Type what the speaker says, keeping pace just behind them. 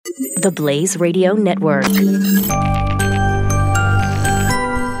The Blaze Radio Network.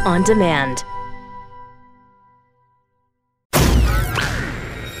 On demand.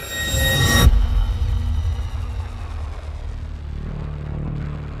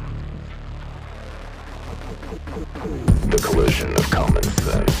 The collision of common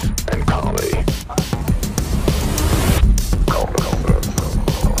sense and comedy.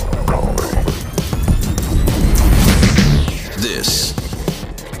 This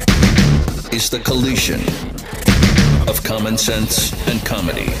is the collision of common sense and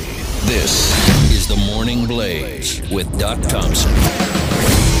comedy. This is the Morning Blaze with Doc Thompson.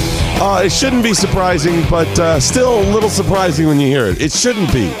 It shouldn't be surprising, but still a little surprising when you hear it. It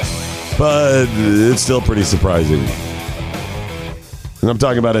shouldn't be, but it's still pretty surprising. And I'm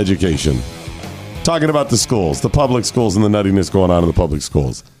talking about education. Talking about the schools, the public schools, and the nuttiness going on in the public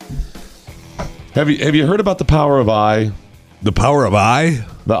schools. Have you heard about the power of I? The power of I?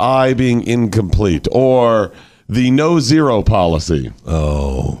 The I being incomplete, or the no zero policy.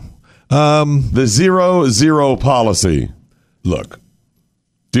 Oh. The 0-0 policy. Look.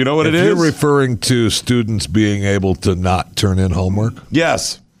 Do you know what it is? You're referring to students being able to not turn in homework?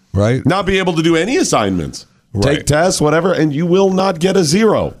 Yes. Right? Not be able to do any assignments. Right. Take tests, whatever, and you will not get a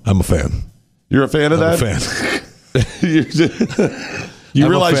 0. I'm a fan. You're a fan of that? I'm a fan. You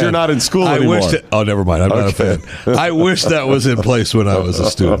realize you're not in school anymore. Oh, never mind. I'm not a fan. I wish that was in place when I was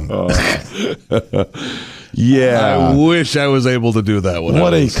a student. Yeah. I wish I was able to do that when I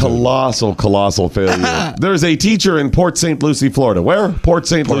was a student. Colossal failure. There's a teacher in Port St. Lucie, Florida. Where? Port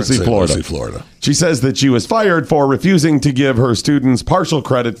St. Lucie, Florida. She says that she was fired for refusing to give her students partial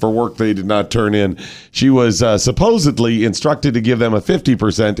credit for work they did not turn in. She was supposedly instructed to give them a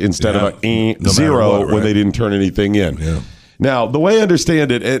 50% instead of a 0 when they didn't turn anything in. Yeah. Now, the way I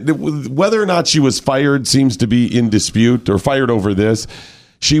understand it, whether or not she was fired seems to be in dispute, or fired over this.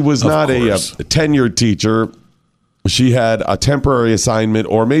 She was not a tenured teacher. She had a temporary assignment,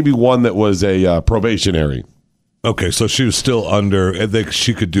 or maybe one that was a probationary. Okay, so she was still under. I think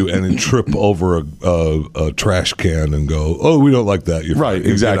she could do any trip over a trash can and go, "Oh, we don't like that." Right,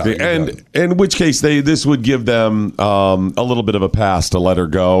 exactly. And in which case, this would give them a little bit of a pass to let her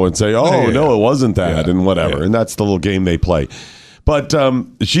go and say, "Oh, no, it wasn't that," and whatever. Yeah. And that's the little game they play. But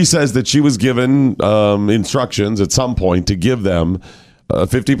she says that she was given instructions at some point to give them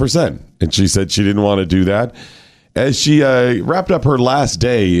 50%, and she said she didn't want to do that. As she wrapped up her last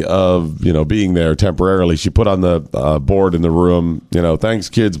day of being there temporarily, she put on the board in the room, "Thanks,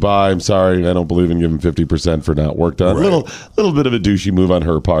 kids, bye. I'm sorry, I don't believe in giving 50% for not work done." Right. Little bit of a douchey move on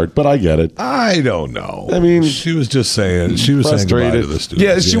her part, but I get it. I don't know. I mean, she was just saying she was frustrated. Saying goodbye to the students.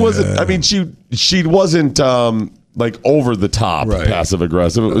 Yeah, she wasn't. I mean, she wasn't. Like over the top, passive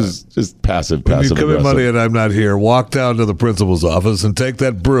aggressive. It was just passive aggressive. You come in money and I'm not here. Walk down to the principal's office and take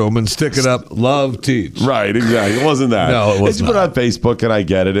that broom and stick it up. Love, teach. Right, exactly. It wasn't that. No, it wasn't. She put it on Facebook, and I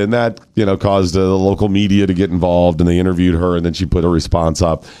get it, and that caused the local media to get involved, and they interviewed her, and then she put a response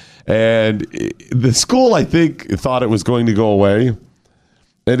up, and the school, I think, thought it was going to go away,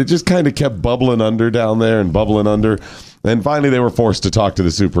 and it just kind of kept bubbling under down there and bubbling under. And finally, they were forced to talk to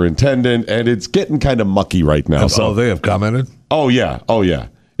the superintendent, and it's getting kind of mucky right now. So they have commented. Oh yeah.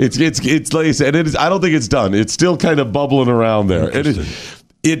 It's like I said, it is. I don't think it's done. It's still kind of bubbling around there.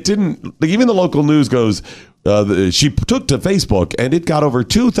 It didn't. Like, even the local news goes. She took to Facebook, and it got over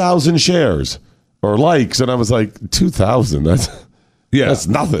 2,000 shares or likes, and I was like, 2,000. That's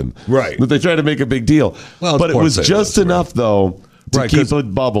nothing. Right. But they tried to make a big deal. Well, but it was just enough though. To keep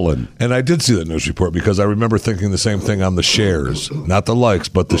it bubbling. And I did see that news report because I remember thinking the same thing on the shares. Not the likes,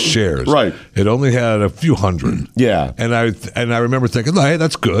 but the shares. Right. It only had a few hundred. Yeah. And I remember thinking, hey,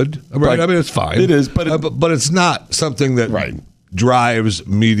 that's good. Right? I mean, it's fine. It is. But it's not something that drives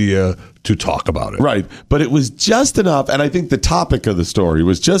media to talk about it. Right. But it was just enough, and I think the topic of the story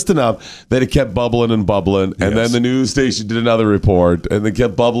was just enough that it kept bubbling and bubbling, and then the news station did another report, and then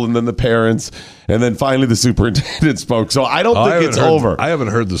kept bubbling, then the parents, and then finally the superintendent spoke. So I don't think it's over. I haven't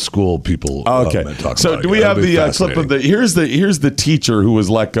heard the school people talk about so it. Do we have the clip of the here's the teacher who was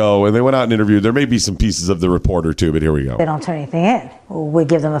let go, and they went out and interviewed. There may be some pieces of the report or two, but here we go. They don't turn anything in. We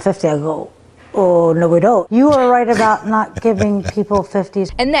give them a 50. I go, oh, no, we don't. You are right about not giving people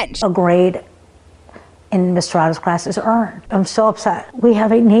 50s. And then a grade in Mr. Otto's class is earned. I'm so upset. We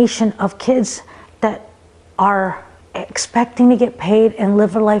have a nation of kids that are expecting to get paid and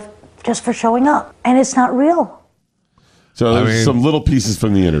live a life just for showing up. And it's not real. So there's some little pieces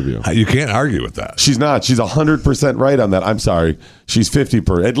from the interview. You can't argue with that. She's not. She's 100% right on that. I'm sorry. She's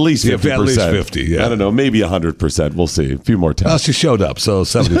 50%, at least 50%. At least 50, yeah. I don't know, maybe 100%. We'll see. A few more Well, tests. she showed up, so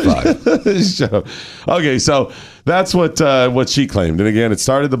 75. Okay, so that's what she claimed. And again, it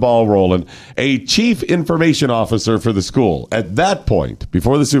started the ball rolling. A chief information officer for the school, at that point,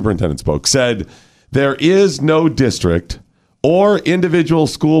 before the superintendent spoke, said there is no district or individual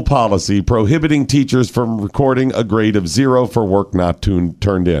school policy prohibiting teachers from recording a grade of 0 for work not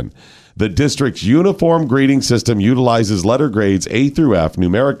turned in. The district's uniform grading system utilizes letter grades A through F,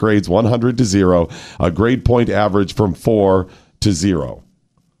 numeric grades 100 to 0, a grade point average from 4 to 0.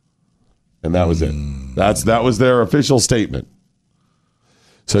 And that was it. That was their official statement.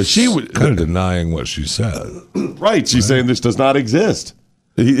 So she was kind of denying what she said. Right. She's saying this does not exist.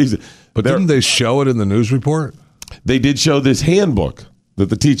 But didn't they show it in the news report? They did show this handbook that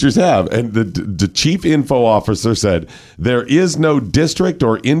the teachers have, and the chief info officer said there is no district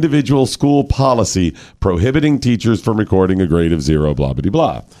or individual school policy prohibiting teachers from recording a grade of 0, blah, blah,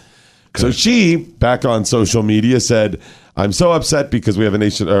 blah. Okay. So she, back on social media, said, I'm so upset because we have a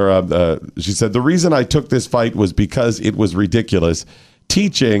nation, she said, the reason I took this fight was because it was ridiculous.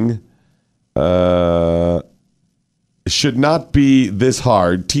 Teaching should not be this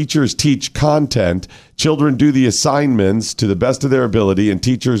hard. Teachers teach content. Children do the assignments to the best of their ability, and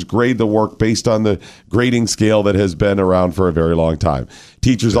teachers grade the work based on the grading scale that has been around for a very long time.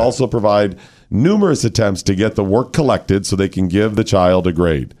 Teachers also provide numerous attempts to get the work collected so they can give the child a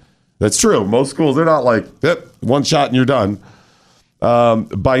grade. That's true. Most schools, they're not like, yep, one shot and you're done.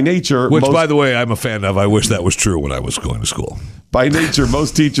 By nature... Which, by the way, I'm a fan of. I wish that was true when I was going to school. By nature,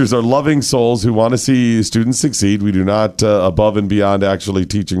 most teachers are loving souls who want to see students succeed. We do not above and beyond actually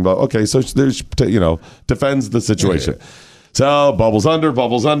teaching about... Okay, so there's, defends the situation. Okay. So, bubbles under.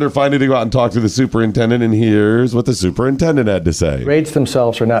 Finally, they go out and talk to the superintendent, and here's what the superintendent had to say. Grades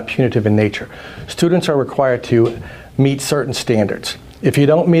themselves are not punitive in nature. Students are required to meet certain standards. If you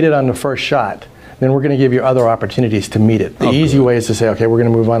don't meet it on the first shot, then we're going to give you other opportunities to meet it. The easy way is to say, okay, we're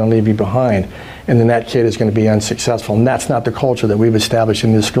going to move on and leave you behind, and then that kid is going to be unsuccessful. And that's not the culture that we've established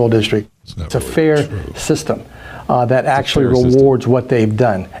in this school district. It's a fair system that actually rewards what they've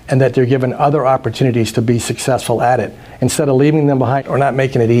done, and that they're given other opportunities to be successful at it. Instead of leaving them behind or not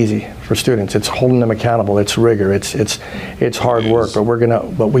making it easy for students, it's holding them accountable. It's rigor. It's hard work. But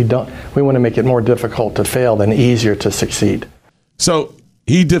we want to make it more difficult to fail than easier to succeed. So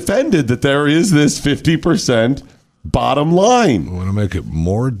he defended that there is this 50% bottom line. I want to make it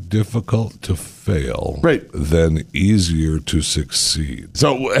more difficult to fail than easier to succeed.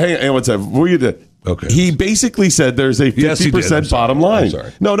 So hang on one second. Okay. He basically said there's a 50% bottom line. I'm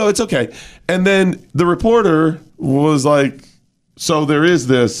sorry. No, it's okay. And then the reporter was like, so there is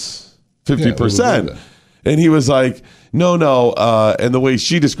this 50%. Yeah, and he was like, no. And the way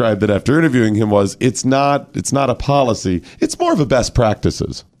she described it after interviewing him was, it's not a policy. It's more of a best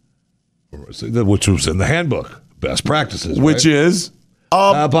practices. Which was in the handbook. Best practices. Which is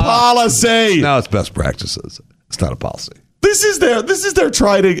a policy. No, it's best practices. It's not a policy. This is their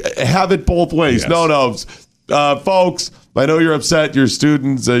try to have it both ways. Yes. No, folks, I know you're upset. Your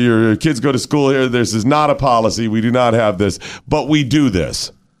students, your kids go to school here. This is not a policy. We do not have this, but we do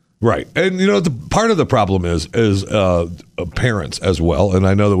this. Right. And, the part of the problem is parents as well. And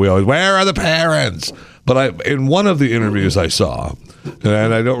I know that we always, where are the parents? But in one of the interviews I saw,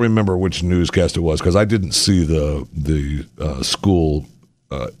 and I don't remember which newscast it was because I didn't see the school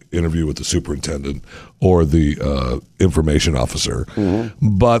interview with the superintendent or the information officer.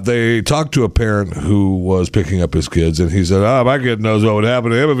 Mm-hmm. But they talked to a parent who was picking up his kids, and he said, my kid knows what would happen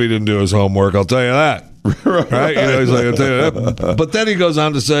to him if he didn't do his homework, I'll tell you that. Right? He's like, I'll tell you that. But then he goes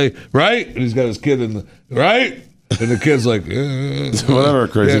on to say, right? And he's got his kid in the, right? And the kid's like, whatever,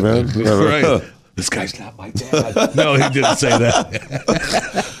 crazy man. Whatever. Right. This guy's not my dad. No, he didn't say that.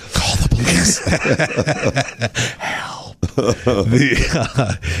 Call the police. Help.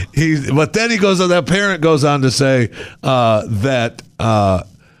 But then he goes on. That parent goes on to say that.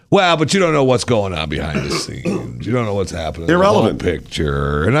 Well, but you don't know what's going on behind the scenes. You don't know what's happening. Irrelevant The whole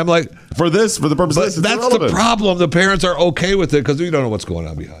picture. And I'm like, for the purpose of this, it's that's irrelevant. the problem. The parents are okay with it because you don't know what's going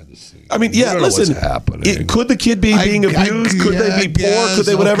on behind the scenes. I mean, yeah, listen. What's happening. Could the kid be being abused? Could they be poor? Could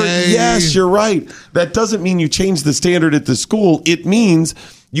they whatever? Okay. Yes, you're right. That doesn't mean you change the standard at the school. It means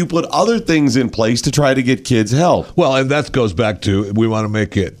you put other things in place to try to get kids help. Well, and that goes back to we want to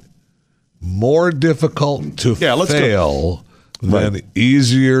make it more difficult to fail than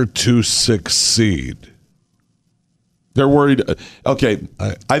easier to succeed. They're worried. Okay,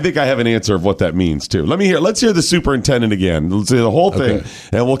 I think I have an answer of what that means too. Let's hear the superintendent again. Let's hear the whole thing,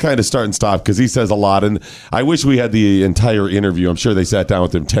 and we'll kind of start and stop because he says a lot. And I wish we had the entire interview. I'm sure they sat down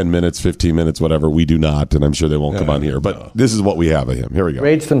with him 10 minutes, 15 minutes, whatever. We do not, and I'm sure they won't come on here. But this is what we have of him. Here we go.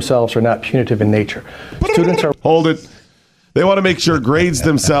 Grades themselves are not punitive in nature. Students are. Hold it. They want to make sure grades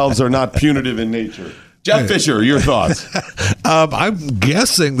themselves are not punitive in nature. Jeff Fisher, your thoughts? I'm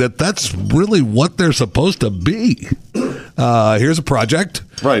guessing that's really what they're supposed to be. Here's a project.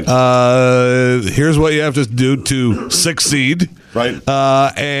 Right. Here's what you have to do to succeed. Right.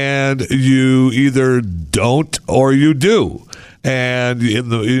 And you either don't or you do. And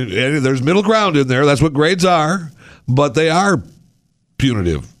there's middle ground in there. That's what grades are. But they are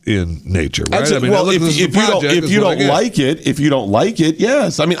punitive in nature, right? Actually, if you don't like it,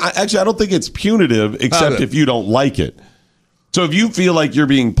 yes. I mean, I don't think it's punitive, except if you don't like it. So if you feel like you're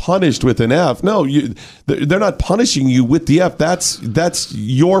being punished with an F, no, they're not punishing you with the F. That's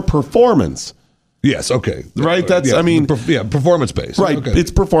your performance. Yes, okay. Right? Performance-based. Right, okay. It's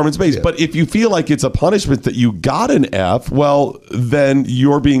performance-based. Yeah. But if you feel like it's a punishment that you got an F, well, then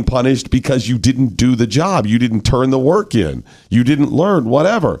you're being punished because you didn't do the job. You didn't turn the work in. You didn't learn,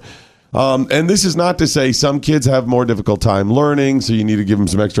 whatever. And this is not to say some kids have more difficult time learning, so you need to give them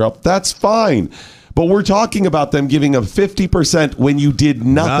some extra help. That's fine. But we're talking about them giving a 50% when you did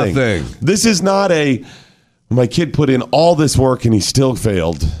nothing. This is not my kid put in all this work and he still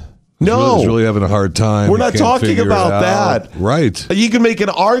failed. No. He's really having a hard time. We're not talking about that. Right. You can make an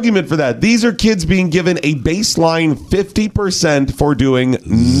argument for that. These are kids being given a baseline 50% for doing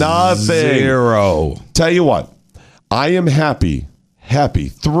nothing. Zero. Tell you what, I am happy,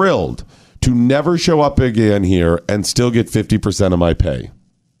 thrilled to never show up again here and still get 50% of my pay.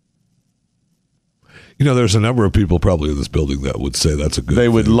 You know, there's a number of people probably in this building that would say that's a good They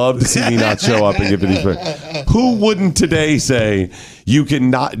would thing. love to see me not show up and get 50%. Who wouldn't today say you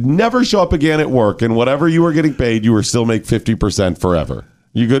can never show up again at work and whatever you were getting paid, you will still make 50% forever?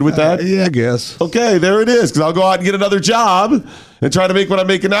 You good with that? Yeah, I guess. Okay, there it is. Because I'll go out and get another job and try to make what I'm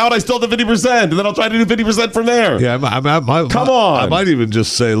making now, and I still have 50%, and then I'll try to do 50% from there. Yeah, Come on. I might even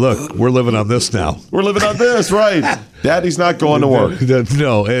just say, look, we're living on this now. We're living on this, right? Daddy's not going to work.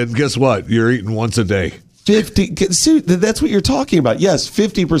 No, and guess what? You're eating once a day. 50. See, that's what you're talking about. Yes,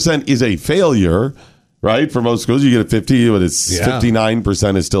 50% is a failure, right? For most schools, you get a 50, but it's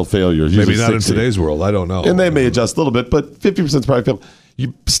 59% is still failure. Maybe not 60. In today's world. I don't know. And they may adjust a little bit, but 50% is probably failure.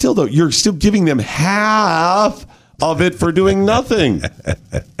 You're still giving them half of it for doing nothing.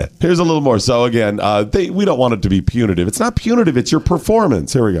 Here's a little more. So again, we don't want it to be punitive. It's not punitive. It's your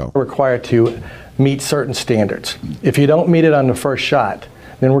performance. Here we go. Required to meet certain standards. If you don't meet it on the first shot,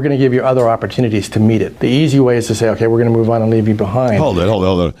 then we're going to give you other opportunities to meet it. The easy way is to say, okay, we're going to move on and leave you behind. Hold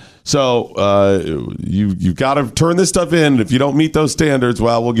it. So you've got to turn this stuff in. If you don't meet those standards,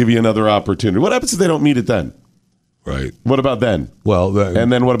 well, we'll give you another opportunity. What happens if they don't meet it then? Right. What about then? Well,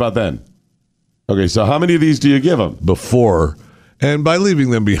 and then what about then? Okay, so how many of these do you give them? Before. And by leaving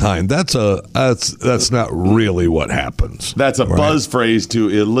them behind, that's not really what happens. That's a buzz phrase to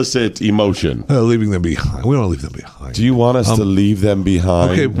elicit emotion. Leaving them behind. We don't leave them behind. Do you want us to leave them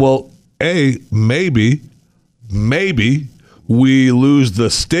behind? Okay, well, maybe we lose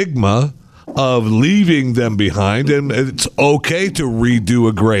the stigma of leaving them behind, and it's okay to redo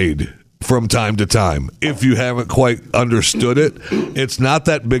a grade from time to time. If you haven't quite understood it, it's not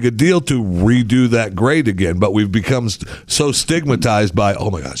that big a deal to redo that grade again, but we've become so stigmatized by,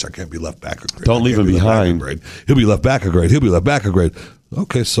 oh my gosh, I can't be left back a grade. Don't leave him behind. He'll be left back a grade. He'll be left back a grade.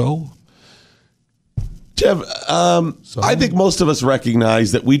 Okay, so? Jeff, I think most of us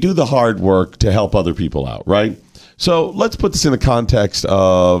recognize that we do the hard work to help other people out, right? So let's put this in the context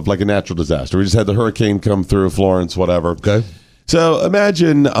of like a natural disaster. We just had the hurricane come through, Florence, whatever. Okay. So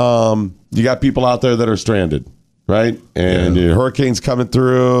imagine you got people out there that are stranded, right? And the hurricane's coming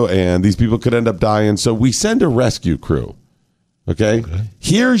through, and these people could end up dying. So we send a rescue crew, okay?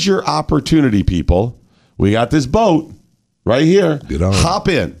 Here's your opportunity, people. We got this boat right here. Hop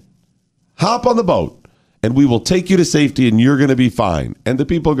in. Hop on the boat, and we will take you to safety, and you're going to be fine. And the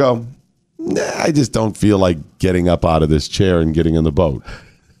people go, nah, I just don't feel like getting up out of this chair and getting in the boat.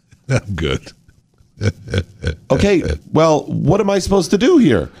 Good. Okay, well, what am I supposed to do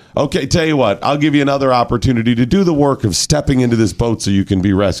here? Okay, tell you what, I'll give you another opportunity to do the work of stepping into this boat so you can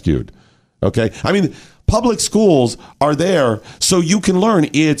be rescued. Okay? I mean, public schools are there so you can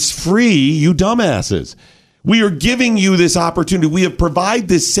learn. It's free, you dumbasses. We are giving you this opportunity. We have provided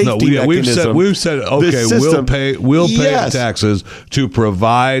this safety mechanism. We've said, okay, we'll pay taxes to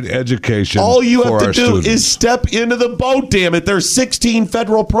provide education. All you for have to our do students. is step into the boat, damn it. There's 16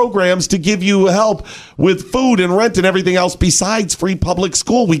 federal programs to give you help with food and rent and everything else besides free public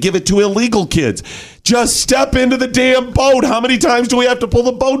school. We give it to illegal kids. Just step into the damn boat. How many times do we have to pull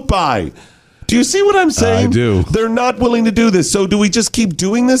the boat by? Do you see what I'm saying? I do. They're not willing to do this. So do we just keep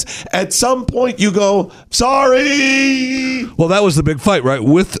doing this? At some point you go, sorry. Well, that was the big fight, right?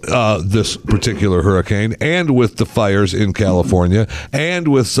 With this particular hurricane and with the fires in California and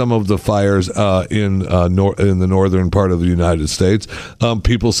with some of the fires in the northern part of the United States.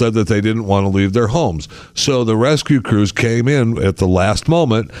 People said that they didn't want to leave their homes. So the rescue crews came in at the last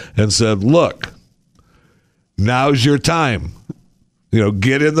moment and said, look, now's your time.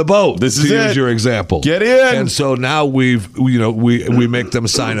 Get in the boat. This is to use your example. Get in. And so now we make them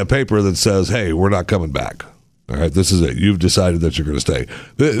sign a paper that says, "Hey, we're not coming back. All right, this is it. You've decided that you're going to stay."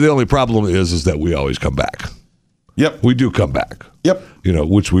 The only problem is that we always come back. Yep, we do come back. Yep,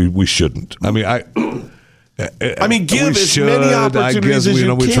 which we shouldn't. I mean, give as many opportunities as you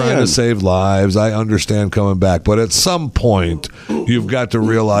can. We're trying to save lives. I understand coming back, but at some point, you've got to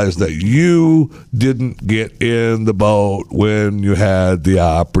realize that you didn't get in the boat when you had the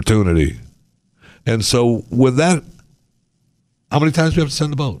opportunity. And so, with that, how many times do we have to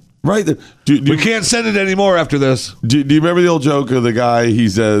send the boat? Right. We can't send it anymore after this. Do you remember the old joke of the guy? He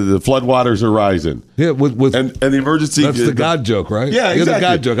said the floodwaters are rising. Yeah, with and the emergency. That's the God joke, right? Yeah, exactly. The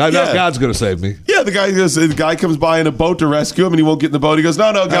God joke. I know God's going to save me. Yeah, the guy comes by in a boat to rescue him, and he won't get in the boat. He goes,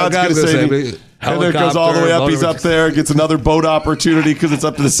 "No, God's going to save me." And then it goes all the way up. He's up there, gets another boat opportunity because it's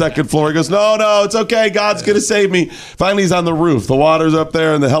up to the second floor. He goes, "No, it's okay. God's going to save me." Finally, he's on the roof. The water's up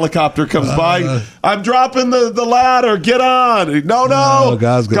there, and the helicopter comes by. I'm dropping the ladder. Get on. No,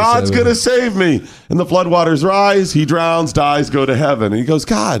 God's going to save me. And the floodwaters rise. He drowns, dies, go to heaven. And he goes,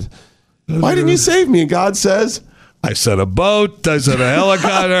 "God, why didn't you save me?" And God says, I said a boat. I said a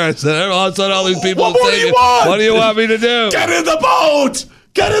helicopter. I said all these people. What more do you want? What do you want me to do? Get in the boat.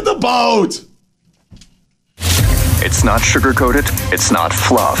 Get in the boat. It's not sugar-coated. It's not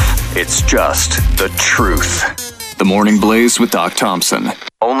fluff. It's just the truth. The Morning Blaze with Doc Thompson.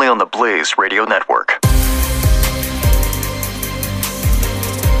 Only on the Blaze Radio Network.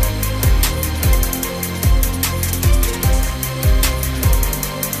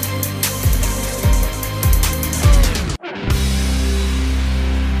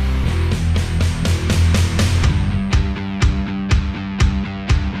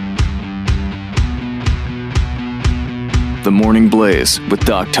 The Morning Blaze with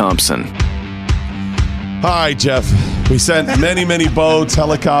Doc Thompson. Hi, Jeff. We sent many boats,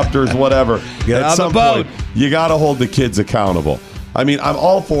 helicopters, whatever. Get At on some the boat. point, you got to hold the kids accountable. I mean, I'm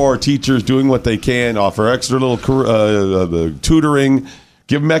all for teachers doing what they can, offer extra little tutoring,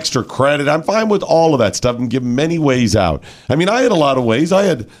 give them extra credit. I'm fine with all of that stuff and give them many ways out. I mean, I had a lot of ways. I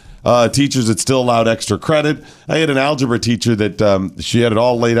had teachers that still allowed extra credit. I had an algebra teacher that she had it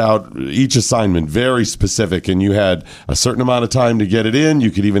all laid out, each assignment very specific, and you had a certain amount of time to get it in.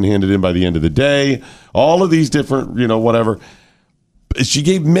 You could even hand it in by the end of the day. All of these different, whatever. She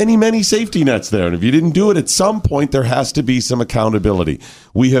gave many safety nets there, and if you didn't do it, at some point there has to be some accountability.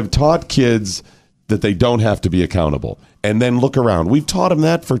 We have taught kids that they don't have to be accountable, and then look around. We've taught them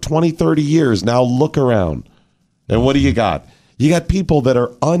that for 20, 30 years. Now look around, and what do you got? You got people that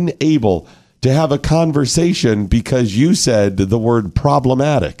are unable to have a conversation because you said the word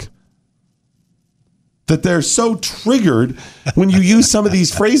problematic. That they're so triggered when you use some of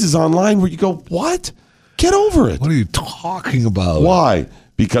these phrases online where you go, what? Get over it. What are you talking about? Why?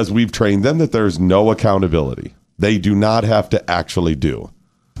 Because we've trained them that there's no accountability. They do not have to actually do.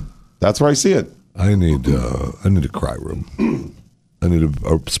 That's where I see it. I need a cry room. I need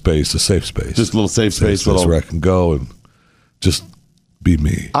a space, a safe space. Just a little safe space. Where I can go and just be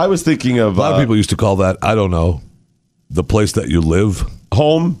me. I was thinking of... A lot of people used to call that, I don't know, the place that you live.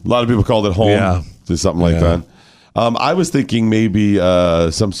 Home. A lot of people called it home. Yeah. Just something like that. I was thinking maybe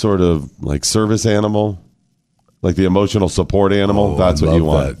some sort of like service animal, like the emotional support animal. That's what you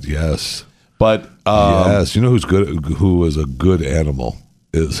want. That. Yes. But... yes. You know who's good? Who is a good animal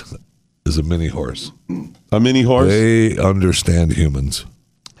is a mini horse. A mini horse? They understand humans.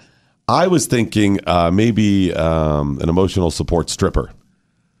 I was thinking maybe an emotional support stripper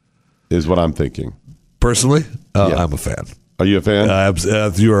is what I'm thinking. Personally, I'm a fan. Are you a fan?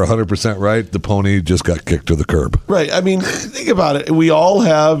 You are 100% right. The pony just got kicked to the curb. Right. I mean, think about it. We all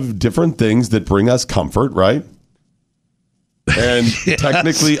have different things that bring us comfort, right? And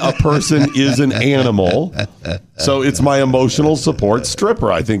technically, a person is an animal. So it's my emotional support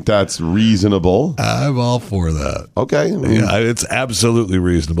stripper. I think that's reasonable. I'm all for that. Okay. Yeah, it's absolutely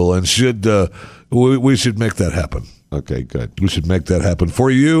reasonable, and we should make that happen. Okay, good. We should make that happen for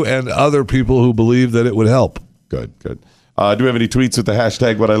you and other people who believe that it would help. Good. Do we have any tweets with the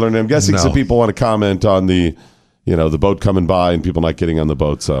hashtag what I learned? I'm guessing some people want to comment on the boat coming by and people not getting on the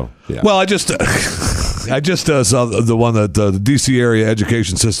boat. So, yeah. Well, I just saw the one that the D.C. area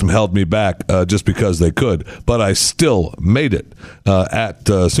education system held me back just because they could, but I still made it at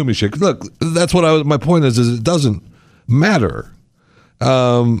Sumishik. Look, that's what my point is it doesn't matter.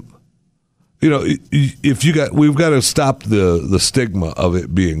 We've got to stop the stigma of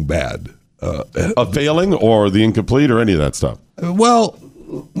it being bad. Of failing or the incomplete or any of that stuff? Well,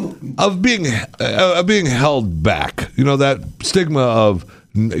 of being held back. That stigma of,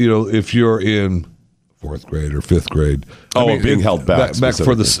 if you're in 4th grade or 5th grade. Being held back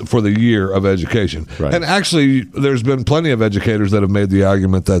for the year of education. Right. And actually, there's been plenty of educators that have made the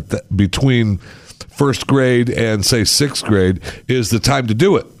argument that between 1st grade and, say, 6th grade is the time to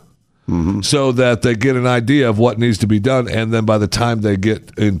do it. Mm-hmm. So that they get an idea of what needs to be done, and then by the time they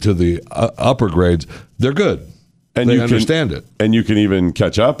get into the upper grades, they're good. And they understand it. And you can even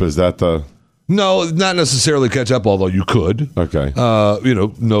catch up? Is that the... No, not necessarily catch up, although you could. Okay.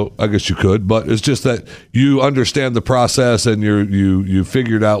 No, I guess you could, but it's just that you understand the process and you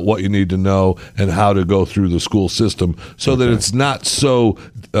figured out what you need to know and how to go through the school system so that it's not so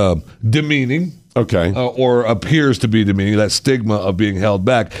demeaning. Okay. Or appears to be demeaning, that stigma of being held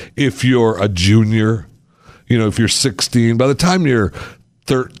back. If you're a junior, if you're 16, by the time you're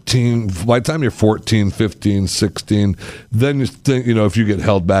 13, by the time you're 14, 15, 16, then you think, if you get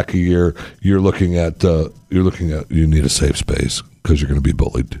held back a year, you're looking at you need a safe space because you're going to be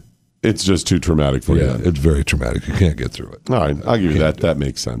bullied. It's just too traumatic for you. Yeah, it's very traumatic. You can't get through it. All right, I'll give you that. That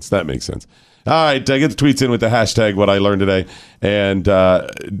makes sense. All right, I get the tweets in with the hashtag what I learned today. And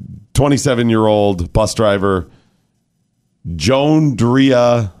 27-year-old bus driver Joan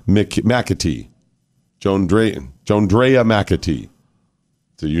Drea McAtee. Joan Drea McAtee.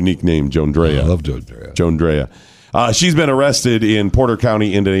 It's a unique name, Joan Drea. I love Joan Drea. Joan Drea. She's been arrested in Porter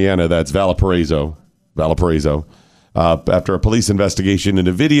County, Indiana. That's Valparaiso. After a police investigation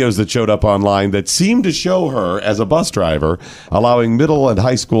into videos that showed up online that seemed to show her as a bus driver allowing middle and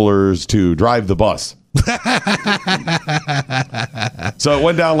high schoolers to drive the bus. So it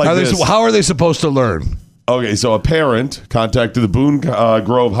went down like this. How are they supposed to learn? Okay, so a parent contacted the Boone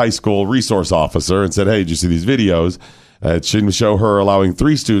Grove High School resource officer and said, hey, did you see these videos? It should show her allowing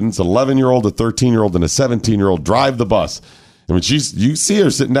 3 students, an 11-year-old, a 13-year-old, and a 17-year-old, drive the bus. And when you see her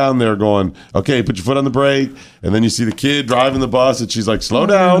sitting down there going, okay, put your foot on the brake. And then you see the kid driving the bus, and she's like, slow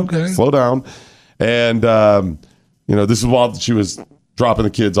down. And, this is while she was dropping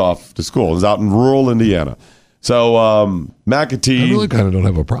the kids off to school. It was out in rural Indiana. So McAtee. I really kind of don't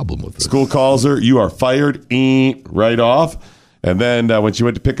have a problem with this. School calls her, you are fired, right off. And then when she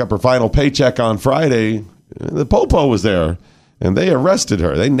went to pick up her final paycheck on Friday, the popo was there, and they arrested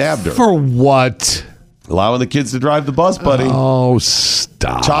her. They nabbed her. For what? Allowing the kids to drive the bus, buddy. Oh,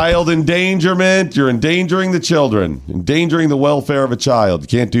 stop. Child endangerment. You're endangering the children, endangering the welfare of a child. You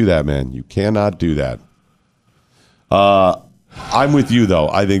can't do that, man. You cannot do that. I'm with you, though.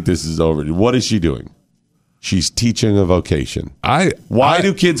 I think this is over. What is she doing? She's teaching a vocation. Why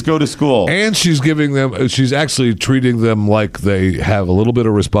do kids go to school? And she's actually treating them like they have a little bit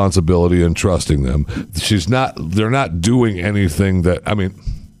of responsibility and trusting them. They're not doing anything that,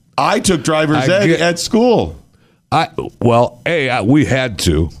 I took driver's ed at school. We had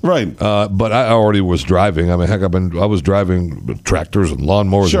to. Right. But I already was driving. I was driving tractors and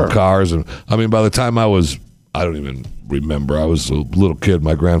lawnmowers and cars. And by the time I don't even remember. I was a little kid.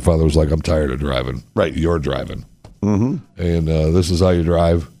 My grandfather was like, I'm tired of driving. Right. You're driving. Mm-hmm. And this is how you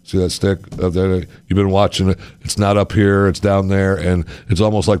drive. See that stick up there? You've been watching it. It's not up here. It's down there. And it's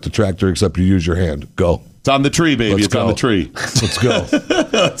almost like the tractor, except you use your hand. Go. It's on the tree, baby. Let's on the tree. Let's go.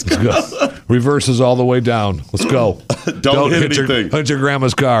 Let's go. Reverses all the way down. Let's go. Don't hit anything. Hit your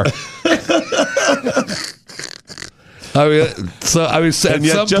grandma's car. And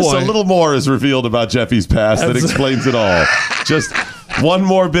yet just a little more is revealed about Jeffy's past that explains it all. Just one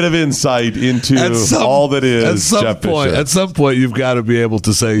more bit of insight into all that is Jeff Fisher. At some point, you've got to be able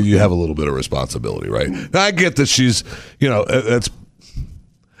to say you have a little bit of responsibility, right? Now, I get that she's,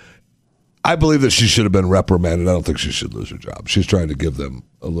 I believe that she should have been reprimanded. I don't think she should lose her job. She's trying to give them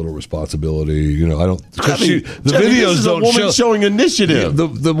a little responsibility. I don't. The videos don't show showing initiative.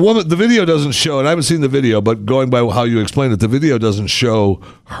 The video doesn't show, and I haven't seen the video, but going by how you explain it, the video doesn't show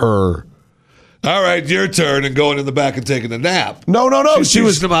her all right, your turn, and going in the back and taking a nap. No. She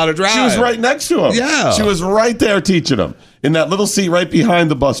was him how to drive. She was right next to him. Yeah. She was right there teaching him. In that little seat right behind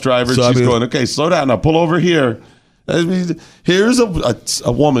the bus driver. So, she's going, okay, slow down. Now pull over here. Here's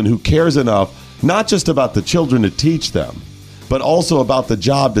a woman who cares enough, not just about the children to teach them, but also about the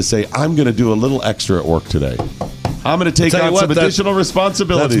job to say, I'm going to do a little extra at work today. I'm going to take on some additional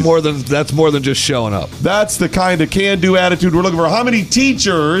responsibilities. That's more than just showing up. That's the kind of can-do attitude we're looking for. How many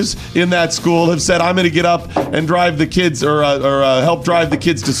teachers in that school have said, I'm going to get up and drive the kids or help drive the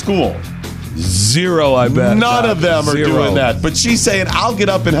kids to school? Zero, I bet. None of them are doing that. But she's saying, I'll get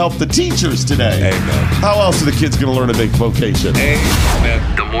up and help the teachers today. Amen. How else are the kids going to learn a big vocation?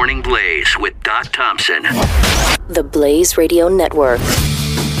 Amen. The Morning Blaze with Doc Thompson. The Blaze Radio Network.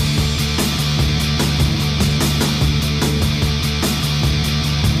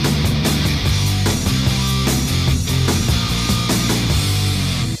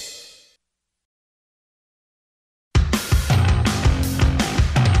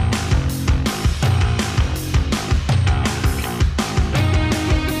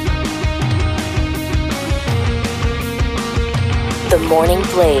 The Morning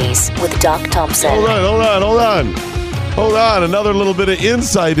Blaze with Doc Thompson. Hold on. Another little bit of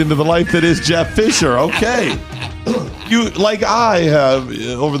insight into the life that is Jeff Fisher. Okay. You, like I have,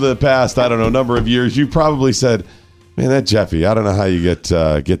 over the past, number of years, you've probably said, man, that Jeffy, I don't know how you get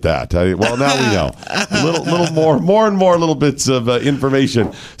that. Well, now we know. Little more and more little bits of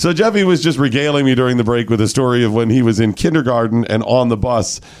information. So Jeffy was just regaling me during the break with a story of when he was in kindergarten and on the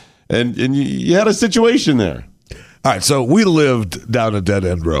bus, and you had a situation there. All right, so we lived down a dead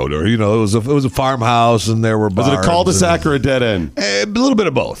end road, or it was a farmhouse, and there were barns. Was it a cul-de-sac or a dead end? A little bit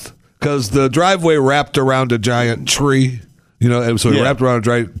of both, because the driveway wrapped around a giant tree. So we wrapped around a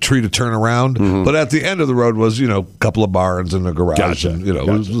giant tree to turn around. Mm-hmm. But at the end of the road was a couple of barns and a garage. Gotcha. And, it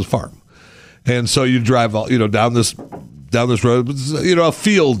was a farm, and so you drive down this road. A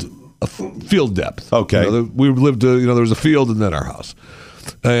field depth. Okay, we lived. There was a field and then our house,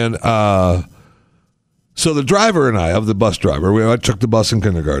 and. So the driver and I, the bus driver, I took the bus in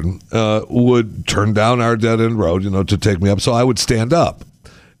kindergarten, would turn down our dead-end road, to take me up. So I would stand up.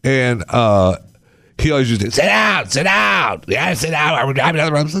 And he always used to say, sit down. Yeah, sit down. I would drive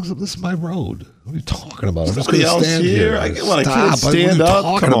another road. I was like, this is my road. What are you talking about? I'm just going to stand here. I can't stand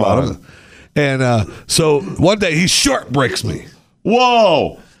up. Come on. And so one day he short brakes me.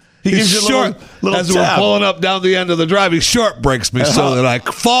 Whoa. He gives you a little as we're pulling up down the end of the drive, he short brakes me so that I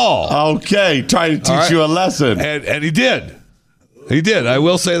fall. Okay, trying to teach you a lesson. And he did. He did. I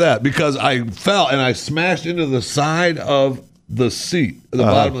will say that, because I fell and I smashed into the side of the seat, the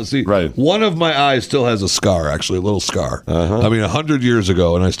bottom of the seat. Right. One of my eyes still has a scar, actually, a little scar. 100 years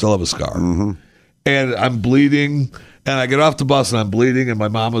ago, and I still have a scar. Mm-hmm. And I'm bleeding, and I get off the bus, and I'm bleeding, and my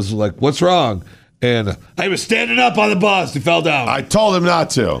mom was like, what's wrong? And I was standing up on the bus. He fell down. I told him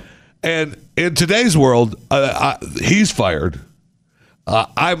not to. And in today's world, he's fired.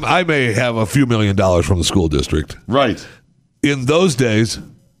 I may have a few $1 million from the school district. Right. In those days,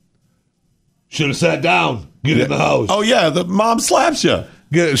 should have sat down. Get in the house. Oh, yeah. The mom slaps you.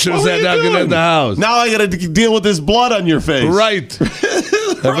 Should have sat down. Get in the house. Now I got to deal with this blood on your face. Right.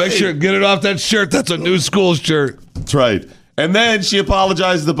 Right. Make sure, get it off that shirt. That's a new school shirt. That's right. And then she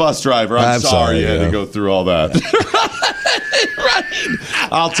apologized to the bus driver. I'm sorry you had to go through all that. Right.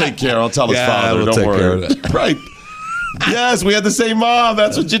 I'll take care. I'll tell his father. Don't worry. Care of that. Right. Yes, we had the same mom.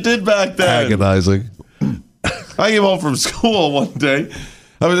 That's what you did back then. Agonizing. I came home from school one day.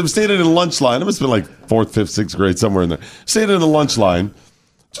 I was standing in the lunch line. It must have been like 4th, 5th, 6th grade, somewhere in there. Standing in the lunch line,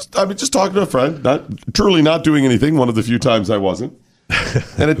 just talking to a friend, truly not doing anything. One of the few times I wasn't.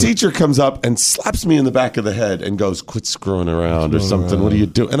 And a teacher comes up and slaps me in the back of the head and goes, quit screwing around or something. What are you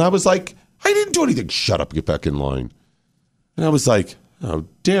doing? And I was like, I didn't do anything. Shut up. Get back in line. And I was like, oh,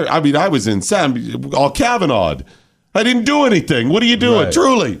 dare. I mean, I was in all Kavanagh. I didn't do anything. What are you doing? Right.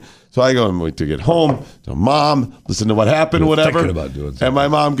 Truly. So I go and wait to get home. So Mom, listen to what happened, whatever. Thinking about doing something. And my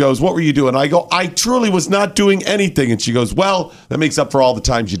mom goes, what were you doing? I go, I truly was not doing anything. And she goes, well, that makes up for all the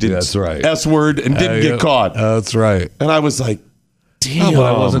times you didn't S-word and didn't get caught. That's right. And I was like, damn.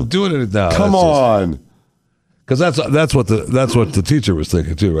 But I wasn't doing it now. Come on. Because that's what the teacher was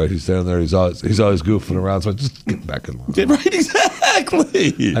thinking too, right? He's standing there, he's always goofing around. So just get back in line. Right,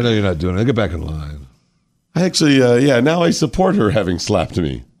 exactly. I know you're not doing it. Get back in line. I actually, now I support her having slapped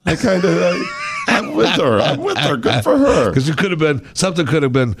me. I kind of, I'm with her. Good for her. Because something could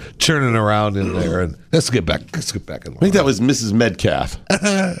have been churning around in there, and let's get back in line. I think that was Mrs. Metcalf.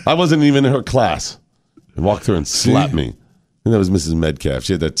 I wasn't even in her class. And walked through and slapped me. And that was Mrs. Metcalf.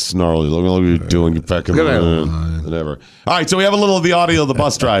 She had that snarly look. What are you doing? You fucking whatever. All right, so we have a little of the audio of the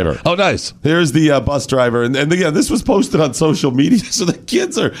bus driver. Oh, nice. Here's the bus driver. And again, this was posted on social media, so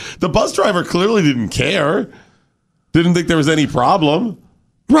the bus driver clearly didn't care. Didn't think there was any problem.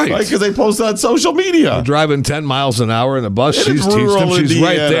 Right. Because they posted on social media. We're driving 10 miles an hour in a bus. She's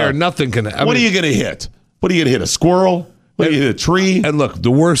right there. Nothing can happen. What are you going to hit? What are you going to hit? A squirrel? What are you going to hit? A tree? And look, the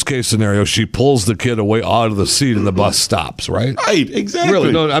worst case scenario, she pulls the kid away out of the seat and the bus stops, right? Right, exactly.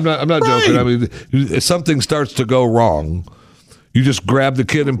 Really, no, I'm not joking. I mean, if something starts to go wrong, you just grab the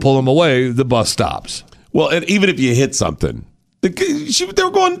kid and pull him away, the bus stops. Well, and even if you hit something, they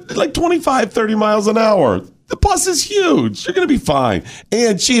were going like 25, 30 miles an hour. The bus is huge. You're going to be fine.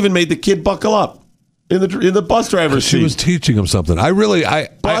 And she even made the kid buckle up in the bus driver's seat. She was teaching him something.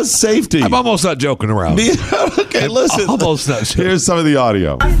 Bus safety. I'm almost not joking around. Okay, listen. Almost not joking. Here's some of the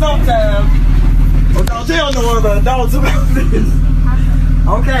audio. Sometimes, but don't tell no other adults about this.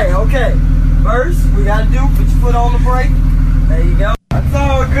 Okay. First, we got to put your foot on the brake. There you go.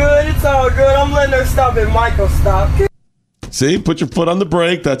 It's all good. I'm letting her stop at Michael stop. See, put your foot on the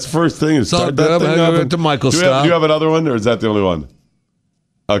brake. That's the first thing. Start that thing up. To Michael stop. Do you have another one, or is that the only one?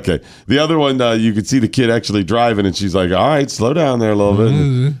 Okay. The other one, you could see the kid actually driving, and she's like, all right, slow down there a little bit.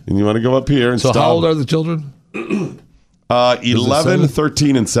 And you want to go up here and stop. So how old are the children? 11,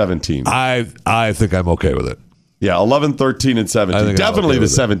 13, and 17. I think I'm okay with it. Yeah, 11, 13, and 17. Definitely the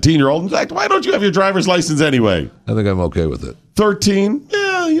 17-year-old. In fact, why don't you have your driver's license anyway? I think I'm okay with it. 13,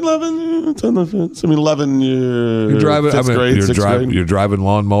 11, it's on the fence. I mean, 11, you're driving. fifth grade, sixth grade. You're driving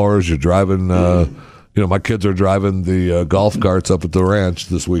lawnmowers. You're driving. My kids are driving the golf carts up at the ranch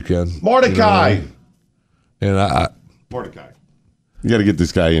this weekend. Mordecai. Mordecai. You got to get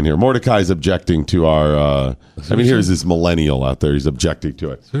this guy in here. Mordecai's objecting to our. Here's this millennial out there. He's objecting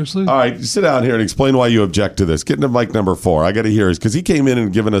to it. Seriously? All right, sit down here and explain why you object to this. Get into mic number 4. I got to hear his because he came in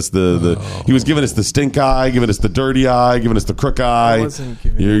and giving us he was giving us the stink eye, giving us the dirty eye, giving us the crook eye.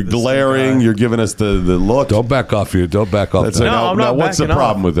 You're glaring. You're giving us the look. Don't back off. Don't back off. I'm not what's the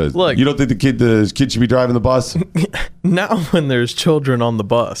problem with this? Look, you don't think the kid should be driving the bus? Not when there's children on the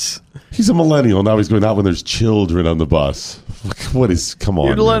bus. He's a millennial. Now he's going out when there's children on the bus. Come on.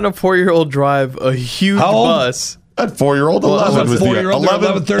 You're letting a 4-year-old drive a huge bus. That 4-year-old, 11 was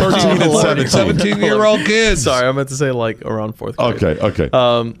 11, 13, and 17-year-old kids. Sorry, I meant to say like around 4th grade. Okay.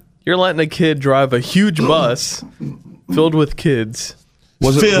 You're letting a kid drive a huge bus filled with kids.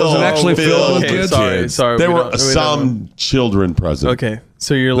 Was it actually filled with kids? Sorry. There were some children present. Okay,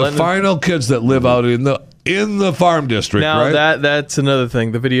 so you're the letting final kids that live out in the farm district. Now right? that's another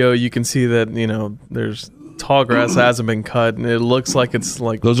thing. The video, you can see that there's tall grass hasn't been cut, and it looks like it's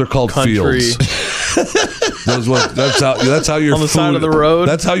like those are called country. Fields. That's how your on the food, side of the road.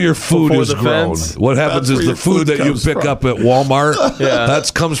 That's how your food is grown. Fence. What happens is the food that you pick up at Walmart.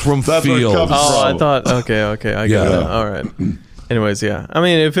 that comes from fields. I thought. Okay, I get it. All right. Anyways, yeah. I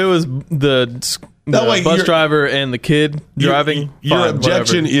mean, if it was the bus driver and the kid driving, your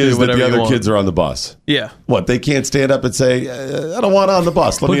objection is that the other kids are on the bus. Yeah. What, they can't stand up and say, I don't want on the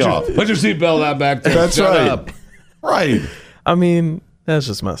bus. Let me off. Put your seatbelt on back there. That's Shut right. up. Right. I mean, that's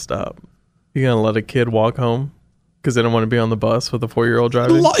just messed up. You're going to let a kid walk home because they don't want to be on the bus with a 4-year-old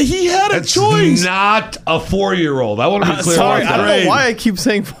driving? He had a choice. Not a 4-year-old. I want to be clear. Sorry, I don't know why I keep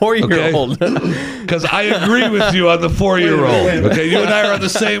saying 4-year-old. Because I agree with you on the 4-year-old. Okay, you and I are on the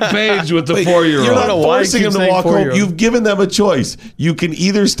same page with the 4-year-old. You're not forcing him to walk home. You've given them a choice. You can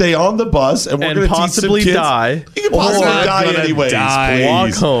either stay on the bus and we're going to teach some kids. Die. You can possibly die anyways.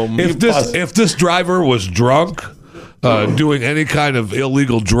 Walk home. If this driver was drunk, doing any kind of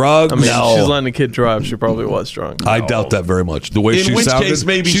illegal drugs. I mean, she's letting a kid drive. She probably was drunk. I doubt that very much. The way she sounded. In which case,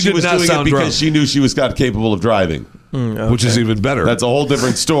 maybe she was doing it because she knew she was not capable of driving. Which is even better. That's a whole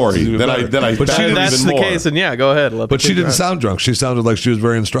different story. Then I but that's the case, and go ahead. But she didn't sound drunk. She sounded like she was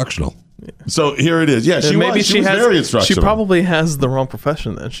very instructional. So here it is. Yeah, she was very instructional. She probably has the wrong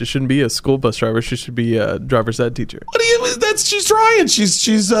profession then. She shouldn't be a school bus driver. She should be a driver's ed teacher. She's trying.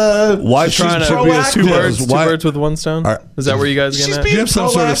 She's why trying to be a two birds with one stone? Is that where you guys get at? Do you have some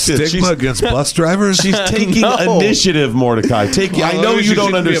sort of stigma against bus drivers? She's taking initiative, Mordecai. I know you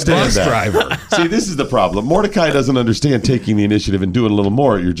don't understand that. Driver. See, this is the problem. Mordecai doesn't understand taking the initiative and doing a little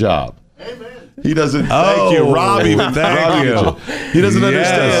more at your job. Amen. He doesn't. Thank you, Robbie. Thank you. He doesn't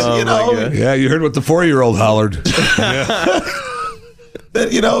understand. Yeah, you heard what the 4-year-old hollered. That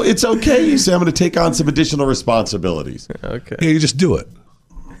it's okay. You say I'm going to take on some additional responsibilities. Okay. Yeah, you just do it.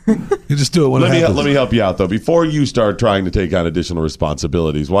 You just do it when it happens. Let me help you out though. Before you start trying to take on additional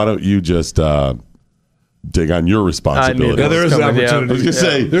responsibilities, why don't you just take on your responsibility? Yeah, there is an opportunity. I was going to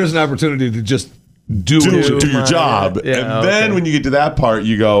say there's an opportunity to just do your job. And then when you get to that part,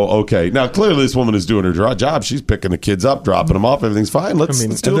 you go, okay. Now, clearly this woman is doing her job. She's picking the kids up, dropping them off. Everything's fine. Let's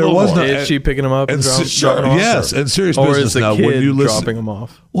do a little more. Is she picking them up and dropping them off? Yes, and serious or business is the now. kid When you listen, dropping them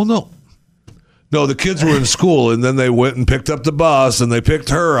off? Well, no, the kids were in school, and then they went and picked up the bus, and they picked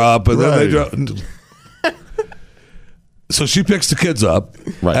her up, and then they. So she picks the kids up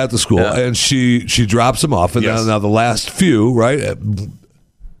at the school, and she drops them off, and now the last few, right?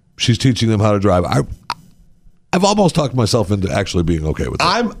 She's teaching them how to drive. I've almost talked myself into actually being okay with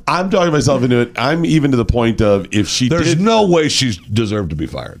it. I'm talking myself into it. I'm even to the point of there's no way she deserved to be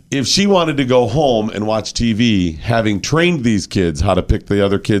fired. If she wanted to go home and watch TV, having trained these kids how to pick the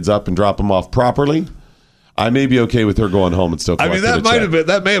other kids up and drop them off properly, I may be okay with her going home and still. I mean, that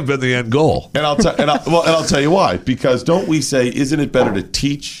may have been the end goal. And I'll tell you why. Because don't we say, isn't it better to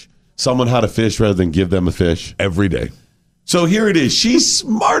teach someone how to fish rather than give them a fish every day? So here it is. She's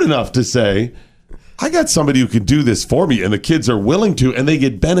smart enough to say, I got somebody who can do this for me, and the kids are willing to, and they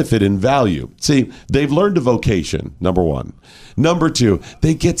get benefit and value. See, they've learned a vocation, number one. Number two,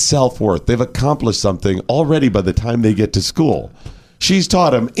 they get self-worth. They've accomplished something already by the time they get to school. She's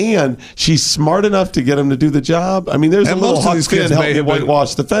taught them, and she's smart enough to get them to do the job. I mean, there's a little hot spin helping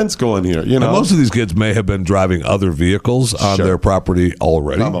whitewash the fence going here. You know, and most of these kids may have been driving other vehicles on their property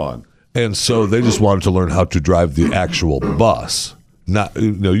already. Come on. And so they just wanted to learn how to drive the actual bus. Not,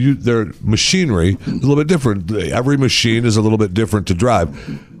 their machinery is a little bit different. Every machine is a little bit different to drive.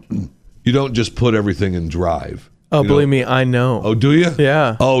 You don't just put everything in drive. Oh, believe me, I know. Oh, do you?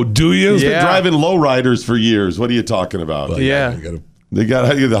 Yeah. Oh, do you? He's been driving lowriders for years. What are you talking about? Well, yeah. They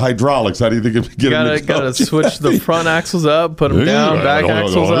got the hydraulics. How do you think you get them to go? Got to switch the front axles up, put them down, back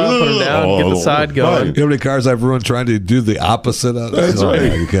axles up, put them down, get the side going. You know how many cars I've ruined trying to do the opposite of that? That's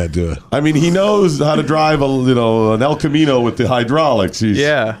right. You can't do it. I mean, he knows how to drive an El Camino with the hydraulics.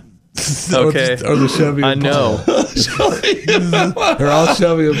 Yeah. Okay. Or the Chevy. I know. They're all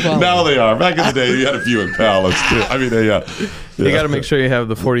Chevy Impala. Now they are. Back in the day, you had a few Impalas too. I mean, you got to make sure you have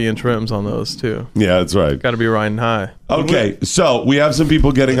the 40-inch rims on those too. Yeah, that's right. Got to be riding high. Okay, so we have some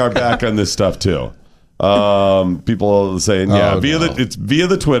people getting our back on this stuff too. People saying, via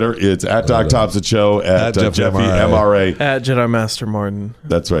the Twitter. It's at Doc Thompson Show, at Jeffy MRA. At Jedi Master Martin.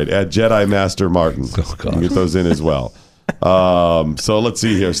 That's right, at Jedi Master Martin. Oh, God. You can get those in as well. So let's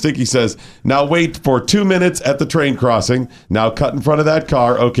see here. Sticky says, now wait for 2 minutes at the train crossing. Now cut in front of that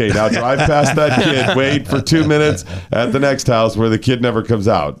car. Okay, now drive past that kid. Wait for 2 minutes at the next house where the kid never comes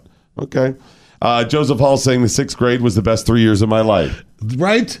out. Okay. Joseph Hall saying the 6th grade was the best 3 years of my life.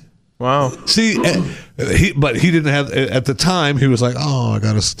 Right? Wow. See, but he didn't have, at the time, he was like, oh, I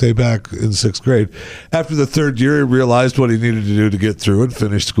got to stay back in 6th grade. After the 3rd year, he realized what he needed to do to get through and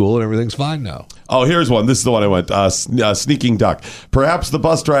finish school, and everything's fine now. Oh, here's one. This is the one I went. Sneaking Duck. Perhaps the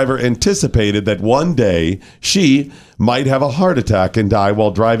bus driver anticipated that one day she might have a heart attack and die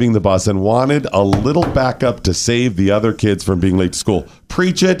while driving the bus and wanted a little backup to save the other kids from being late to school.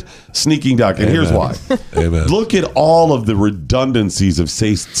 Preach it, Sneaking Duck. And here's why. Amen. Look at all of the redundancies of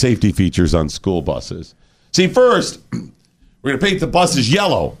safety features on school buses. See, first, we're going to paint the buses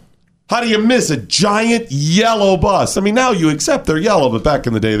yellow. How do you miss a giant yellow bus? I mean, now you accept they're yellow, but back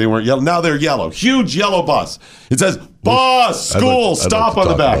in the day they weren't yellow. Now they're yellow. Huge yellow bus. It says bus, school, stop on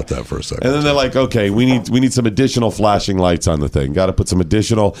the back. About that for a second. And then they're like, okay, we need some additional flashing lights on the thing. Got to put some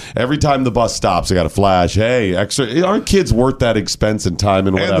additional. Every time the bus stops, they got to flash. Hey, extra. Aren't kids worth that expense and time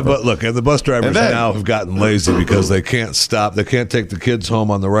and whatever? And the bus drivers now have gotten lazy because they can't stop. They can't take the kids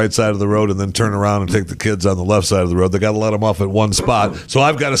home on the right side of the road and then turn around and take the kids on the left side of the road. They got to let them off at one spot. So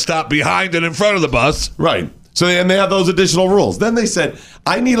I've got to stop behind and in front of the bus. Right. So they have those additional rules. Then they said,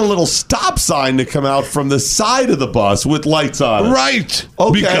 I need a little stop sign to come out from the side of the bus with lights on it. Right.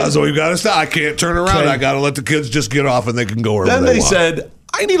 Okay. Because we've got to stop. I can't turn around. Okay. I got to let the kids just get off and they can go wherever they want. Then they said,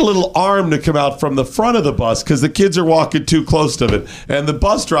 I need a little arm to come out from the front of the bus because the kids are walking too close to it. And the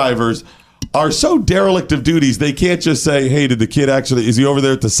bus drivers are so derelict of duties, they can't just say, hey, did the kid is he over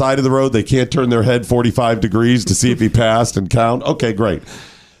there at the side of the road? They can't turn their head 45 degrees to see if he passed and count. Okay, great.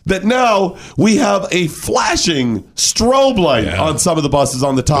 That now we have a flashing strobe light on some of the buses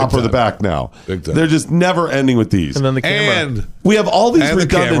on the top or the back now. They're just never ending with these. And then the camera. And we have all these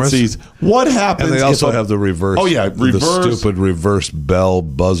redundancies. What happens? And they also have the reverse. Oh, yeah. The stupid reverse bell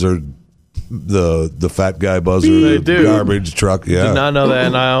buzzer. The fat guy buzzer, the garbage truck. Yeah, did not know that,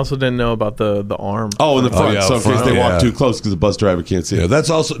 and I also didn't know about the arm. Oh, in the front, so in case they walk too close because the bus driver can't see. Yeah, that's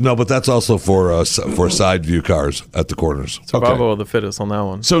also for side view cars at the corners. Survival of the fittest on that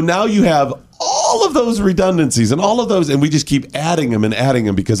one. So now you have all of those redundancies and all of those, and we just keep adding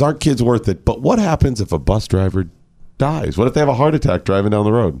them because aren't kids worth it? But what happens if a bus driver dies? What if they have a heart attack driving down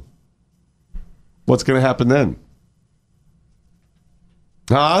the road? What's going to happen then?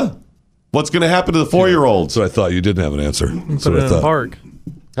 Huh? What's going to happen to the 4-year-olds? So I thought you didn't have an answer. Put it in park.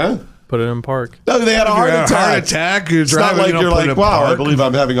 Huh? Put it in park. No, they had a heart attack. You're it's driving, not like you're like, wow, park. I believe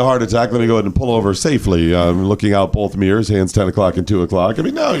I'm having a heart attack. Let me go ahead and pull over safely. I'm looking out both mirrors, hands 10 o'clock and 2 o'clock. I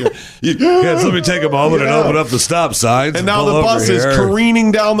mean, no. Yes, let me take a moment and open up the stop signs. And now the bus is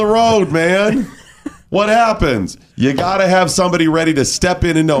careening down the road, man. What happens? You got to have somebody ready to step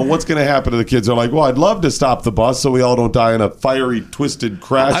in and know what's going to happen to the kids. They're like, well, I'd love to stop the bus so we all don't die in a fiery, twisted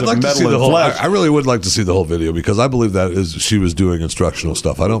crash of metal and flesh. I really would like to see the whole video because I believe that she was doing instructional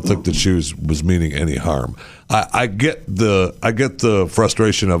stuff. I don't think that she was meaning any harm. I get the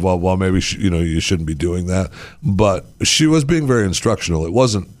frustration of well maybe you shouldn't be doing that, but she was being very instructional.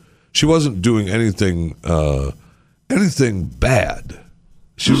 She wasn't doing anything bad.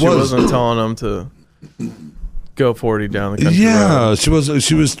 She wasn't telling them to go 40 down the country Yeah, road. she was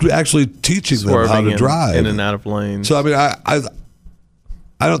actually teaching them how to drive in and out of lanes. So I mean, I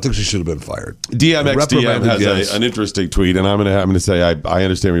don't think she should have been fired. DMXDM has an interesting tweet, and I'm going to say I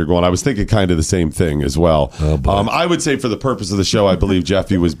understand where you're going. I was thinking kind of the same thing as well. I would say for the purpose of the show, I believe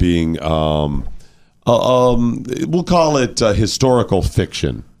Jeffy was being we'll call it historical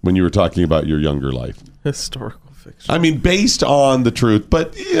fiction when you were talking about your younger life. Historical fiction. I mean, based on the truth,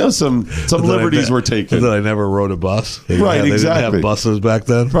 but some liberties were taken. That I never rode a bus. Right, they exactly. didn't have buses back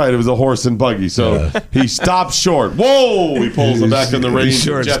then. Right, it was a horse and buggy. So he stopped short. Whoa! He pulls him back in the range.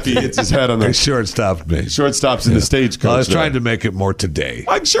 Jeffy hits his head on the. He short stopped me. Short stops in the stagecoach. I was trying to make it more today.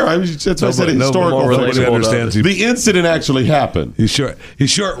 I'm sure. That's why I said historical. Nobody understands. The incident actually happened. He short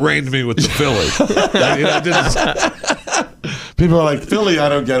reined me with the Philly. People are like, Philly, I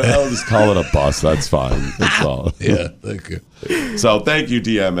don't get it. I'll just call it a bus. That's fine. That's all. Yeah, thank you. So thank you,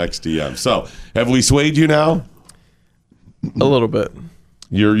 DMXDM. So have we swayed you now? A little bit.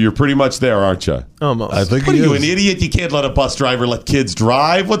 You're pretty much there, aren't you? Almost. I think what are you, an idiot? You can't let a bus driver let kids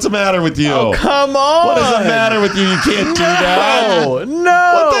drive? What's the matter with you? Oh, come on. What is the matter with you? You can't do that.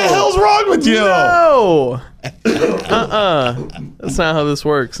 No. What the hell's wrong with you? No. That's not how this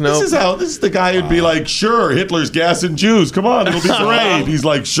works. No. This is the guy who'd be like, sure, Hitler's gassing Jews. Come on, it'll be great. He's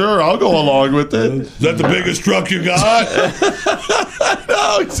like, sure, I'll go along with it. Is that the biggest truck you got?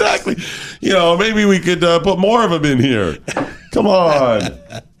 No, exactly. Maybe we could put more of them in here. Come on.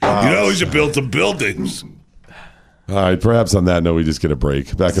 We should build some buildings. All right, perhaps on that note, we just get a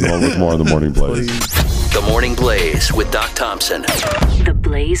break. Back in a moment with more on the Morning Blaze. The Morning Blaze with Doc Thompson. The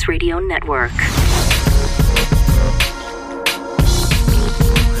Blaze Radio Network.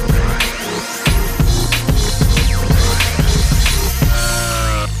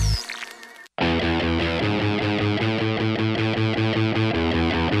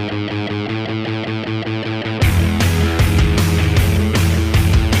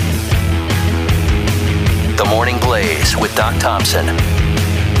 With Doc Thompson.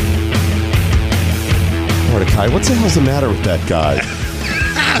 Mordecai, what the hell's the matter with that guy?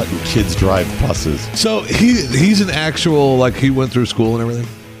 Letting kids drive buses. So he's an actual, he went through school and everything?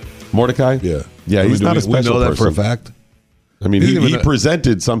 Mordecai? Yeah, he's not a special person. We know that for a fact? I mean, he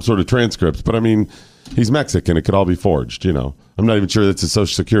presented some sort of transcripts, but I mean, he's Mexican. It could all be forged, I'm not even sure that's his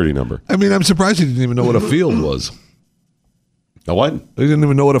social security number. I mean, I'm surprised he didn't even know what a field was. A what? He didn't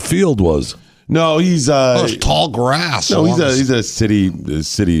even know what a field was. No, he's it's tall grass. No, he's a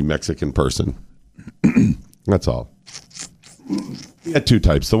city Mexican person. That's all. You got two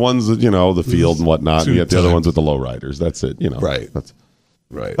types. The ones that, the field and whatnot, and you got the other ones with the lowriders. That's it, Right. That's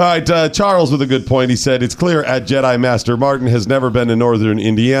right. All right, Charles with a good point. He said, it's clear at Jedi Master Martin has never been in northern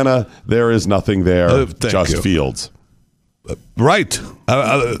Indiana. There is nothing there, just fields. Right.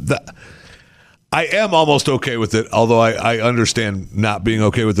 I am almost okay with it, although I understand not being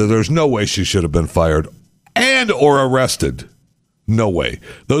okay with it. There's no way she should have been fired and or arrested. No way.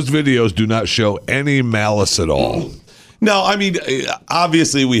 Those videos do not show any malice at all. No, I mean,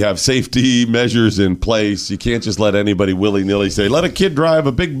 obviously we have safety measures in place. You can't just let anybody willy-nilly say, let a kid drive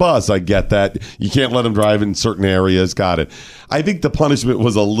a big bus. I get that. You can't let them drive in certain areas. Got it. I think the punishment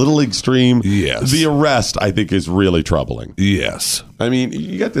was a little extreme. Yes. The arrest, I think, is really troubling. Yes. I mean,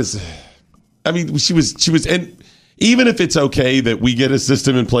 you got this... I mean, she was, and even if it's okay that we get a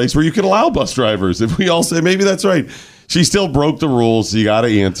system in place where you can allow bus drivers, if we all say maybe that's right, she still broke the rules. So you got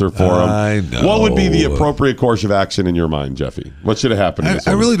to answer for them. I know. What would be the appropriate course of action in your mind, Jeffy? What should have happened?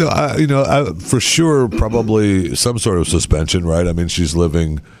 I really don't. For sure, probably some sort of suspension, right? I mean, she's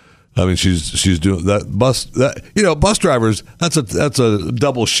living. I mean, she's doing that bus. Bus drivers. That's a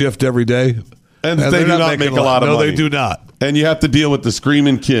double shift every day. And they do not make a lot of money. No, they do not. And you have to deal with the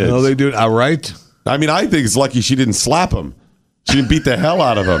screaming kids. No, they do. All right. I mean, I think it's lucky she didn't slap him. She can beat the hell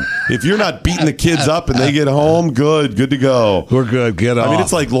out of them. If you're not beating the kids up and they get home, good to go. We're good. Get off. I mean,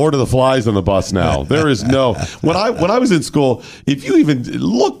 it's like Lord of the Flies on the bus now. There is no when I was in school, if you even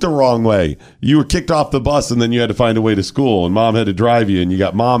looked the wrong way, you were kicked off the bus, and then you had to find a way to school, and mom had to drive you, and you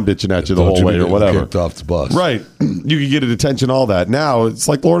got mom bitching at you the whole way or whatever. Kicked off the bus, right? You could get a detention, all that. Now it's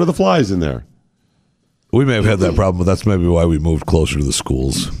like Lord of the Flies in there. We may have had that problem, but that's maybe why we moved closer to the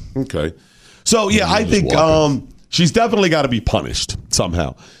schools. Okay, so yeah, I think she's definitely got to be punished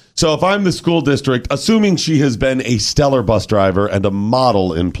somehow. So if I'm the school district, assuming she has been a stellar bus driver and a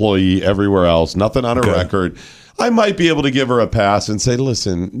model employee everywhere else, nothing on her record, I might be able to give her a pass and say,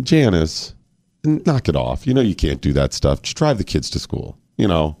 listen, Janice, knock it off. You know you can't do that stuff. Just drive the kids to school. You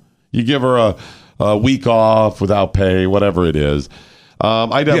know, you give her a week off without pay, whatever it is.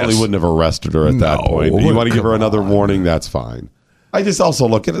 I definitely wouldn't have arrested her at that point. If you want to give her another warning, that's fine. I just also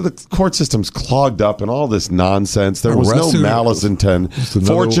look at it. The court system's clogged up and all this nonsense. There was no malice intent.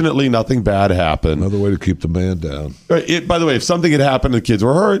 Fortunately, nothing bad happened. Another way to keep the man down. By the way, if something had happened and the kids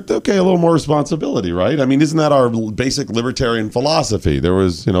were hurt, okay, a little more responsibility, right? I mean, isn't that our basic libertarian philosophy? There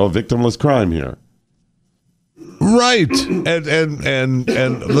was, a victimless crime here. Right. And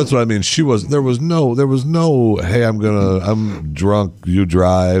that's what I mean. There was no, hey, I'm drunk, you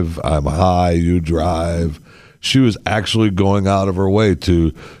drive, I'm high, you drive. She was actually going out of her way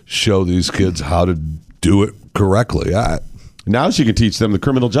to show these kids how to do it correctly. Now she can teach them the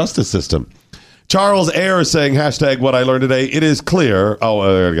criminal justice system. Charles Ayer is saying, hashtag what I learned today. It is clear.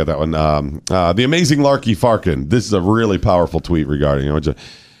 Oh, I got that one. The amazing Larky Farkin. This is a really powerful tweet regarding it.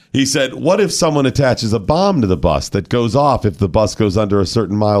 He said, what if someone attaches a bomb to the bus that goes off if the bus goes under a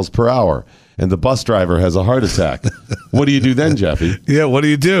certain miles per hour and the bus driver has a heart attack? What do you do then, Jeffy? Yeah, what do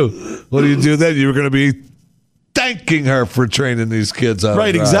you do? What do you do then? You're going to be thanking her for training these kids out.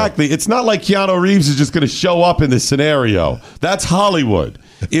 Right, exactly. It's not like Keanu Reeves is just going to show up in this scenario. That's Hollywood.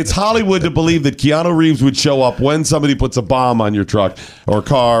 It's Hollywood to believe that Keanu Reeves would show up when somebody puts a bomb on your truck or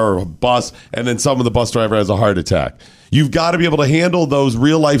car or bus, and then the bus driver has a heart attack. You've got to be able to handle those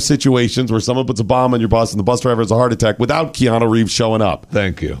real-life situations where someone puts a bomb on your bus and the bus driver has a heart attack without Keanu Reeves showing up.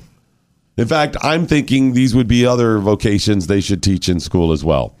 Thank you. In fact, I'm thinking these would be other vocations they should teach in school as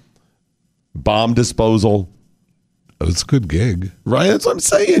well. Bomb disposal. It's a good gig. Right? That's what I'm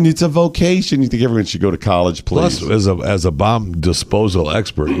saying. It's a vocation. You think everyone should go to college, please. Plus, as a bomb disposal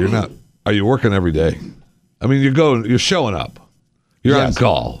expert, are you working every day? I mean, you're showing up. You're on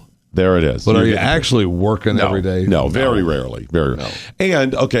call. There it is. But are you actually working every day? No, very rarely. Very rarely.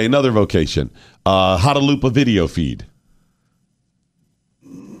 And, okay, another vocation. How to loop a video feed.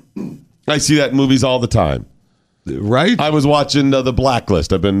 I see that in movies all the time. Right? I was watching The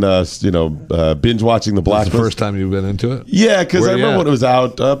Blacklist. I've been, binge watching The Blacklist. That's the first time you've been into it? Yeah, because I remember when it was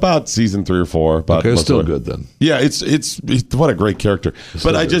out, about season 3 or 4. Okay, it's still good then. Yeah, it's what a great character.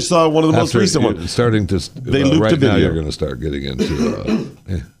 But I just saw one of the most recent ones. Starting to, they looped right a video. Now you're going to start getting into,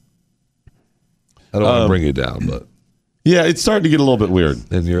 I don't want to bring you down, but. Yeah, it's starting to get a little bit weird.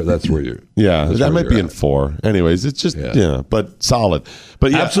 And that's where you're. Yeah, that might be in 4. Anyways, it's just, but solid.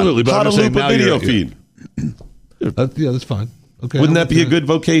 But yeah, absolutely. But how to loop a video feed. That's fine. Okay. Wouldn't that be a good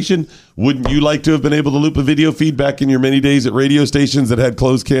vocation? Wouldn't you like to have been able to loop a video feed back in your many days at radio stations that had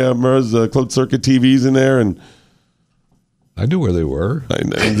closed cameras, closed circuit TVs in there? And I knew where they were. I'm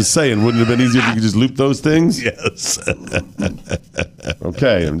just saying, wouldn't it have been easier if you could just loop those things? Yes.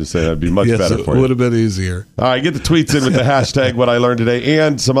 Okay, I'm just saying that'd be much better for you. It would have been easier. All right, get the tweets in with the hashtag what I learned today.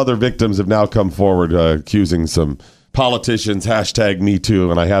 And some other victims have now come forward accusing some politicians, hashtag me too,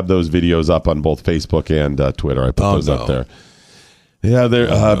 and I have those videos up on both Facebook and Twitter. I put those up there. Yeah, they're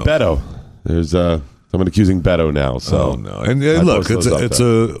Beto. There's someone accusing Beto now. So no, and look,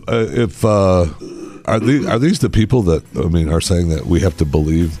 are these the people that are saying that we have to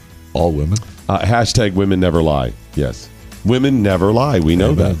believe all women? Hashtag women never lie. Yes, women never lie. We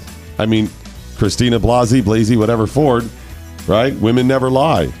know that. I mean, Christina Blasey, whatever Ford, right? Women never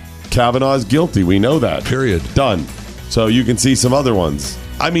lie. Kavanaugh's guilty. We know that. Period. Done. So you can see some other ones.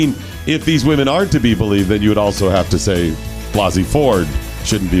 I mean, if these women aren't to be believed, then you would also have to say Blasey Ford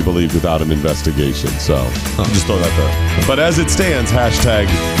shouldn't be believed without an investigation. So just throw that there. But as it stands, hashtag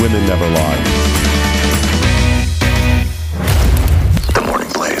women never lie. The Morning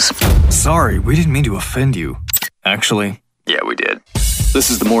Blaze. Sorry, we didn't mean to offend you. Actually, yeah, we did. This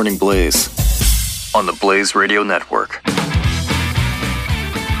is The Morning Blaze on the Blaze Radio Network.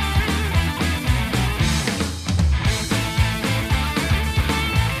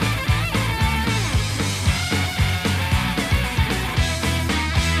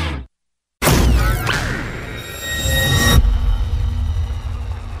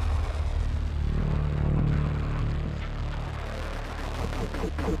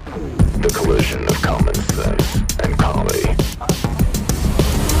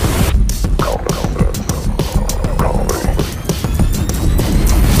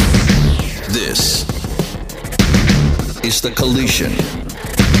 It's the collision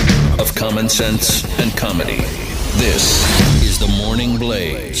of common sense and comedy. This is the Morning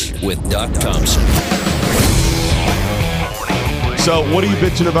Blaze with Doc Thompson. So, what are you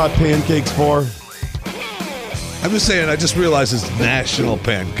bitching about pancakes for? I'm just saying, I just realized it's National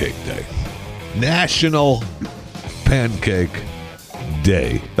Pancake Day. National Pancake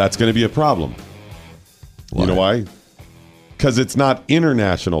Day. That's going to be a problem. Why? You know why? Because it's not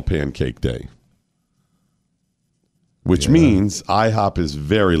International Pancake Day. Which means IHOP is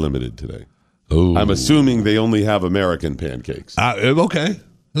very limited today. Ooh. I'm assuming they only have American pancakes. Okay,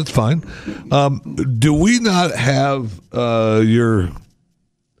 that's fine. Do we not have your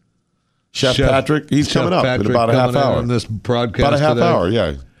Chef Patrick? He's Chef coming up Patrick in about a half hour. On this broadcast about a half today? hour,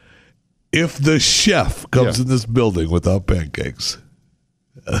 yeah. If the chef comes in this building without pancakes,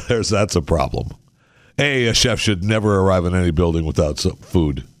 that's a problem. A chef should never arrive in any building without some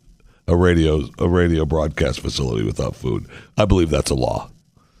food. A radio broadcast facility without food. I believe that's a law.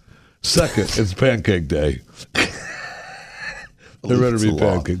 Second, it's Pancake Day. There better be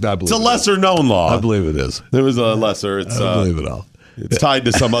pancake. It's a lesser known law. I believe it is. There was a lesser. I believe it all. It's tied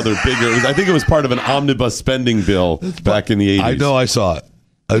to some other bigger. I think it was part of an omnibus spending bill back in the 80s. I know I saw it.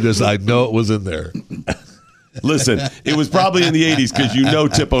 I know it was in there. Listen, it was probably in the 80s because you know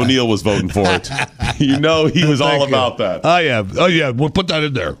Tip O'Neill was voting for it. You know he was all about that. Oh, yeah. We'll put that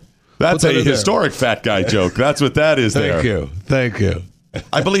in there. That's a historic fat guy joke. That's what that is there. Thank you.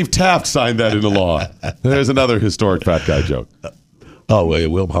 I believe Taft signed that into law. There's another historic fat guy joke. Oh, wait,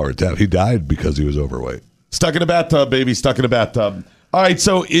 William Howard Taft. He died because he was overweight. Stuck in a bathtub, baby. Stuck in a bathtub. All right,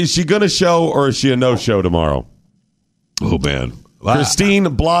 so is she going to show or is she a no-show tomorrow? Oh, man. Wow. Christine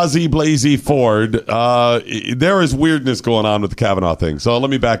Blasey Ford. There is weirdness going on with the Kavanaugh thing. So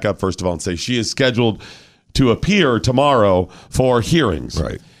let me back up first of all and say she is scheduled to appear tomorrow for hearings.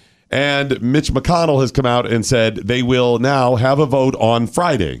 Right. And Mitch McConnell has come out and said they will now have a vote on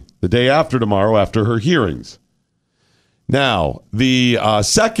Friday, the day after tomorrow, after her hearings. Now, the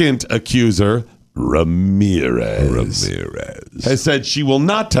second accuser, Ramirez, has said she will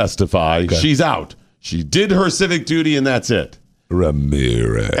not testify. Okay. She's out. She did her civic duty, and that's it.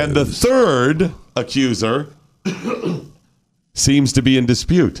 Ramirez. And the third accuser seems to be in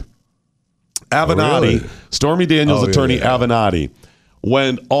dispute. Avenatti, really? Stormy Daniels' attorney, Avenatti,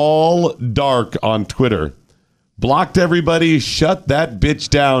 went all dark on Twitter, blocked everybody, shut that bitch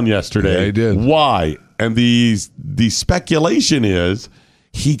down yesterday. Yeah, he did. Why? And the speculation is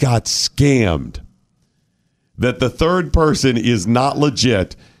he got scammed. That the third person is not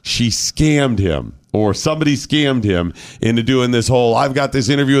legit. She scammed him, or somebody scammed him into doing this whole, I've got this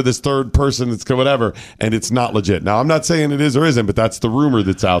interview with this third person that's whatever, and it's not legit. Now, I'm not saying it is or isn't, but that's the rumor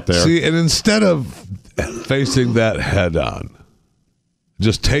that's out there. See, and instead of facing that head on,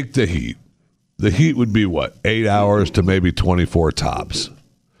 just take the heat. The heat would be what? 8 hours to maybe 24 tops.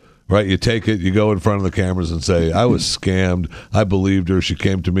 Right? You take it, you go in front of the cameras and say, I was scammed. I believed her. She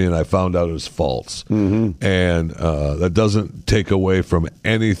came to me and I found out it was false. Mm-hmm. And that doesn't take away from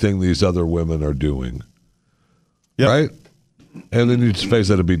anything these other women are doing. Yep. Right? And then you just face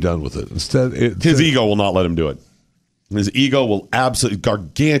that and be done with it. Instead, his ego will not let him do it. His ego will absolutely,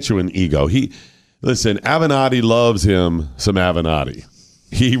 gargantuan ego. Listen, Avenatti loves him some Avenatti.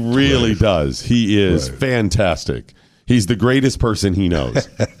 He really does. He is fantastic. He's the greatest person he knows.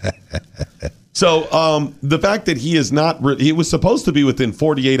 So the fact that he is not, he was supposed to be within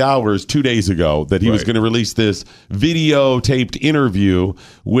 48 hours 2 days ago that he was going to release this videotaped interview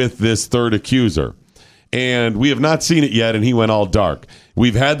with this third accuser. And we have not seen it yet, and he went all dark.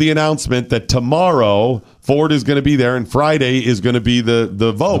 We've had the announcement that tomorrow Ford is going to be there, and Friday is going to be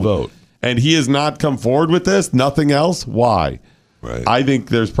the vote. And he has not come forward with this, nothing else. Why? Right. I think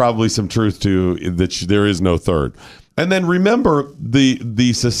there's probably some truth to that. There is no third. And then remember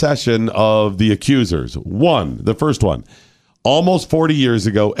the secession of the accusers. The first one, almost 40 years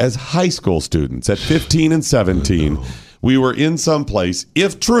ago, as high school students at 15 and 17, we were in some place,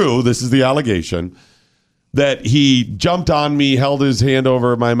 if true, this is the allegation, that he jumped on me, held his hand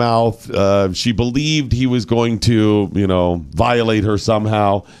over my mouth. She believed he was going to, violate her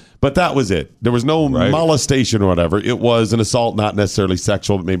somehow. But that was it. There was no molestation or whatever. It was an assault, not necessarily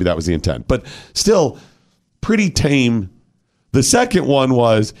sexual, but maybe that was the intent. But still, pretty tame. The second one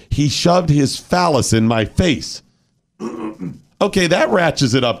was he shoved his phallus in my face. Okay, that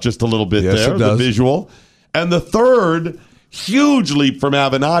ratchets it up just a little bit there, the visual. And the third huge leap from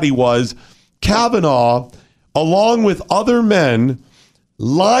Avenatti was Kavanaugh, along with other men,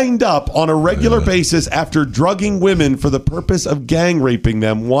 lined up on a regular basis after drugging women for the purpose of gang raping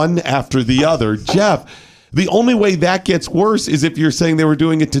them one after the other. Jeff, the only way that gets worse is if you're saying they were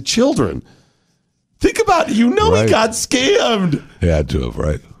doing it to children. Think about it. He got scammed. He had to have,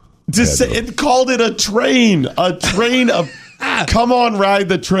 right? It called it a train of come on, ride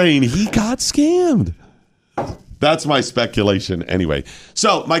the train. He got scammed. That's my speculation anyway.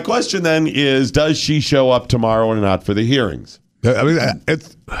 So my question then is, does she show up tomorrow or not for the hearings? I mean,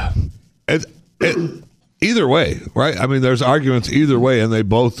 it's either way, right? I mean, there's arguments either way, and they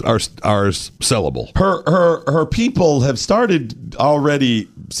both are sellable. Her people have started already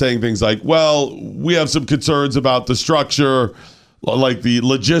saying things like, well, we have some concerns about the structure, like the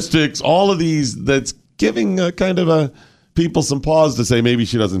logistics, all of these, that's giving kind of people some pause to say maybe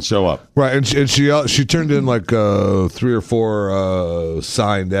she doesn't show up. Right, and she turned in like 3 or 4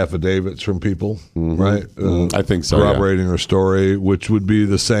 signed affidavits from people, right? I think so, corroborating her story, which would be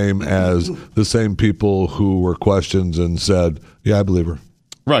the same as the same people who were questioned and said, yeah, I believe her.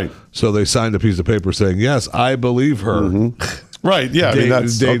 Right. So they signed a piece of paper saying, yes, I believe her. Right, yeah.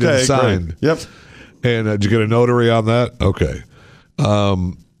 That's dated and signed. Great. Yep. And did you get a notary on that? Okay.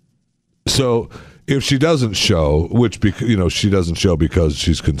 So if she doesn't show, she doesn't show because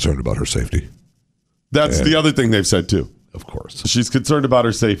she's concerned about her safety. That's the other thing they've said too. Of course. She's concerned about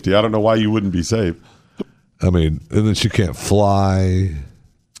her safety. I don't know why you wouldn't be safe. I mean, and then she can't fly.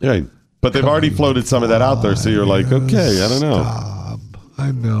 Right. But they've already floated some of that out there, so you're like, okay, I don't know. Stop.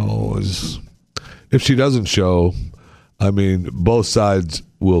 I know. If she doesn't show, I mean, both sides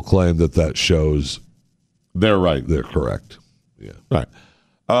will claim that shows they're right. They're correct. Yeah. Right.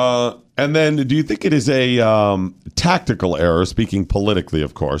 And then, do you think it is a tactical error, speaking politically,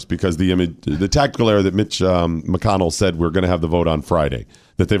 of course, because the tactical error that Mitch McConnell said we're going to have the vote on Friday,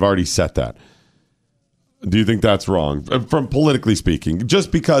 that they've already set that? Do you think that's wrong, from politically speaking?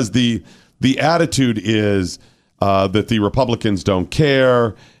 Just because the attitude is that the Republicans don't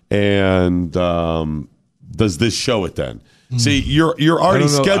care, and does this show it then? See, you're already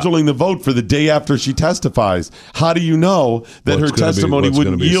scheduling the vote for the day after she testifies. How do you know that her testimony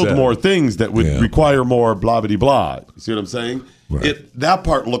wouldn't yield more things that would require more blah, blah, blah? You see what I'm saying? Right. That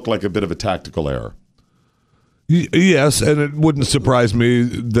part looked like a bit of a tactical error. Yes, and it wouldn't surprise me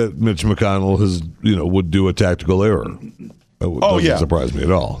that Mitch McConnell would do a tactical error. It doesn't surprise me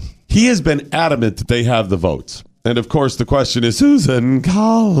at all. He has been adamant that they have the votes. And, of course, the question is, Susan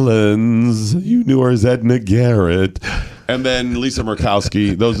Collins, you knew her as Edna Garrett. And then Lisa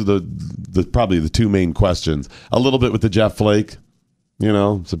Murkowski. Those are the probably the two main questions. A little bit with the Jeff Flake,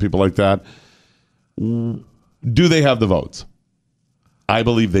 some people like that. Do they have the votes? I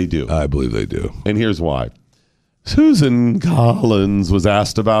believe they do. I believe they do. And here's why. Susan Collins was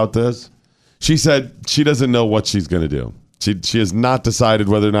asked about this. She said she doesn't know what she's going to do. She has not decided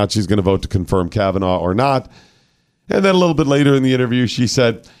whether or not she's going to vote to confirm Kavanaugh or not. And then a little bit later in the interview, she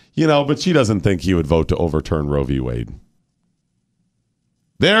said, but she doesn't think he would vote to overturn Roe v. Wade.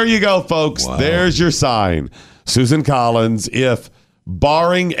 There you go, folks. Wow. There's your sign. Susan Collins, if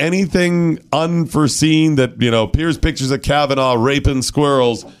barring anything unforeseen that, appears pictures of Kavanaugh raping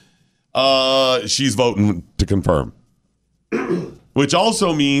squirrels, she's voting to confirm. Which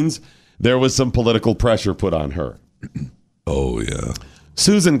also means there was some political pressure put on her. Oh, yeah.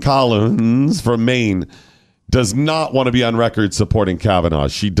 Susan Collins from Maine does not want to be on record supporting Kavanaugh.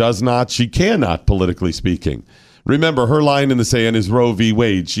 She does not. She cannot, politically speaking. Remember, her line in the sand is Roe v.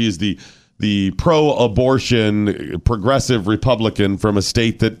 Wade. She is the pro-abortion progressive Republican from a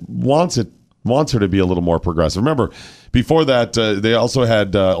state that wants her to be a little more progressive. Remember, before that, they also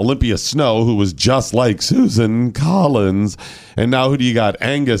had Olympia Snowe, who was just like Susan Collins. And now who do you got?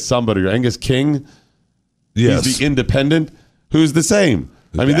 Angus King? Yes. He's the independent, who's the same.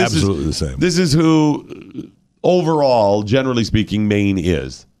 I mean, absolutely the same. This is who, overall, generally speaking, Maine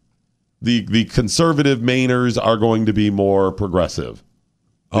is. The conservative Mainers are going to be more progressive.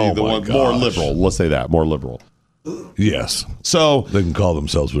 More liberal. Let's say that, more liberal. Yes. So they can call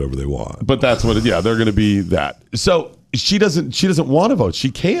themselves whatever they want. But that's what they're going to be that. So she doesn't want to vote. She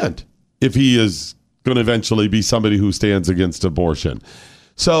can't if he is going to eventually be somebody who stands against abortion.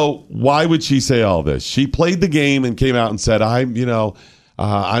 So why would she say all this? She played the game and came out and said,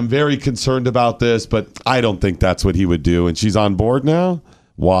 I'm very concerned about this, but I don't think that's what he would do. And she's on board now?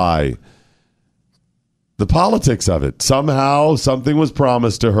 Why? The politics of it. Somehow something was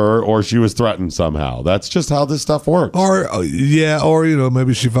promised to her, or she was threatened somehow. That's just how this stuff works. Or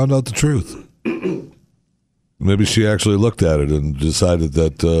maybe she found out the truth. Maybe she actually looked at it and decided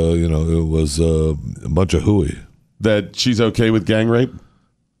that it was a bunch of hooey. That she's okay with gang rape?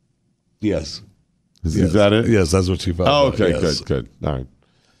 Yes. Is that it? Yes, that's what she found. Oh, okay, yes. Good. All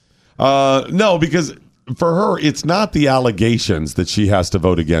right. No, because for her, it's not the allegations that she has to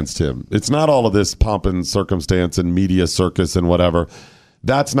vote against him. It's not all of this pomp and circumstance and media circus and whatever.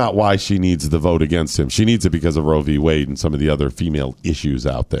 That's not why she needs the vote against him. She needs it because of Roe v. Wade and some of the other female issues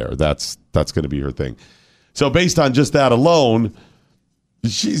out there. That's going to be her thing. So based on just that alone,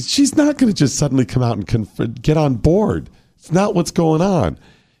 she's not going to just suddenly come out and get on board. It's not what's going on.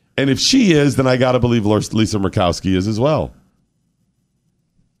 And if she is, then I got to believe Lisa Murkowski is as well.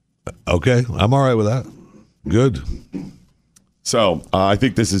 Okay, I'm all right with that. Good. So I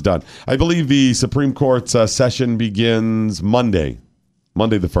think this is done. I believe the Supreme Court's session begins Monday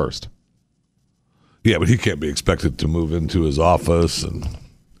the 1st. Yeah, but he can't be expected to move into his office and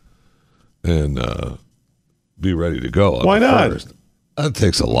be ready to go. Why not? 1st. That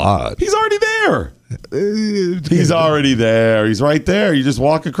takes a lot. He's already there. He's already there. He's right there. You just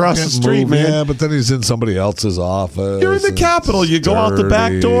walk across the street, man. Yeah, but then he's in somebody else's office. You're in the Capitol. You go out the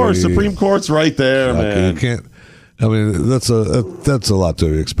back door. Supreme Court's right there, man. You can't. I mean, that's a lot to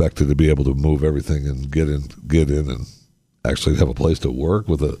be expected to be able to move everything and get in, and actually have a place to work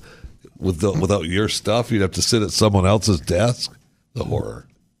without your stuff. You'd have to sit at someone else's desk. The horror.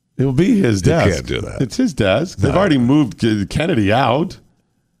 It'll be his desk. You can't do that. It's his desk. They've already moved Kennedy out.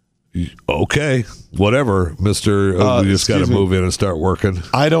 Okay, whatever, Mister. You just got to move in and start working.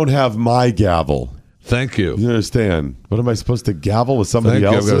 I don't have my gavel. Thank you. You understand? What am I supposed to gavel with somebody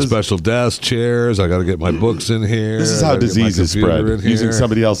else's? I've got a special desk, chairs. I got to get my books in here. This is how disease is spread, using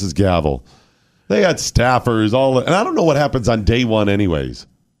somebody else's gavel. They got staffers, and I don't know what happens on day one anyways.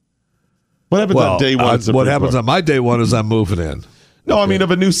 What happens on day one? What happens on my day one is I'm moving in. No, I mean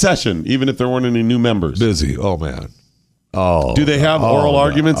of a new session, even if there weren't any new members. Busy. Oh, man. Oh, do they have oral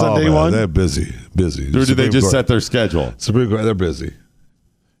arguments on day one? They're busy. Or do they just set their schedule? Supreme Court, they're busy.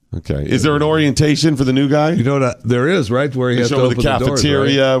 Okay. Is there an orientation for the new guy? You know what? There is, right? Where he has to open the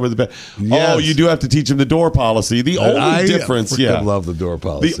cafeteria, the doors, right? Oh, you do have to teach him the door policy. The only difference, I love the door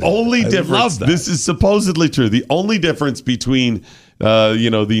policy. The only difference, this is supposedly true. The only difference between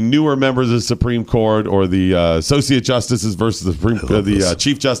the newer members of the Supreme Court or the associate justices versus the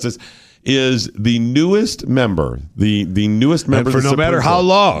Chief Justice is the newest member, the newest member and for of the no matter how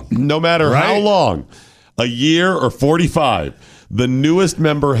long. No matter how long, a year or 45, the newest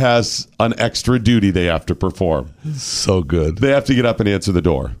member has an extra duty they have to perform. So good. They have to get up and answer the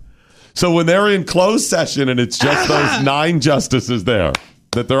door. So when they're in closed session and it's just those 9 justices there,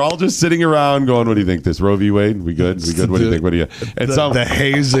 that they're all just sitting around going, what do you think? This Roe v. Wade? We good? We good? What do you think? What do you? And the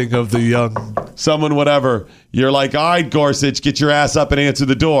hazing of the young. Someone, whatever. You're like, all right, Gorsuch, get your ass up and answer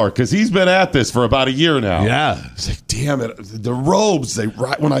the door. Because he's been at this for about a year now. Yeah. He's like, damn it. The robes,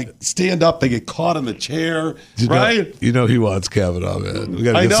 when I stand up, they get caught in the chair. Right? He wants Kavanaugh, man. We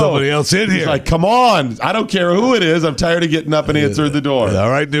got to get somebody else in here. He's like, come on. I don't care who it is. I'm tired of getting up and answering the door. All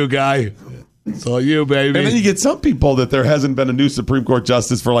right, new guy. It's all you, baby. And then you get some people that there hasn't been a new Supreme Court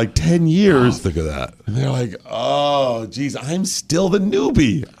justice for like 10 years. Think of that. And they're like, oh, geez, I'm still the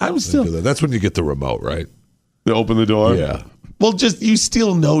newbie. That's when you get the remote, right? They open the door? Yeah. Well, you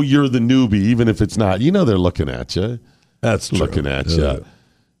still know you're the newbie, even if it's not. You know they're looking at you. That's true. Looking at you.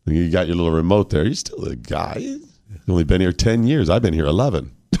 You got your little remote there. You're still the guy. You've only been here 10 years. I've been here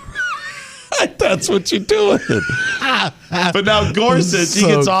 11. That's what you're doing. But now Gorsuch, he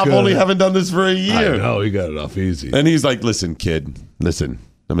gets off only having done this for a year. I know, he got it off easy. And he's like, listen, kid, listen.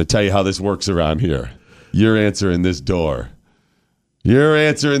 I'm going to tell you how this works around here. You're answering this door. You're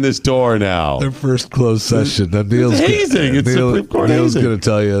answering this door now. Their first closed session. Now, Neil's hazing. It's Supreme Court Neil's hazing. going to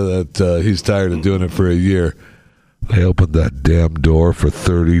tell you that he's tired of doing it for a year. I opened that damn door for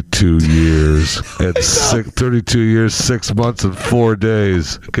 32 years and 32 years, 6 months, and 4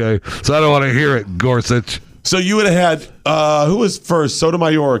 days. Okay, so I don't want to hear it, Gorsuch. So you would have had who was first,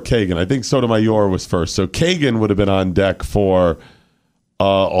 Sotomayor or Kagan? I think Sotomayor was first. So Kagan would have been on deck for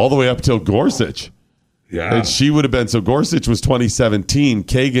all the way up till Gorsuch. Yeah, and she would have been. So Gorsuch was 2017.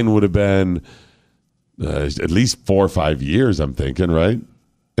 Kagan would have been at least 4 or 5 years. I'm thinking, right?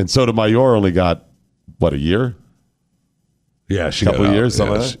 And Sotomayor only got a year. Yeah, she couple got years.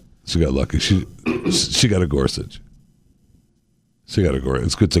 She got lucky. She got a Gorsuch. She got a Gorsuch.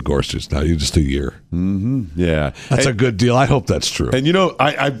 It's good to Gorsuch now. You're just a year. Mm-hmm. Yeah, that's a good deal. I hope that's true. And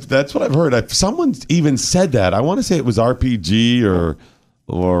I that's what I've heard. Someone even said that. I want to say it was RPG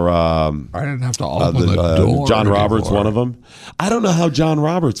or I didn't have to open the door. John Roberts, one of them. I don't know how John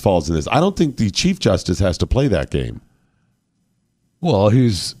Roberts falls in this. I don't think the Chief Justice has to play that game. Well,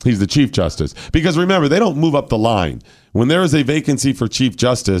 he's the Chief Justice. Because remember, they don't move up the line. When there is a vacancy for Chief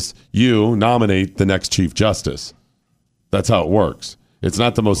Justice, you nominate the next Chief Justice. That's how it works. It's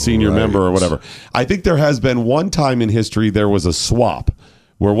not the most senior member or whatever. I think there has been one time in history there was a swap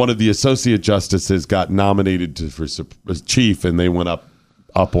where one of the associate justices got nominated for chief and they went up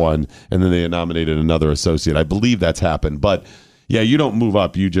one, and then they nominated another associate. I believe that's happened. But Yeah, you don't move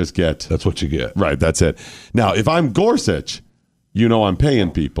up. You just get. That's what you get. Right, that's it. Now, if I'm Gorsuch, I'm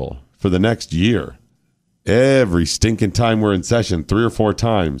paying people for the next year. Every stinking time we're in session, 3 or 4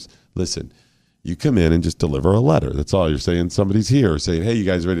 times. Listen, you come in and just deliver a letter. That's all. You're saying somebody's here, saying, hey, you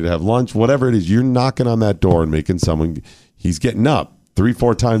guys ready to have lunch? Whatever it is, you're knocking on that door and making someone, he's getting up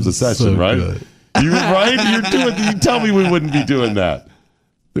 3-4 times a session, right? Good. You right? You're doing. You tell me we wouldn't be doing that.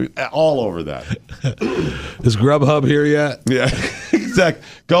 They're all over that. Is Grubhub here yet? Yeah, exactly.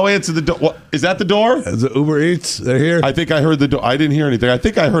 Go answer the door. What, is that the door? Is it Uber Eats? They're here? I think I heard the door. I didn't hear anything. I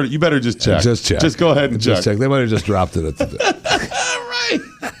think I heard it. You better just check. Just check. Just go ahead and check. They might have just dropped it at the door. Right.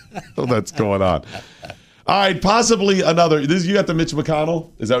 Oh, that's going on. All right, possibly another. You got the Mitch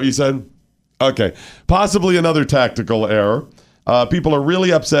McConnell? Is that what you said? Okay. Possibly another tactical error. People are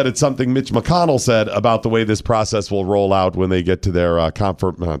really upset at something Mitch McConnell said about the way this process will roll out when they get to their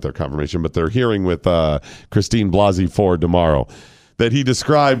not their confirmation, but their hearing with Christine Blasey Ford tomorrow. That he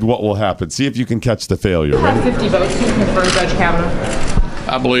described what will happen. See if you can catch the failure. You have 50 votes to confirm Judge Kavanaugh.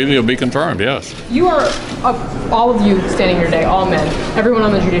 I believe he'll be confirmed, yes. You are, all of you standing here today, all men, everyone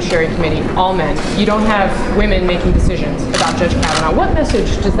on the Judiciary Committee, all men. You don't have women making decisions about Judge Kavanaugh. What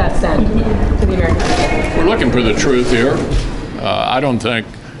message does that send to the American people? We're looking for the truth here. I don't think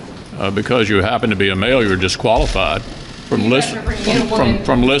because you happen to be a male, you're disqualified from listening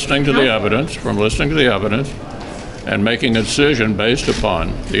to the evidence, and making a decision based upon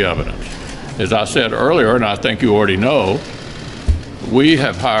the evidence. As I said earlier, and I think you already know, we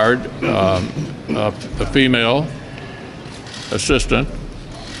have hired a female assistant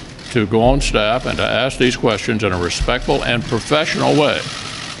to go on staff and to ask these questions in a respectful and professional way.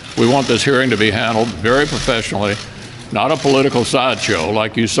 We want this hearing to be handled very professionally, not a political sideshow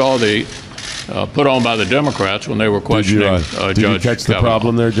like you saw the put on by the Democrats when they were questioning Judge Did you catch the Kavanaugh.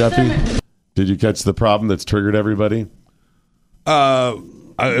 problem there, Jeffy? Did you catch the problem that's triggered everybody? Are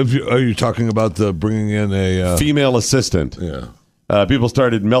you talking about the bringing in a female assistant? Yeah. People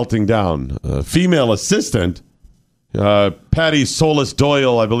started melting down. Female assistant, Patty Solis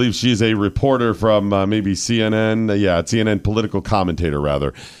Doyle, I believe she's a reporter from maybe CNN. CNN political commentator,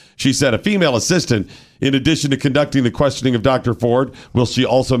 rather. She said a female assistant, in addition to conducting the questioning of Dr. Ford, will she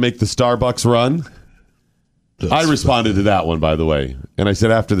also make the Starbucks run? I responded to that one, by the way. And I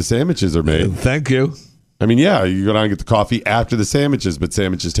said, after the sandwiches are made. Thank you. I mean, yeah, you go down and get the coffee after the sandwiches, but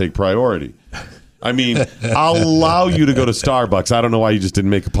sandwiches take priority. I mean, I'll allow you to go to Starbucks. I don't know why you just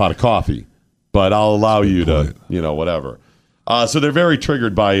didn't make a pot of coffee, but I'll allow you to, whatever. So they're very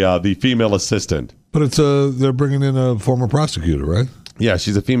triggered by the female assistant. But they're bringing in a former prosecutor, right? Yeah,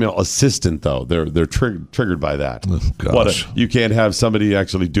 she's a female assistant, though. They're triggered by that. Oh, gosh. You can't have somebody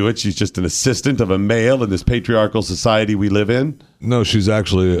actually do it. She's just an assistant of a male in this patriarchal society we live in. No, she's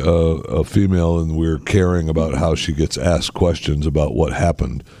actually a female, and we're caring about how she gets asked questions about what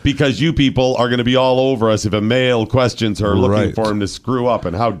happened. Because you people are going to be all over us if a male questions her, looking for him to screw up,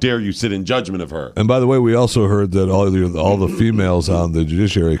 and how dare you sit in judgment of her. And by the way, we also heard that all the females on the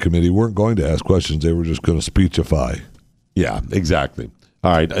Judiciary Committee weren't going to ask questions. They were just going to speechify. Yeah, exactly.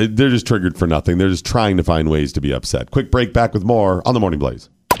 All right. They're just triggered for nothing. They're just trying to find ways to be upset. Quick break, back with more on The Morning Blaze.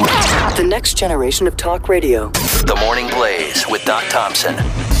 The next generation of talk radio. The Morning Blaze with Doc Thompson.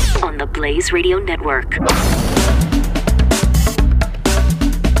 On the Blaze Radio Network.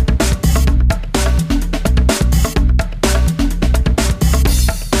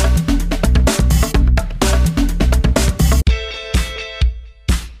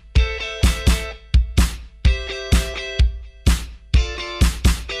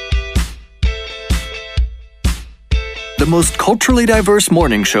 The most culturally diverse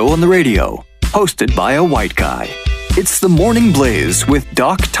morning show on the radio, hosted by a white guy. It's The Morning Blaze with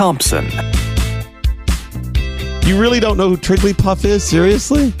Doc Thompson. You really don't know who Trigglypuff is?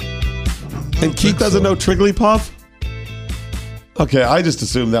 Seriously? And Keith doesn't know Trigglypuff? Okay, I just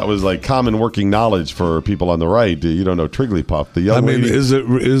assumed that was like common working knowledge for people on the right. You don't know Trigglypuff. The young lady. Is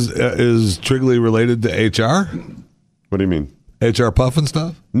Triggly related to HR? What do you mean? HR Puff and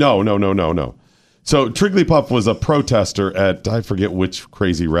stuff? No. So Trigglypuff was a protester at, I forget which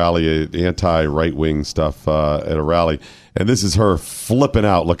crazy rally, anti-right-wing stuff at a rally. And this is her flipping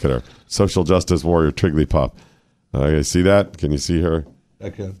out. Look at her. Social justice warrior Trigglypuff. Okay, see that? Can you see her? I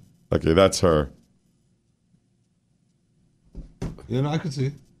can. Okay, that's her. Yeah, no, I can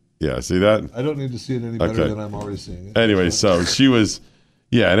see. Yeah, see that? I don't need to see it any better than I'm already seeing it. Anyway, so she was...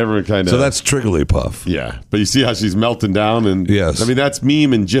 Yeah, and everyone kind of... So that's Trigglypuff. Yeah, but you see how she's melting down? And yes. I mean, that's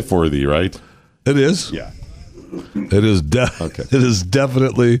meme and GIF worthy, right? It is. Yeah. It is It is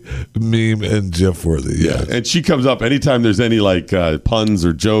definitely meme and GIF worthy. Yes. Yeah. And she comes up anytime there's any like puns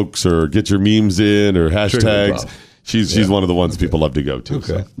or jokes or get your memes in or hashtags. She's one of the ones people love to go to.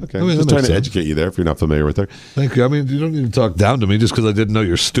 Okay. Okay. I mean, Just that trying to makes sense. educate you there if you're not familiar with her. Thank you. I mean, you don't need to talk down to me just because I didn't know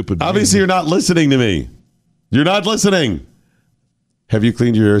your stupid Obviously, you're not listening to me. You're not listening. Have you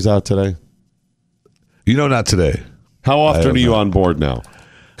cleaned your ears out today? Not today. How often are you on board now?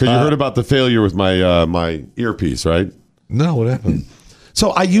 Because you heard about the failure with my my earpiece, right? No, what happened?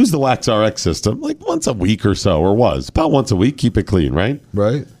 So I use the Wax RX system like once a week or so, or was about once a week. Keep it clean, right?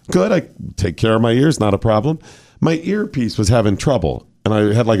 Right. Good. I take care of my ears, not a problem. My earpiece was having trouble, and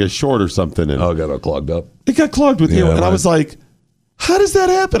I had like a short or something. And it got all clogged up. It got clogged with Yeah, and I was like, how does that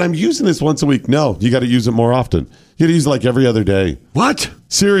happen? I'm using this once a week. No, you got to use it more often. You got to use it like every other day. What?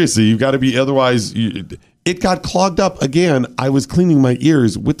 Seriously, you've got to be, otherwise it got clogged up again. I was cleaning my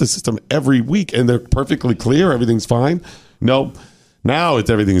ears with the system every week, and they're perfectly clear. Everything's fine. No, now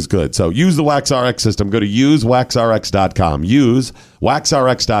everything's good. So use the Wax RX system. Go to usewaxrx.com. Use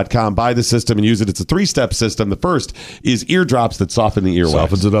waxrx.com. Buy the system and use it. It's a 3-step system. The first is eardrops that soften the earwax.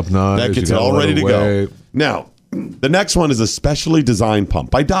 Softens it up nice. That gets it all ready to go. Now, the next one is a specially designed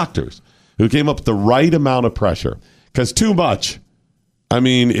pump by doctors who came up with the right amount of pressure. Because too much, I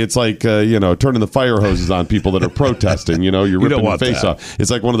mean, it's like, turning the fire hoses on people that are protesting. You're ripping the face off.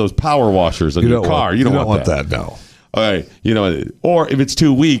 It's like one of those power washers on your car. You don't want that. No. All right. Or if it's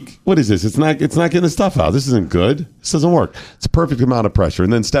too weak, what is this? It's not getting the stuff out. This isn't good. This doesn't work. It's a perfect amount of pressure.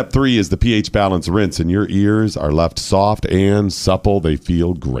 And then step 3 is the pH balance rinse, and your ears are left soft and supple. They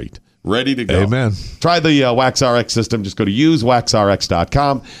feel great. Ready to go. Amen. Try the Wax RX system. Just go to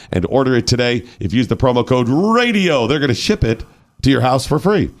usewaxrx.com and order it today. If you use the promo code RADIO, they're going to ship it to your house for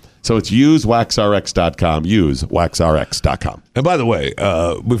free. So it's usewaxrx.com. Usewaxrx.com. And by the way,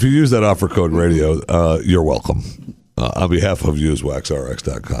 if you use that offer code radio, you're welcome. On behalf of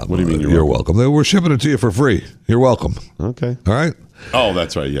usewaxrx.com. What do you mean you're welcome? We're shipping it to you for free. You're welcome. Okay. All right? Oh,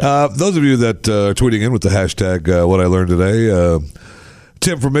 that's right, yeah. Those of you that are tweeting in with the hashtag what I learned today,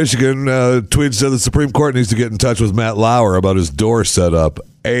 Tim from Michigan tweets that the Supreme Court needs to get in touch with Matt Lauer about his door setup.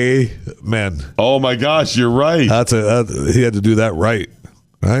 Amen. Oh, my gosh, you're right. He had to do that right.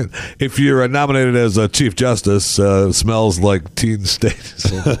 Right. If you're nominated as Chief Justice, smells like Teen State is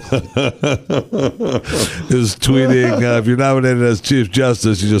tweeting. If you're nominated as Chief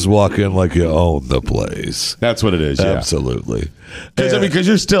Justice, you just walk in like you own the place. That's what it is. Yeah. Absolutely. Because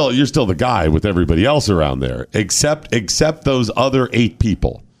you're still the guy with everybody else around there, except those other 8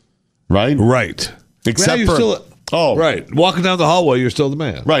 people, right? Right. Except right. Walking down the hallway, you're still the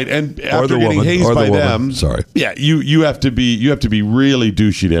man. Right, and after getting hazed by them, sorry. Yeah, you have to be really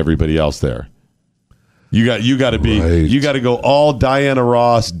douchey to everybody else there. You got to go all Diana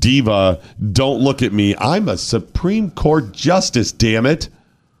Ross diva. Don't look at me. I'm a Supreme Court justice. Damn it!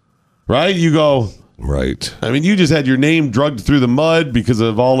 Right? You go right. I mean, you just had your name drugged through the mud because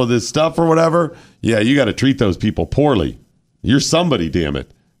of all of this stuff or whatever. Yeah, you got to treat those people poorly. You're somebody. Damn it.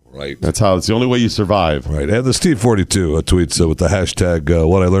 Right. It's the only way you survive. Right. And the Steve42 tweets with the hashtag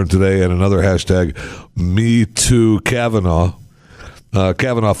what I learned today and another hashtag Me Too Kavanaugh.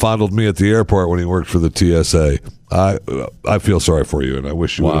 Kavanaugh fondled me at the airport when he worked for the TSA. I feel sorry for you, and I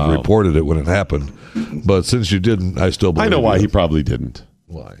wish you would have reported it when it happened. But since you didn't, I still believe I know why you. he probably didn't.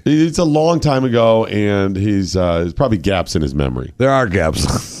 Why? It's a long time ago, and there's probably gaps in his memory. There are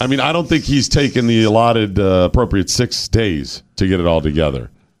gaps. I mean, I don't think he's taken the allotted appropriate 6 days to get it all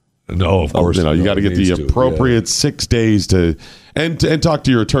together. No, of course. You got to get the appropriate 6 days to and talk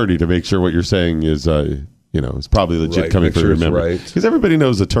to your attorney to make sure what you're saying is is probably legit coming from your memory. Because everybody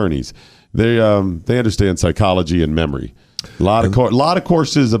knows attorneys. They understand psychology and memory. A lot of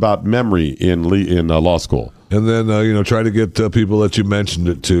courses about memory in law school. And then try to get people that you mentioned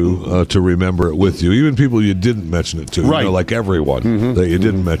it to remember it with you. Even people you didn't mention it to. Right. Like everyone that you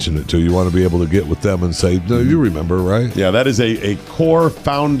didn't mention it to. You want to be able to get with them and say, no, you remember, right? Yeah, that is a core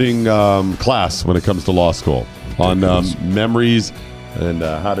founding class when it comes to law school on memories and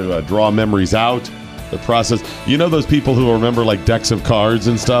how to draw memories out. The process. You know those people who remember like decks of cards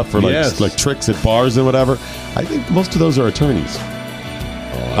and stuff or like tricks at bars and whatever? I think most of those are attorneys.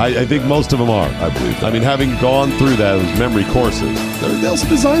 I think most of them are. I believe that. I mean, having gone through those memory courses, they also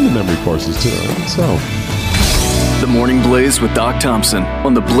design the memory courses too. I think so. The Morning Blaze with Doc Thompson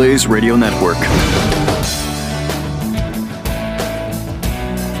on the Blaze Radio Network.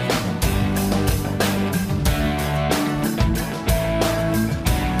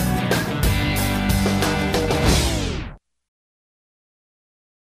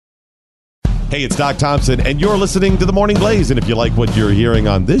 Hey, it's Doc Thompson, and you're listening to The Morning Blaze. And if you like what you're hearing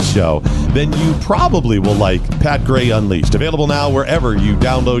on this show, then you probably will like Pat Gray Unleashed. Available now wherever you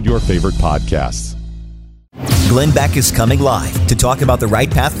download your favorite podcasts. Glenn Beck is coming live to talk about the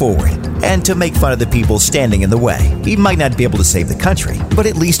right path forward. and to make fun of the people standing in the way. He might not be able to save the country, but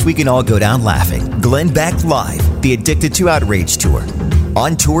at least we can all go down laughing. Glenn Beck Live, the Addicted to Outrage Tour.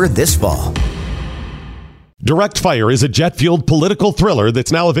 On tour this fall. Direct Fire is a jet-fueled political thriller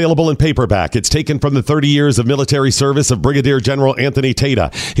that's now available in paperback. It's taken from the 30 years of military service of Brigadier General Anthony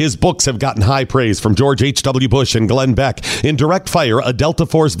Tata. His books have gotten high praise from George H.W. Bush and Glenn Beck. In Direct Fire, a Delta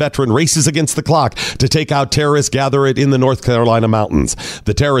Force veteran races against the clock to take out terrorists gathered in the North Carolina mountains.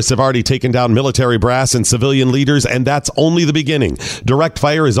 The terrorists have already taken down military brass and civilian leaders, and that's only the beginning. Direct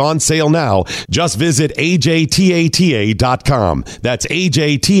Fire is on sale now. Just visit ajtata.com. That's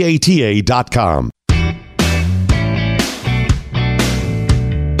ajtata.com.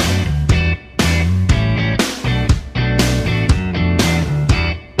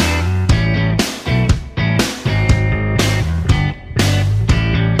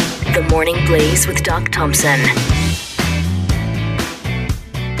 Morning Blaze with Doc Thompson.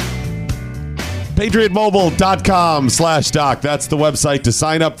 PatriotMobile.com/Doc. That's the website to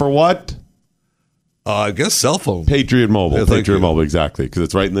sign up for what? I guess cell phone. Patriot Mobile. Yeah, Patriot Mobile, exactly, because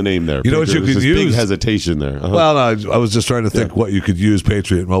it's right in the name there. You know what you could use? Big hesitation there. Well, no, I was just trying to think what you could use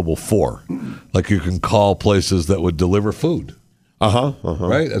Patriot Mobile for. Like you can call places that would deliver food.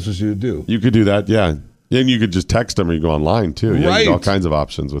 Right? That's what you would do. You could do that, yeah. And you could just text them, or you go online too. Yeah, you get all kinds of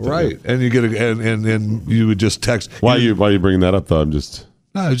options with it. Right, and you get and you would just text. Why are you bringing that up though? I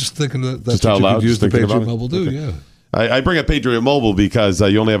was just thinking that's just what out you loud, could use the thinking Patriot about it? Mobile do. Okay. Yeah, I bring up Patriot Mobile because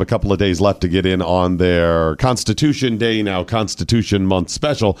you only have a couple of days left to get in on their Constitution Day now Constitution Month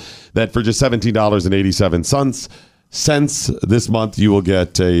special. That for just $17.87 this month you will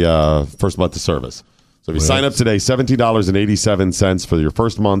get a first month of service. So if you sign up today, $17.87 for your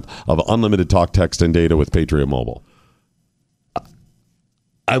first month of unlimited talk, text, and data with Patriot Mobile.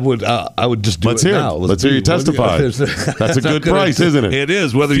 I would just do it now. Let's hear you testify. That's a good price, isn't it? It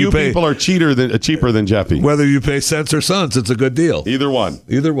is. Whether Few you pay people are cheaper than Jeffy. Whether you pay cents or sons, it's a good deal. Either one.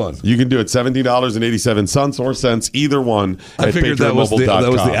 You can do it $17.87 or cents. Either one. I figured that was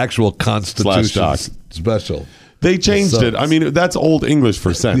the actual Constitution special. They changed it. I mean, that's old English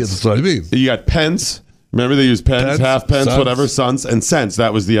for cents. Yeah, that's what I mean. You got pence. Remember they used pence, half pence, cents. Whatever, cents, and cents.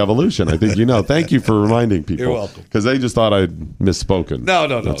 That was the evolution. I think you know. Thank you for reminding people. You're welcome. Because they just thought I'd misspoken. No.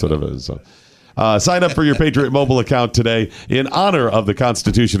 That's what it is. So. Sign up for your Patriot Mobile account today in honor of the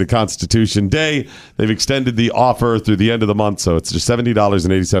Constitution and Constitution Day. They've extended the offer through the end of the month, so it's just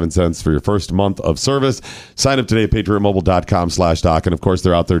 $70.87 for your first month of service. Sign up today at patriotmobile.com/Doc. And, of course,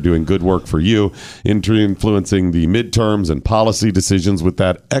 they're out there doing good work for you, influencing the midterms and policy decisions with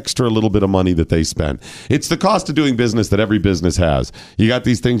that extra little bit of money that they spend. It's the cost of doing business that every business has. You got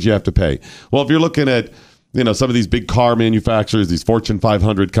these things you have to pay. Well, if you're looking at some of these big car manufacturers, these Fortune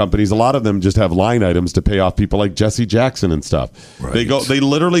 500 companies, a lot of them just have line items to pay off people like Jesse Jackson and stuff. Right. They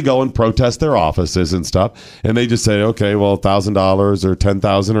literally go and protest their offices and stuff, and they just say, okay, well, $1,000 or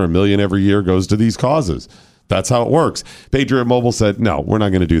 $10,000 or $1 million every year goes to these causes. That's how it works. Patriot Mobile said, no, we're not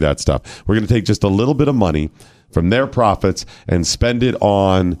going to do that stuff. We're going to take just a little bit of money from their profits and spend it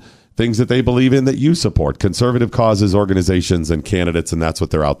on things that they believe in that you support, conservative causes, organizations, and candidates, and that's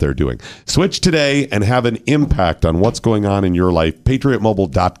what they're out there doing. Switch today and have an impact on what's going on in your life.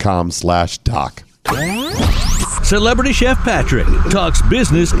 PatriotMobile.com/Doc. Celebrity Chef Patrick talks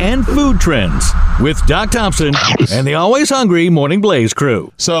business and food trends with Doc Thompson and the always hungry Morning Blaze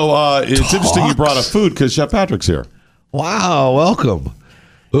crew. So it's interesting you brought up food because Chef Patrick's here. Wow, welcome.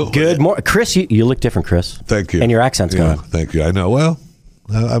 Good morning. Chris, you look different, Chris. Thank you. And your accent's gone. Thank you. I know. Well,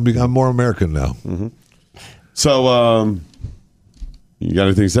 I'm more American now. Mm-hmm. So, you got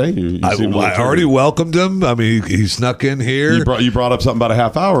anything to say? I already welcomed him. I mean, he snuck in here. You brought up something about a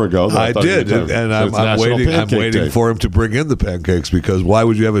half hour ago. I did, and I'm waiting for him to bring in the pancakes because why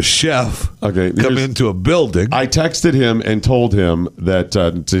would you have a chef come into a building? I texted him and told him that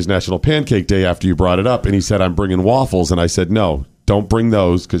it's his National Pancake Day after you brought it up, and he said, I'm bringing waffles, and I said, no, don't bring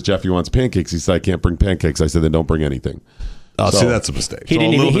those because Jeffy wants pancakes. He said, I can't bring pancakes. I said, then don't bring anything. See, that's a mistake. He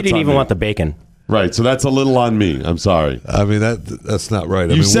didn't even want the bacon. Right, so that's a little on me. I'm sorry. I mean that's not right.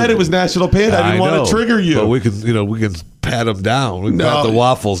 You said it was National Pan. I didn't want to trigger you. But we can pat them down. We can pat the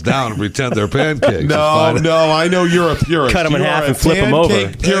waffles down and pretend they're pancakes. No, I know you're a purist. Cut them in half and flip them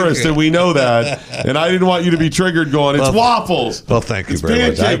over. Purist, and we know that. And I didn't want you to be triggered going, it's waffles. Well, thank you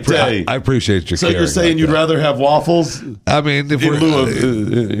very much. I appreciate your care. So you're saying you'd rather have waffles? I mean,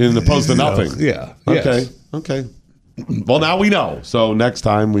 in opposed to nothing. Yeah. Okay. Okay. Well, now we know. So next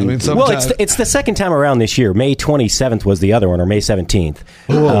time we. Well, it's the second time around this year. May 27th was the other one, or May 17th.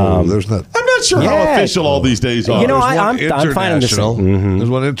 There's not. I'm not sure how official all these days are. You know, I'm finding this. There's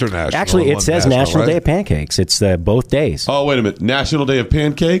one international. Actually, it says National Day of Pancakes. It's both days. Oh, wait a minute. National Day of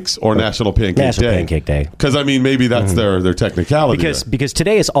Pancakes or National Pancake Day? National Pancake Day. Because, I mean, maybe that's their technicality. Because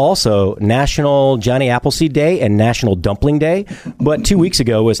today is also National Johnny Appleseed Day and National Dumpling Day. But 2 weeks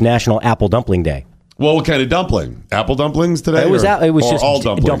ago was National Apple Dumpling Day. Well, what kind of dumpling? Apple dumplings today? It was just all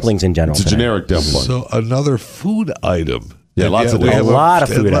dumplings in general. It's a generic dumpling. So another food item. Yeah, lots of a lot of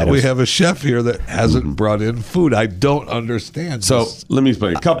food items. We have a chef here that hasn't brought in food. I don't understand. So let me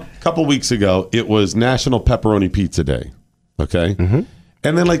explain. A couple weeks ago, it was National Pepperoni Pizza Day. Okay?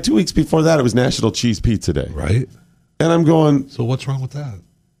 And then like 2 weeks before that, it was National Cheese Pizza Day. Right. And I'm going... So what's wrong with that?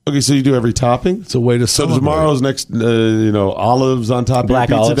 Okay, so you do every topping? It's a way to celebrate. So tomorrow's next, olives on top of your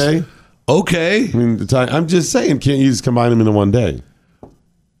pizza day? Okay. I mean, I'm just saying, can't you just combine them into one day?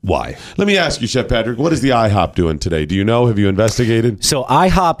 Why? Let me ask you, Chef Patrick, what is the IHOP doing today? Do you know? Have you investigated? So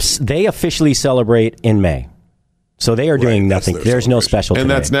IHOPs, they officially celebrate in May. So they are doing nothing. There's no special And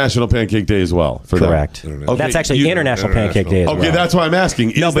today. that's National Pancake Day as well. For Correct. Okay, that's actually International Pancake Day as well. Okay, that's why I'm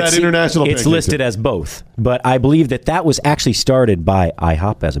asking. Is that International Pancake Day? It's listed as both. But I believe that was actually started by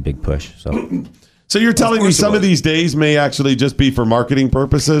IHOP as a big push. So you're telling me some of these days may actually just be for marketing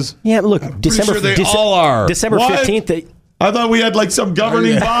purposes? Yeah, look, December. Sure they all are. December 15th. I thought we had like some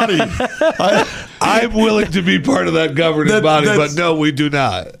governing body. I'm willing to be part of that governing body, but no, we do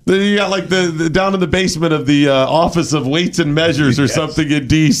not. Then you got like the down in the basement of the Office of Weights and Measures or something in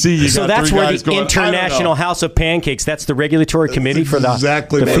D.C. So that's where the International House of Pancakes, that's the regulatory committee for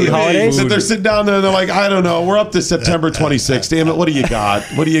the food holidays. And they're sitting down there and they're like, I don't know, we're up to September 26th. Damn it, what do you got?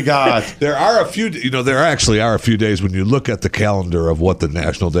 What do you got? There are a few, there actually are a few days when you look at the calendar of what the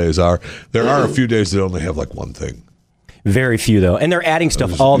national days are. There are a few days that only have like one thing. Very few, though. And they're adding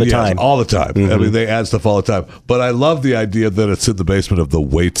stuff all the time. All the time. I mean, they add stuff all the time. But I love the idea that it's in the basement of the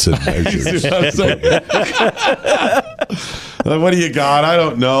Weights and Measures. What do you got? I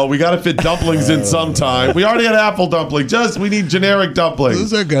don't know. We got to fit dumplings in sometime. We already had apple dumpling. We need generic dumplings.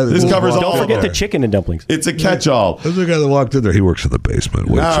 This covers all. Don't forget the chicken and dumplings. It's a catch-all. There's a guy that walked in there. He works in the basement.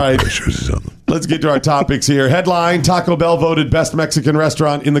 All right. Let's get to our topics here. Headline, Taco Bell voted best Mexican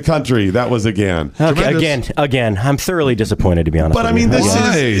restaurant in the country. That was again. Okay, again, I'm thoroughly disappointed, to be honest. But I mean,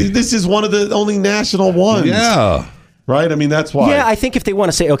 this is one of the only national ones. Yeah. Right? I mean, that's why. Yeah, I think if they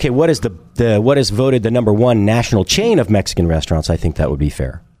want to say, okay, what is what is voted the number one national chain of Mexican restaurants, I think that would be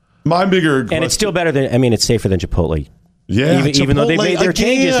fair. My bigger and it's still better than, it's safer than Chipotle. Yeah, even though they made their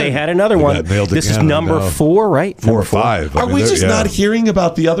changes, they had another one. This is number 4, right? 4 or 5. Are we just not hearing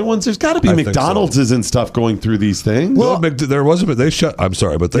about the other ones? There's got to be McDonald's and stuff going through these things. Well, there wasn't. They shut. I'm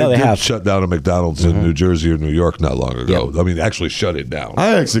sorry, but they did shut down a McDonald's in New Jersey or New York not long ago. I mean, actually shut it down.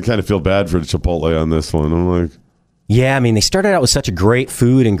 I actually kind of feel bad for Chipotle on this one. I'm like. Yeah, I mean, they started out with such a great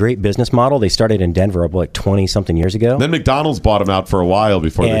food and great business model. They started in Denver like 20-something years ago. Then McDonald's bought them out for a while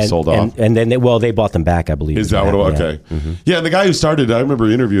before they sold off. And then, they bought them back, I believe. Is that what it was? Okay. Yeah, and the guy who started, I remember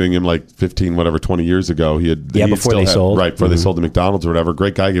interviewing him like 20 years ago. Before they sold. Right, before they sold to McDonald's or whatever.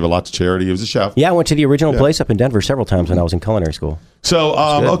 Great guy, gave a lot to charity. He was a chef. Yeah, I went to the original place up in Denver several times when I was in culinary school. So,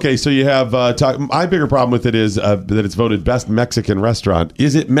 okay, so you have, my bigger problem with it is that it's voted best Mexican restaurant.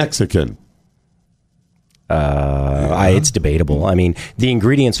 Is it Mexican? It's debatable. I mean, the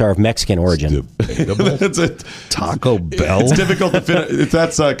ingredients are of Mexican origin. That's a Taco Bell. It's difficult to fit.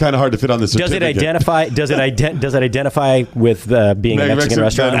 That's kind of hard to fit on the certificate. Does it identify with being a Mexican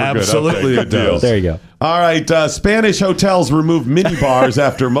restaurant? Absolutely, it does. There you go. All right, Spanish hotels remove mini bars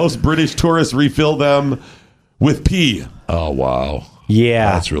after most British tourists refill them with pee. Oh wow!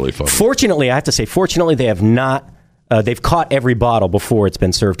 Yeah, that's really funny. Fortunately, I have to say, they have not. They've caught every bottle before it's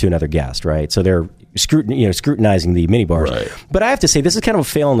been served to another guest, right? So they're scrutinizing the mini bars. Right. But I have to say, this is kind of a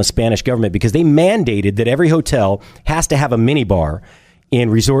fail in the Spanish government because they mandated that every hotel has to have a mini bar in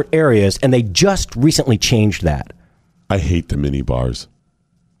resort areas, and they just recently changed that. I hate the mini bars.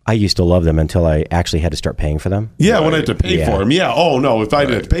 I used to love them until I actually had to start paying for them. Yeah, when I had to pay for them. Yeah. Oh no, if I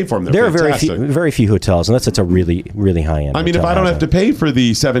didn't have to pay for them, there are fantastic. very few hotels, unless it's a really, really high end. I mean, if I don't have to pay for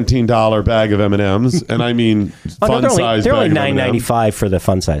the $17 bag of M&Ms, and I mean fun size, they're only $9.95 for the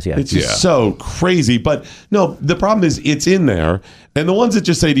fun size. Yeah, it's just so crazy. But no, the problem is it's in there, and the ones that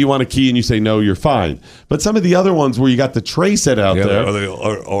just say, "Do you want a key?" and you say, "No, you're fine." But some of the other ones where you got the tray set out there,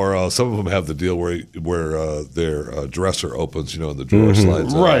 or some of them have the deal where their dresser opens, and the drawer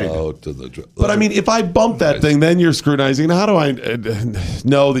slides out. But I mean, if I bump that thing, then you're scrutinizing. How do I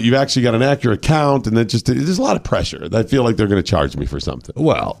know that you've actually got an accurate count? And then there's a lot of pressure. I feel like they're going to charge me for something.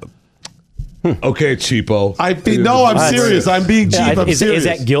 Well, Okay, cheapo. I'm serious. I'm being cheap. I'm serious. Is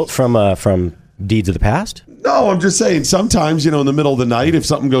that guilt from deeds of the past? No, I'm just saying. Sometimes, in the middle of the night, if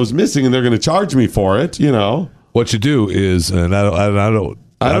something goes missing and they're going to charge me for it, What you do is, and I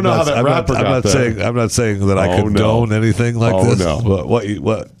don't know how that rapper got there. I'm not saying that I condone anything like this. No. But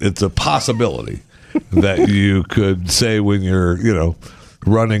what it's a possibility that you could say when you're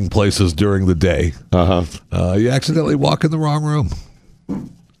running places during the day. You accidentally walk in the wrong room.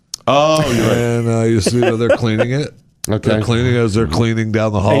 Oh, you're right. And you see they're cleaning it. Okay. They're cleaning as they're cleaning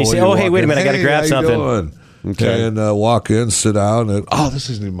down the hallway. And you say, "Oh, hey, wait a minute, I got to grab something." Doing? Okay. And walk in, sit down, and this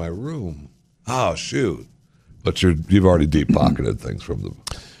isn't even my room. Oh, shoot! But you've already deep pocketed things from them.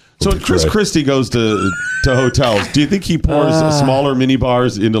 So when Chris Christie goes to hotels, do you think he pours smaller mini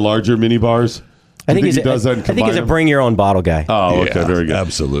bars into larger mini bars? I think he's a bring your own bottle guy. Oh, okay, very good.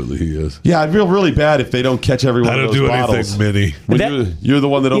 Absolutely, he is. Yeah, I feel really bad if they don't catch every one of those bottles. Mini. When you're the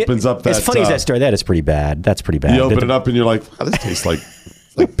one that opens up that. As funny as that story, that is pretty bad. That's pretty bad. You open it up and you're like, wow, this tastes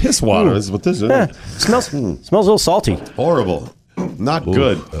like piss water. This is what this is. Smells a little salty. Horrible. Not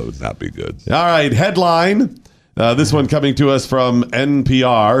good. That would not be good. All right, headline. This one coming to us from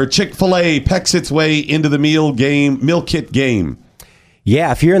NPR. Chick-fil-A pecks its way into the meal kit game.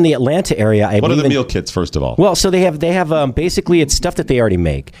 Yeah, if you're in the Atlanta area, what are the meal kits, first of all? Well, so they have basically it's stuff that they already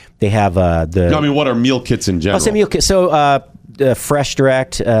make. They have what are meal kits in general? I'll say meal kits. So Fresh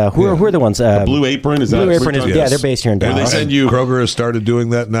Direct. Who are the ones? The Blue Apron is that? Blue Apron is they're based here in Dallas. They send you. Kroger has started doing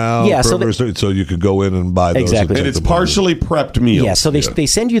that now. Yeah, so you could go in and buy those. Exactly, and it's partially prepped meals. Yeah, so they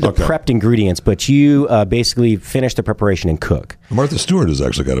send you the prepped ingredients, but you basically finish the preparation and cook. Martha Stewart has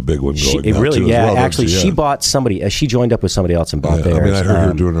actually got a big one going. She bought somebody. She joined up with somebody else and bought theirs. I mean, I heard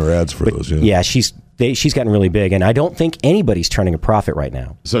her doing her ads for those. Yeah, she's gotten really big, and I don't think anybody's turning a profit right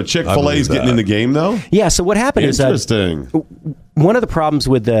now. So Chick-fil-A is getting in the game, though? Yeah, so what happened is one of the problems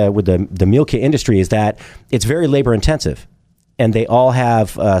with the meal kit industry is that it's very labor intensive, and they all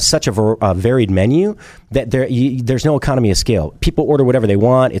have such a varied menu that there's no economy of scale. People order whatever they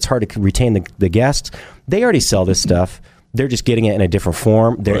want. It's hard to retain the guests. They already sell this stuff. They're just getting it in a different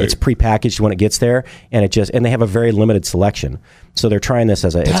form. It's prepackaged when it gets there, and they have a very limited selection. So they're trying this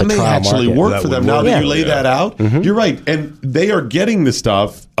as a trial market. That may actually work for them now that you lay that out. Mm-hmm. You're right, and they are getting the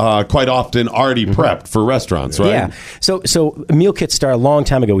stuff quite often already prepped for restaurants, right? Yeah. So meal kits started a long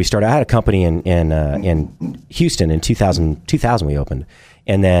time ago. I had a company in Houston in 2000 we opened.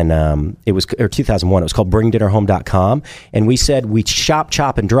 And then it was 2001. It was called BringDinnerHome.com, and we said we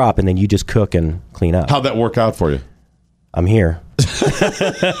chop, and drop, and then you just cook and clean up. How'd that work out for you? I'm here. Look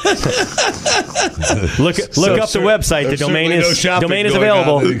up the website. The domain is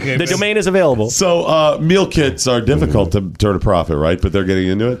available. The domain is available. So meal kits are difficult to turn a profit, right? But they're getting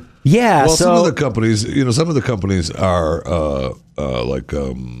into it. Yeah. Well, some of the companies are like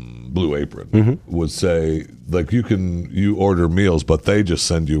Blue Apron would say, like you order meals, but they just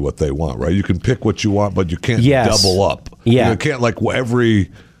send you what they want, right? You can pick what you want, but you can't double up. Yeah. You can't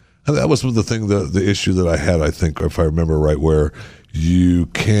that was the thing, the issue that I had, I think, if I remember right, where you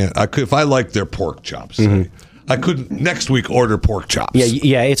can't. If I like their pork chops, I couldn't next week order pork chops.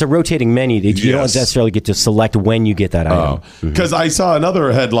 Yeah, it's a rotating menu. You don't necessarily get to select when you get that item. Because I saw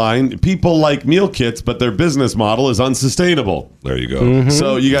another headline: people like meal kits, but their business model is unsustainable. There you go.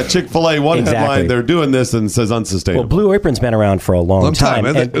 So you got Chick-fil-A, headline, they're doing this and it says unsustainable. Well, Blue Apron's been around for a long time,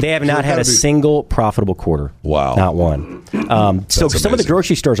 and they have not had a single profitable quarter. Wow. Not one. So some of the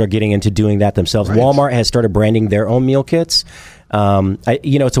grocery stores are getting into doing that themselves. Right. Walmart has started branding their own meal kits.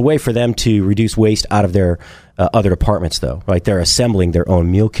 It's a way for them to reduce waste out of their other departments, though. Right? They're assembling their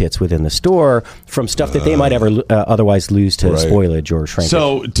own meal kits within the store from stuff that they might otherwise lose to spoilage or shrinkage.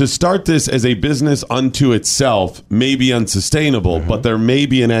 So to start this as a business unto itself may be unsustainable, but there may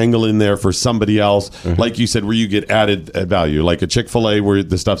be an angle in there for somebody else, like you said, where you get added value, like a Chick-fil-A where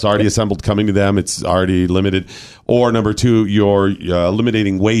the stuff's already assembled, coming to them, it's already limited. Or number two, you're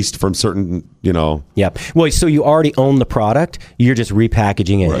eliminating waste from certain, Yeah. Well, so you already own the product. You're just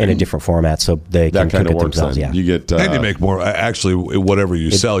repackaging it in a different format so they can cook it themselves. Yeah. You get and you make more. Actually, whatever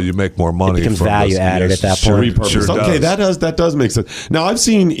you sell, you make more money. It becomes value added at that point. Okay, that does make sense. Now I've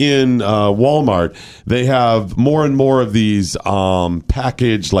seen in Walmart they have more and more of these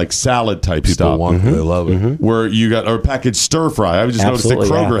packaged like salad type stuff. They love it. Where you got or packaged stir fry. I just noticed that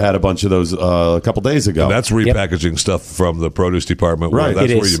Kroger had a bunch of those a couple days ago. And that's repackaging stuff from the produce department. Right,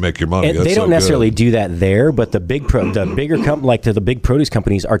 that's where you make your money. They don't necessarily do that there, but the bigger the big produce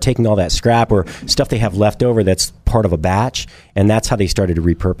companies are taking all that scrap or stuff they have left over that's part of a batch, and that's how they started to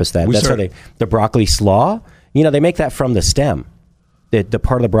repurpose that. The broccoli slaw, they make that from the stem. the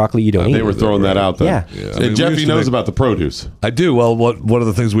part of the broccoli you don't eat. They were throwing that out there. Yeah. And Jeffy knows about the produce. I do. Well, one of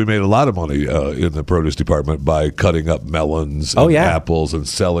the things we made a lot of money in the produce department by cutting up melons and apples and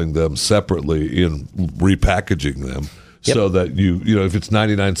selling them separately in repackaging them. Yep. So that you if it's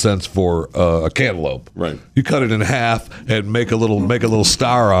 99 cents for a cantaloupe, right? You cut it in half and make a little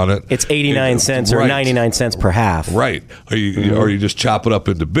star on it. It's 89 cents or 99 cents per half, right? Or you just chop it up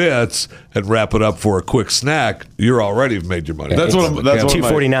into bits and wrap it up for a quick snack. You're already made your money. That's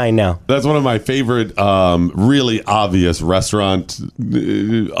 $2.49 now. That's one of my favorite, really obvious restaurant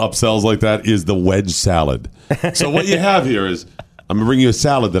upsells like that is the wedge salad. So what you have here is I'm gonna bring you a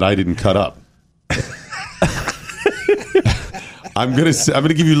salad that I didn't cut up. I'm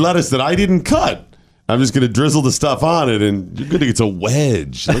gonna give you lettuce that I didn't cut. I'm just gonna drizzle the stuff on it, and you're gonna get a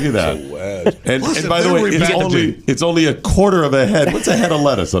wedge. Look at that. It's a wedge. And by the way, it's only a quarter of a head. What's a head of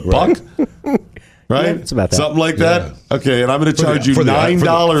lettuce? A buck? Right? Yeah, it's about that. Something like that? Okay, and I'm going to charge you $9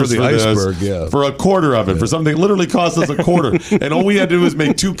 for this for a quarter of it, for something that literally cost us a quarter. And all we had to do was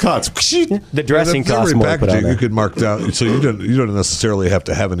make 2 cuts. The dressing costs more. You could mark down, so you don't necessarily have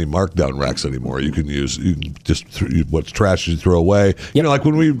to have any markdown racks anymore. You can just what's trash you throw away. You know, like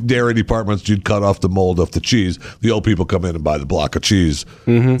when we dairy departments, you'd cut off the mold off the cheese. The old people come in and buy the block of cheese.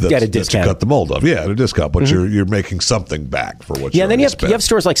 Get a discount. Cut the mold off. Yeah, at a discount, but you're making something back for what. Yeah, and then you have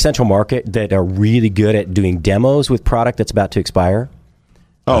stores like Central Market that are really good at doing demos with product that's about to expire.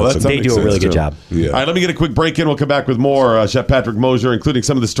 They do a really good job. Yeah. All right, let me get a quick break in. We'll come back with more. Chef Patrick Mosier, including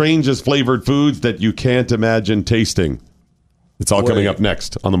some of the strangest flavored foods that you can't imagine tasting. It's all coming up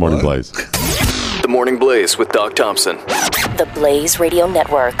next on The Morning Blaze. The Morning Blaze with Doc Thompson. The Blaze Radio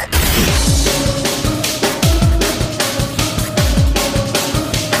Network.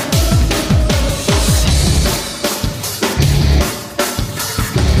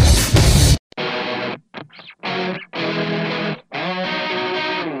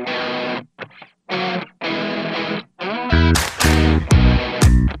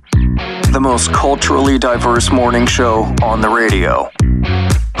 The most culturally diverse morning show on the radio.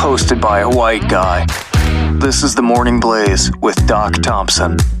 Hosted by a white guy. This is The Morning Blaze with Doc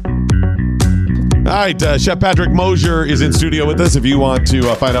Thompson. All right, Chef Patrick Mosier is in studio with us. If you want to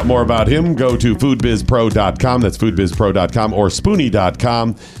find out more about him, go to foodbizpro.com. That's foodbizpro.com or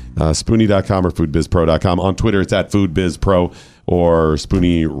spoonie.com. Spoonie.com or foodbizpro.com. On Twitter, it's at foodbizpro or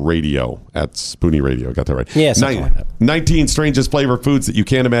Spoonie Radio, at Spoonie Radio. Got that right? Yeah, something like that. 19 strangest flavor foods that you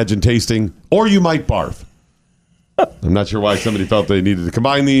can't imagine tasting, or you might barf. I'm not sure why somebody felt they needed to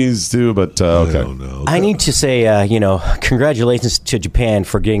combine these two, but okay. I don't know. I need to say, congratulations to Japan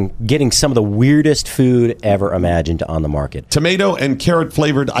for getting some of the weirdest food ever imagined on the market. Tomato and carrot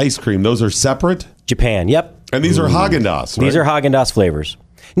flavored ice cream. Those are separate? Japan, yep. And these are Haagen-Dazs, right? These are Haagen-Dazs flavors.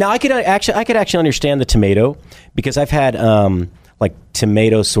 Now, I could actually understand the tomato because I've had like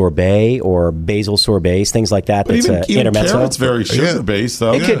tomato sorbet or basil sorbets, things like that. But that's even intermezzo. carrot's very sugar-based,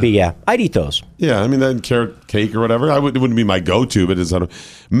 though. It could be, yeah. I'd eat those. Yeah, I mean, that carrot cake or whatever, it wouldn't be my go-to, but it's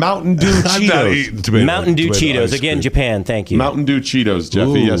Mountain Dew Cheetos. I'm not eating tomato. Mountain Dew Cheetos. Again, Japan, thank you. Mountain Dew Cheetos,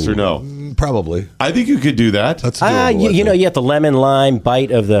 Jeffy, yes or no? Probably. I think you could do that. That's doable. You get the lemon lime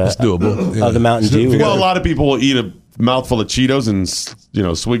bite of the doable. Of the Mountain Dew. Well, a lot of people will eat a mouthful of Cheetos and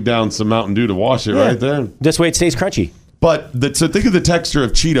swig down some Mountain Dew to wash it right there. This way it stays crunchy. But so think of the texture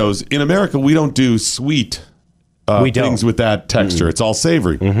of Cheetos. In America, we don't do sweet things with that texture. It's all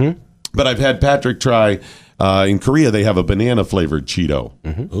savory. But I've had Patrick try, in Korea, they have a banana flavored Cheeto.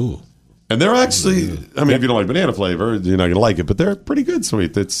 Ooh. And they're actually, if you don't like banana flavor, you're not going to like it, but they're pretty good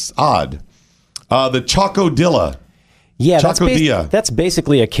sweet. It's odd. The Chocodilla. Yeah, that's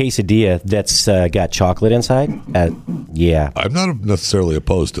basically a quesadilla that's got chocolate inside. Yeah. I'm not necessarily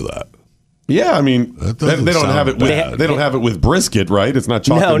opposed to that. Yeah, I mean, they don't have it with they don't have it with brisket, right? It's not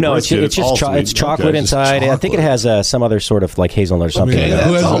chocolate. No, brisket. it's just it's chocolate inside. Chocolate. I think it has some other sort of like hazelnut or something.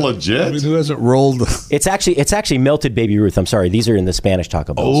 That's all legit. I mean, who hasn't rolled? It's actually melted Baby Ruth. I'm sorry, these are in the Spanish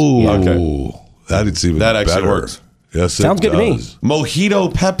taco bells. Oh, okay. That actually works. Yes, sounds good to me.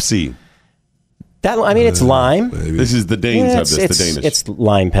 Mojito Pepsi. It's lime. Maybe. This is the Danes have this. The Danish. It's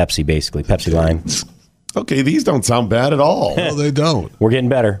lime Pepsi, basically Pepsi lime. Okay, these don't sound bad at all. No, they don't. We're getting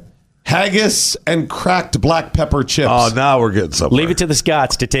better. Haggis and cracked black pepper chips. Oh, now we're getting somewhere. Leave it to the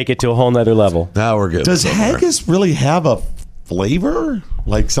Scots to take it to a whole nother level. Now we're getting Does somewhere. haggis really have a flavor?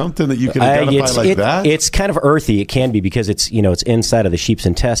 Like something that you can identify that? It's kind of earthy. It can be because it's inside of the sheep's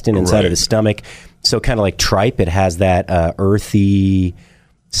intestine, inside of the stomach. So kind of like tripe, it has that earthy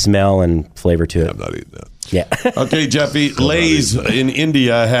smell and flavor to it. I'm not eating that. Yeah. Okay, Jeffy. Lay's in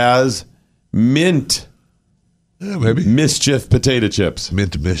India has mint. Yeah, maybe. Mischief potato chips.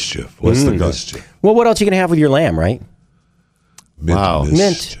 Mint mischief. What's the mischief? Well, what else are you going to have with your lamb, right? Wow.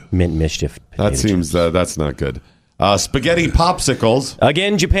 Mint mischief. That seems that's not good. Spaghetti popsicles.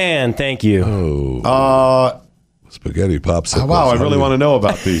 Again, Japan. Thank you. Spaghetti popsicles. Wow, I really want to know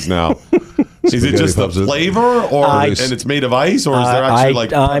about these now. Is it just the flavor, and it's made of ice, or is there actually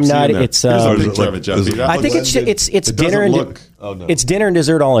like I'm Pepsi not. in there? It's Here's a picture of it, Jesse. I think it's dinner and it's dinner and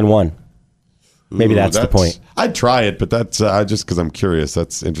dessert all in one. Maybe that's the point. I'd try it, but that's just because I'm curious.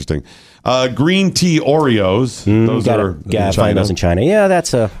 That's interesting. Green tea Oreos. Those are in China. Those in China. Yeah,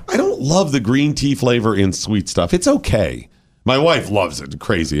 that's a. I don't love the green tea flavor in sweet stuff. It's okay. My wife loves it.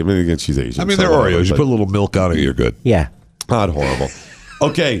 Crazy. I mean, again, she's Asian. I mean, they're Oreos. You put a little milk on it, you're good. Yeah. Not horrible.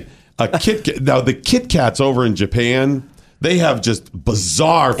 Okay. Now, the Kit Kats over in Japan, they have just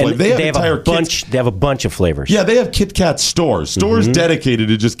bizarre flavors. They have a bunch of flavors. Yeah, they have Kit Kat stores dedicated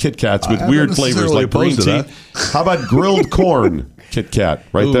to just Kit Kats with weird flavors like green tea. How about grilled corn Kit Kat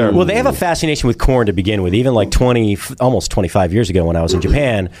right there? Well, they have a fascination with corn to begin with. Even like almost 25 years ago when I was in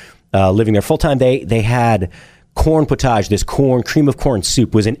Japan, living there full time, they had corn potage. This cream of corn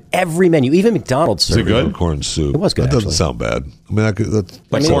soup was in every menu. Even McDonald's served it. Is it good? Corn soup. It was good. That doesn't sound bad. I mean,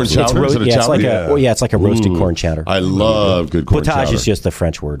 like corn chowder. It's like a roasted corn chowder. I love good corn chowder. Potage is just the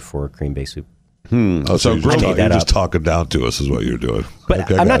French word for cream-based soup. So you're just talking down to us is what you're doing.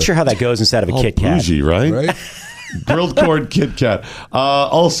 But I'm not sure how that goes inside of a Kit Kat. Bougie, right? Grilled corn Kit Kat.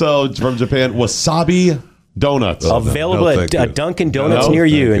 Also from Japan, wasabi donuts. Available at Dunkin' Donuts near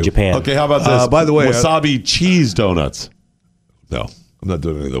you in Japan. Okay, how about this? By the way, wasabi cheese donuts. No, I'm not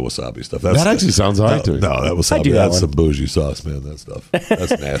doing any of the wasabi stuff. That actually sounds all right to me. No, that wasabi. That's some bougie sauce, man. That stuff.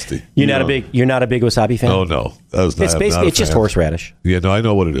 That's nasty. You're not a big wasabi fan? Oh no, it's just horseradish. Yeah, no, I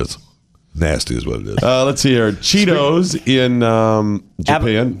know what it is. Nasty is what it is. Let's see here. Cheetos in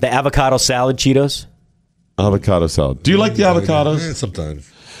Japan. The avocado salad Cheetos. Avocado salad. Do you like the avocados? Yeah,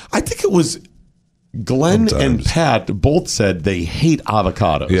 sometimes. I think it was Glenn and Pat both said they hate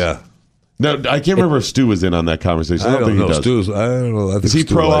avocados. Yeah. No, I can't remember if Stu was in on that conversation. I don't think he does. I don't know. Is he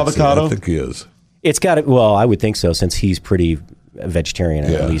pro avocado? I think he is. It's got it. Well, I would think so, since he's pretty vegetarian,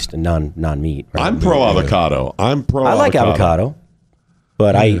 at least non-meat. Right? I'm pro avocado. I like avocado,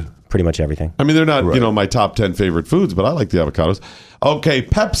 but I eat pretty much everything. I mean, they're not my top 10 favorite foods, but I like the avocados. Okay,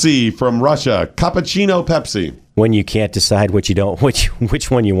 Pepsi from Russia, cappuccino Pepsi. When you can't decide which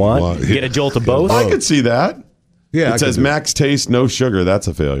one you want, you get a jolt of both. I could see that. Yeah, it says max taste, no sugar. That's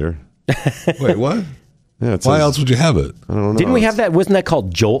a failure. Wait, what? Yeah, why else would you have it? I don't know. Didn't we have that? Wasn't that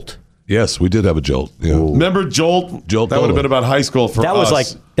called Jolt? Yes, we did have a Jolt. Yeah. Remember Jolt? That would have been about high school for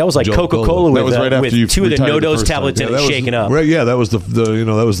us. That was like Coca-Cola with two of the No-Dose tablets and shaken up. Right, yeah, that was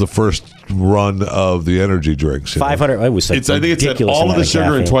that was the first run of the energy drinks. 500. It was I think it said all of the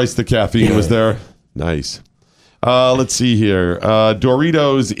sugar and twice the caffeine was there. Nice. Let's see here.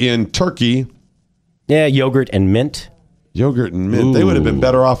 Doritos in Turkey. Yeah, yogurt and mint. Yogurt and mint. Ooh. They would have been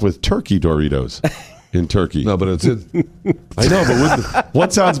better off with turkey Doritos in Turkey. No, but it's it. I know, but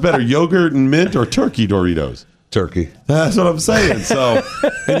what sounds better, yogurt and mint or turkey Doritos? Turkey. That's what I'm saying. So,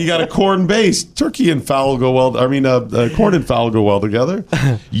 and you got a corn base. Turkey and fowl go well. I mean, corn and fowl go well together.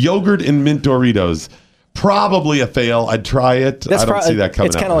 Yogurt and mint Doritos. Probably a fail. I'd try it. I don't see that coming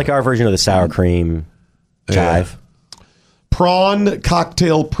out. It's kind of like our version of the sour cream chive. Prawn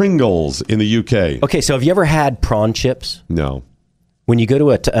cocktail Pringles in the UK. Okay, so have you ever had prawn chips? No. When you go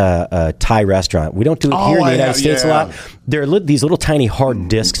to a Thai restaurant, we don't do it here in the United States a lot. There are these little tiny hard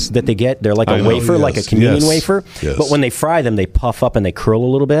discs that they get. They're like a wafer, like a communion wafer. Yes. But when they fry them, they puff up and they curl a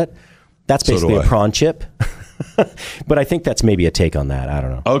little bit. That's basically a prawn chip. But I think that's maybe a take on that. I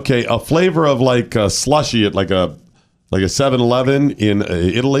don't know. Okay, a flavor of like a slushy at like a 7-Eleven in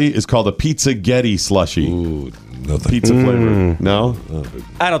Italy is called a Pizzaghetti slushy. Ooh, nothing. Pizza flavor. No?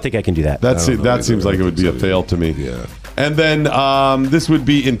 I don't think I can do that. That seems like it would be a fail to me. Yeah. And then this would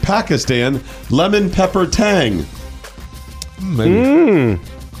be in Pakistan, lemon pepper tang. Maybe.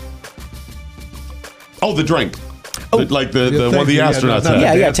 Oh, the drink. Like the one the astronauts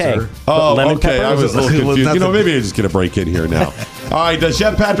had. Yeah, tang. Oh, lemon okay. pepper? I was a little confused. Maybe I just get a break in here now. All right,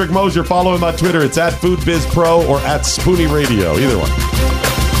 Chef Patrick Mosier. Follow him on Twitter. It's at FoodBizPro or at Spoonie Radio. Either one.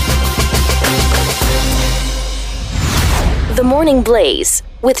 The Morning Blaze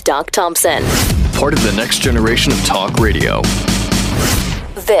with Doc Thompson. Part of the next generation of talk radio.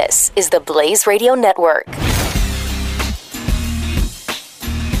 This is the Blaze Radio Network.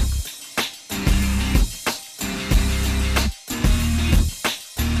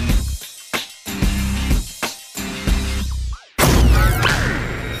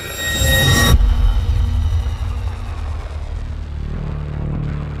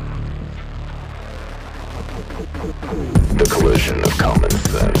 The collision of common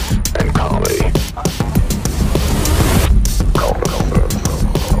sense and comedy.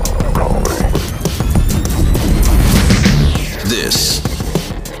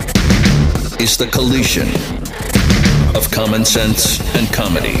 the collision of common sense and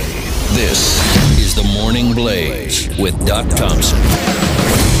comedy. This is the Morning Blaze with Doc Thompson.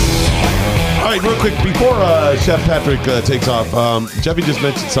 All right, real quick, before Chef Patrick takes off, Jeffy just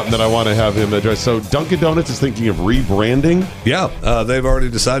mentioned something that I want to have him address. So Dunkin' Donuts is thinking of rebranding? Yeah, they've already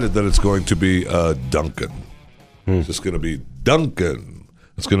decided that it's going to be Dunkin'. It's just going to be Dunkin'.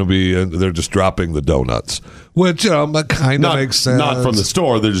 It's going to be, they're just dropping the donuts, which kind of makes sense. Not from the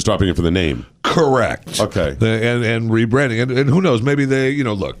store, they're just dropping it for the name. Correct. Okay. And rebranding. And who knows, maybe they,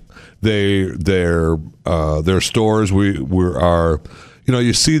 look, their stores, we are...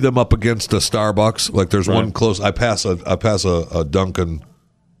 you see them up against a Starbucks. Like there's one close. I pass a Dunkin'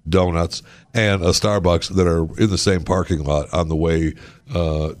 Donuts and a Starbucks that are in the same parking lot on the way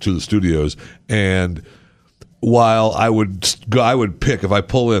to the studios. And while I would pick, if I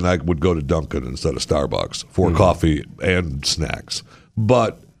pull in, I would go to Dunkin' instead of Starbucks for coffee and snacks.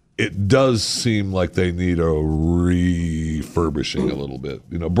 But it does seem like they need a refurbishing a little bit,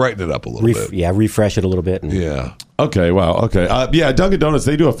 brighten it up a little bit. Yeah, refresh it a little bit. Yeah. Okay, wow, okay. Yeah, Dunkin' Donuts,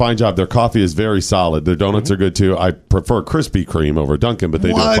 they do a fine job. Their coffee is very solid. Their donuts are good, too. I prefer Krispy Kreme over Dunkin', but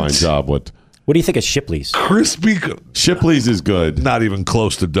they do a fine job. What do you think of Shipley's? Shipley's is good. Not even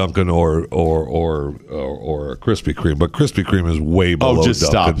close to Dunkin' or Krispy Kreme, but Krispy Kreme is way below just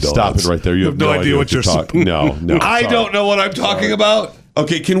Dunkin' Donuts. Stop it right there. You have no idea what you're talking about. No. I don't know what I'm talking about.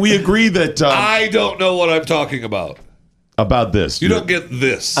 Okay, can we agree that... I don't know what I'm talking about. About this. You don't get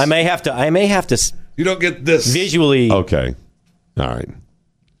this. I may have to... You don't get this. Visually... Okay. All right.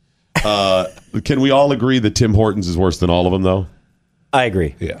 Can we all agree that Tim Hortons is worse than all of them, though? I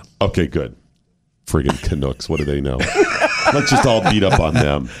agree. Yeah. Okay, good. Friggin' Canucks. What do they know? Let's just all beat up on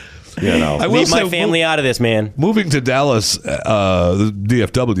them. Leave my family out of this, man. Moving to Dallas, the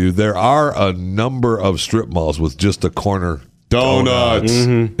DFW, there are a number of strip malls with just a corner donuts.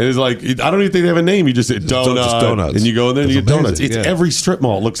 Mm-hmm. It is like, I don't even think they have a name. You just say donuts. And you go in there and you get donuts. It's every strip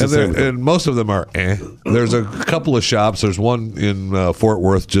mall. It looks the same. And most of them are There's a couple of shops. There's one in Fort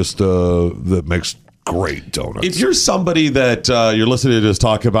Worth just that makes great donuts. If you're somebody that you're listening to us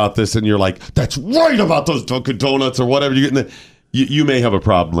talk about this and you're like, that's right about those Dunkin' Donuts or whatever, you may have a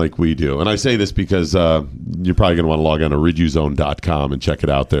problem like we do. And I say this because you're probably going to want to log on to riduzone.com and check it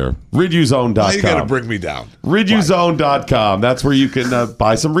out there. Riduzone.com. Now you got to bring me down. Riduzone.com. That's where you can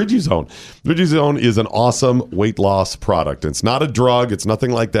buy some Riduzone. Riduzone is an awesome weight loss product. It's not a drug. It's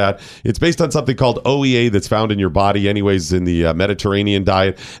nothing like that. It's based on something called OEA that's found in your body anyways in the Mediterranean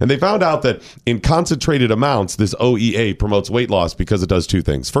diet. And they found out that in concentrated amounts, this OEA promotes weight loss because it does two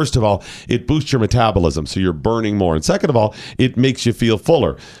things. First of all, it boosts your metabolism, so you're burning more. And second of all, it makes you feel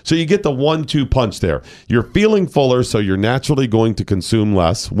fuller. So you get the 1-2 punch there. You're feeling fuller, so you're naturally going to consume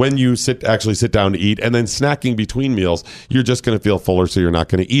less when you actually sit down to eat. And then snacking between meals, you're just going to feel fuller, so you're not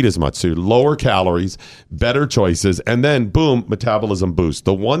going to eat as much. So lower calories, better choices, and then boom, metabolism boost.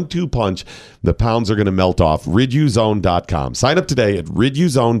 The 1-2 punch, the pounds are going to melt off. Riduzone.com. Sign up today at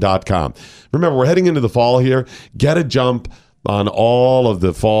riduzone.com. Remember, we're heading into the fall here. Get a jump on all of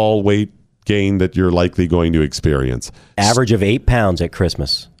the fall weight gain that you're likely going to experience. Average of 8 pounds at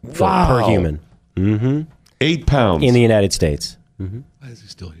Christmas per human. Mm-hmm. 8 pounds. In the United States. Mm-hmm. Why is he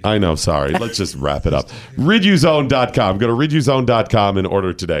still here? I know, sorry. Let's just wrap it up. Riduzone.com. Go to riduzone.com and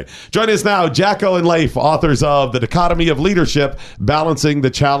order today. Join us now, Jocko and Leif, authors of The Dichotomy of Leadership, Balancing the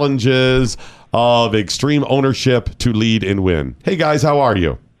Challenges of Extreme Ownership to Lead and Win. Hey, guys, how are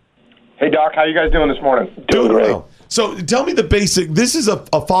you? Hey, Doc. How you guys doing this morning? Doing well. So tell me the basic. This is a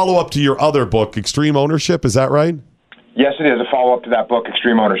follow-up to your other book, Extreme Ownership. Is that right? Yes, it is a follow-up to that book,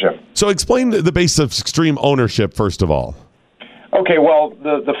 Extreme Ownership. So explain the base of extreme ownership, first of all. Okay, well,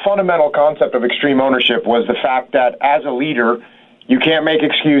 the fundamental concept of extreme ownership was the fact that as a leader, you can't make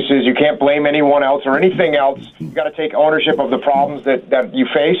excuses, you can't blame anyone else or anything else. You got to take ownership of the problems that you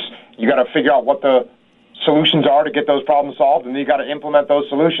face. You got to figure out what the solutions are to get those problems solved, and then you got to implement those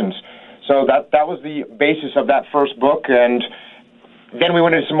solutions. So that was the basis of that first book, and then we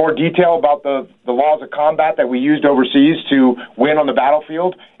went into some more detail about the laws of combat that we used overseas to win on the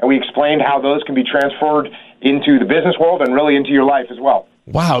battlefield, and we explained how those can be transferred into the business world and really into your life as well.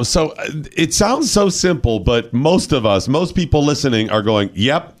 Wow. So it sounds so simple, but most people listening are going,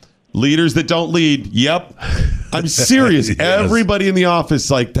 yep, leaders that don't lead, yep. I'm serious. Yes. Everybody in the office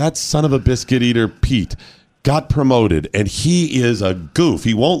like, that son of a biscuit eater, Pete, got promoted, and he is a goof.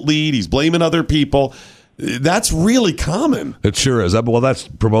 He won't lead. He's blaming other people. That's really common. It sure is. Well, that's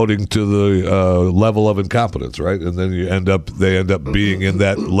promoting to the level of incompetence, right? And then they end up being in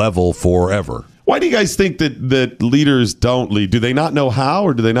that level forever. Why do you guys think that leaders don't lead? Do they not know how,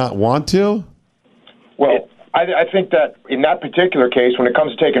 or do they not want to? Well, I think that in that particular case, when it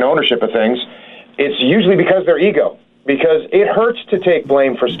comes to taking ownership of things, it's usually because their ego, because it hurts to take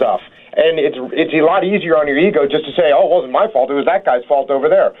blame for stuff. And it's a lot easier on your ego just to say, oh, it wasn't my fault, it was that guy's fault over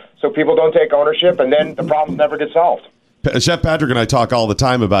there. So people don't take ownership, and then the problems never get solved. Chef Patrick and I talk all the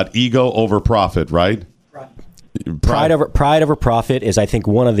time about ego over profit, right? Pride over profit is, I think,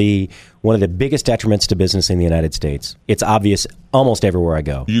 one of the biggest detriments to business in the United States. It's obvious almost everywhere I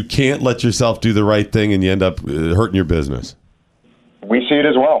go. You can't let yourself do the right thing and you end up hurting your business. We see it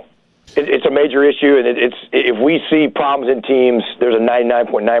as well. It's a major issue, and if we see problems in teams, there's a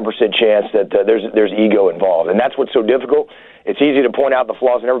 99.9% chance that there's ego involved, and that's what's so difficult. It's easy to point out the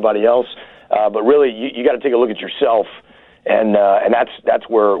flaws in everybody else, but really you got to take a look at yourself. And that's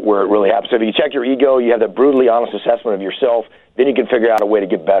where it really happens. So if you check your ego, you have that brutally honest assessment of yourself, then you can figure out a way to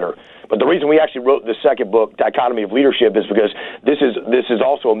get better. But the reason we actually wrote the second book, Dichotomy of Leadership, is because this is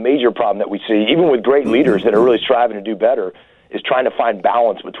also a major problem that we see, even with great leaders that are really striving to do better, is trying to find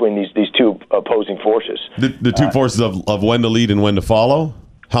balance between these two opposing forces. The two forces of when to lead and when to follow?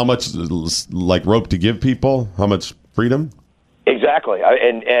 How much like rope to give people? How much freedom? Exactly,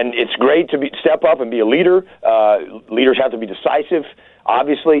 and it's great to step up and be a leader. Leaders have to be decisive,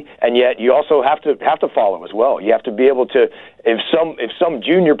 obviously, and yet you also have to follow as well. You have to be able to, if some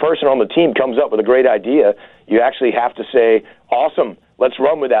junior person on the team comes up with a great idea, you actually have to say, awesome, let's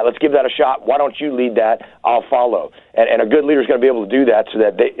run with that. Let's give that a shot. Why don't you lead that? I'll follow. And a good leader is going to be able to do that, so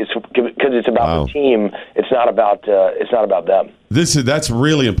that because it's about the team. It's not about them. That's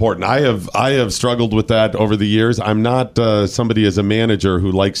really important. I have struggled with that over the years. I'm not somebody as a manager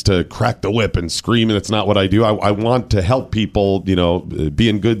who likes to crack the whip and scream, and it's not what I do. I want to help people, be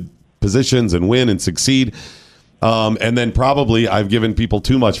in good positions and win and succeed. And then probably I've given people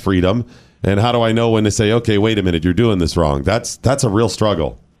too much freedom. And how do I know when to say, okay, wait a minute, you're doing this wrong? That's a real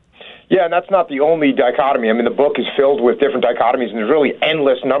struggle. Yeah, and that's not the only dichotomy. I mean, the book is filled with different dichotomies, and there's really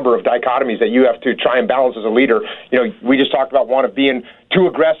endless number of dichotomies that you have to try and balance as a leader. We just talked about one of being too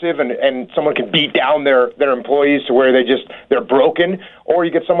aggressive, and someone can beat down their employees to where they're broken, or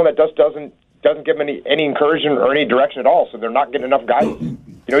you get someone that doesn't give them any encouragement or any direction at all, so they're not getting enough guidance.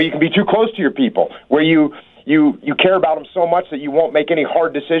 You can be too close to your people, where you care about them so much that you won't make any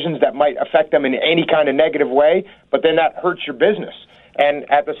hard decisions that might affect them in any kind of negative way, but then that hurts your business. And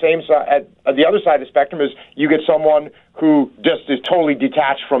at the same side, at the other side of the spectrum is you get someone who just is totally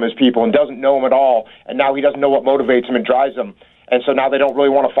detached from his people and doesn't know them at all, and now he doesn't know what motivates him and drives him, and so now they don't really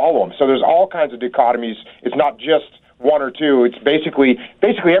want to follow him. So there's all kinds of dichotomies. It's not just one or two. It's basically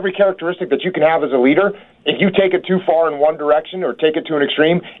every characteristic that you can have as a leader. If you take it too far in one direction or take it to an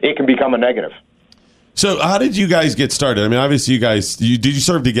extreme, it can become a negative. So how did you guys get started? I mean, obviously did you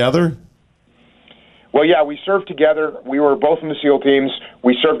serve together? Well, yeah, we served together. We were both in the SEAL teams.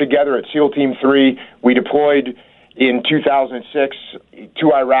 We served together at SEAL Team 3. We deployed in 2006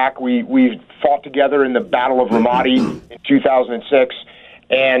 to Iraq. We fought together in the Battle of Ramadi in 2006.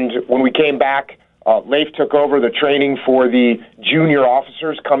 And when we came back, Leif took over the training for the junior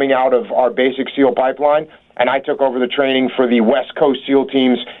officers coming out of our basic SEAL pipeline, and I took over the training for the West Coast SEAL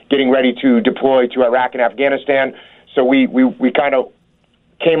teams getting ready to deploy to Iraq and Afghanistan. So we kind of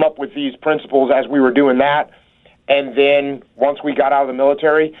came up with these principles as we were doing that. And then once we got out of the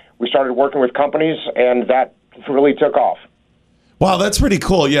military, we started working with companies, and that really took off. Wow, that's pretty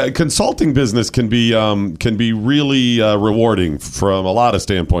cool. Yeah, consulting business can be really rewarding from a lot of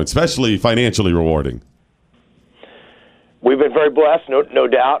standpoints, especially financially rewarding. We've been very blessed, no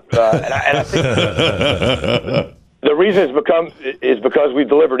doubt, and I think the reason is because we've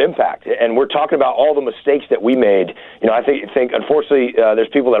delivered impact, and we're talking about all the mistakes that we made. I think unfortunately there's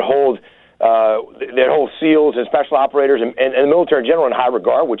people that hold SEALs and special operators and the military in general in high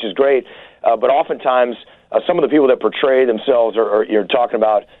regard, which is great, but oftentimes some of the people that portray themselves are you're talking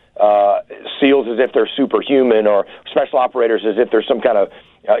about SEALs as if they're superhuman, or special operators as if they're some kind of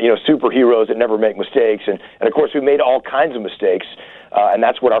superheroes that never make mistakes. And of course, we made all kinds of mistakes. And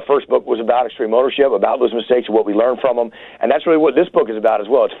that's what our first book was about, Extreme Ownership, about those mistakes and what we learned from them. And that's really what this book is about as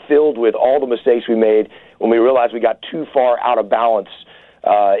well. It's filled with all the mistakes we made when we realized we got too far out of balance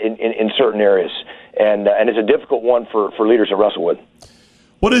in certain areas. And it's a difficult one for leaders to wrestle with.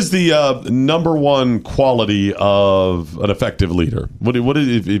 What is the number one quality of an effective leader? What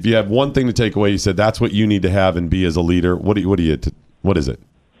is, if you have one thing to take away, you said that's what you need to have and be as a leader. What is it?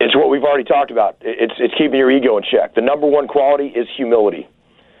 It's what we've already talked about. It's keeping your ego in check. The number one quality is humility,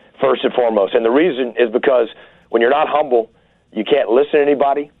 first and foremost. And the reason is because when you're not humble, you can't listen to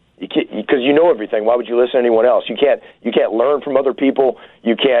anybody. because you know everything. Why would you listen to anyone else? You can't learn from other people.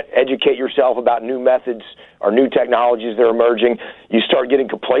 You can't educate yourself about new methods or new technologies that are emerging. You start getting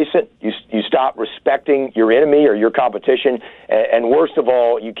complacent. You stop respecting your enemy or your competition. And worst of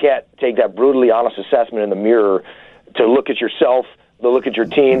all, you can't take that brutally honest assessment in the mirror to look at yourself, to look at your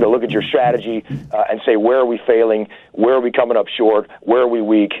team, to look at your strategy, and say, where are we failing? Where are we coming up short? Where are we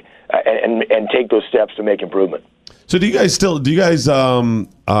weak? And take those steps to make improvement. So do you guys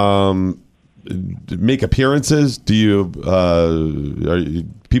make appearances? Do you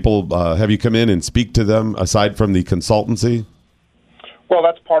have you come in and speak to them aside from the consultancy? Well,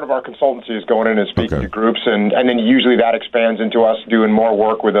 that's part of our consultancy is going in and speaking to groups, and then usually that expands into us doing more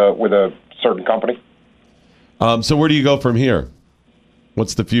work with a certain company. So where do you go from here?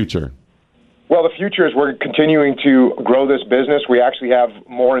 What's the future? Well, the future is we're continuing to grow this business. We actually have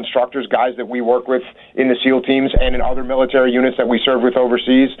more instructors, guys that we work with in the SEAL teams and in other military units that we serve with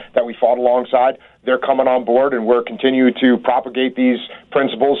overseas that we fought alongside. They're coming on board, and we're continuing to propagate these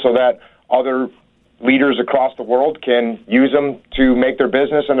principles so that other leaders across the world can use them to make their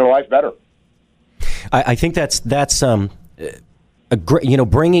business and their life better. I think that's a great,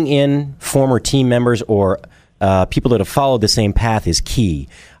 bringing in former team members or people that have followed the same path is key.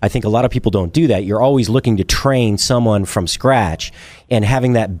 I think a lot of people don't do that. You're always looking to train someone from scratch, and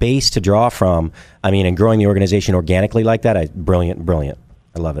having that base to draw from, and growing the organization organically like that, brilliant.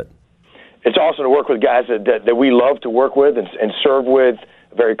 I love it. It's awesome to work with guys that we love to work with and serve with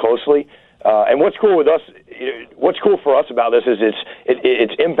very closely. And what's cool with us, what's cool for us about this is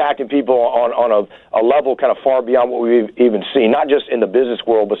it's impacting people on a level kind of far beyond what we've even seen, not just in the business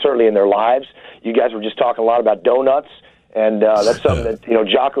world, but certainly in their lives. You guys were just talking a lot about donuts, and that's something that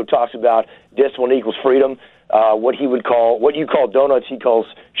Jocko talks about. Discipline equals freedom. What you call donuts, he calls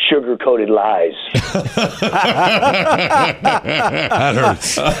sugar-coated lies. That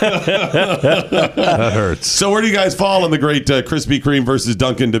hurts. That hurts. So where do you guys fall in the great Krispy Kreme versus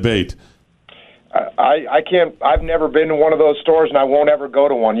Dunkin' debate? I can't. I've never been to one of those stores, and I won't ever go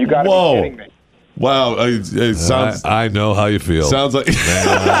to one. You got to be kidding me. Wow, it sounds. I know how you feel. Sounds like.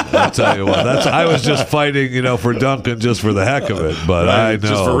 Man, I'll tell you what. I was just fighting, for Duncan just for the heck of it. But right, I know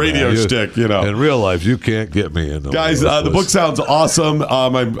just for radio stick, In real life, you can't get me in. Guys, the book sounds awesome.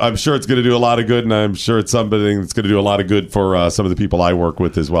 I'm sure it's going to do a lot of good, and I'm sure it's something that's going to do a lot of good for some of the people I work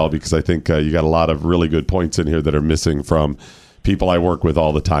with as well. Because I think you got a lot of really good points in here that are missing from people I work with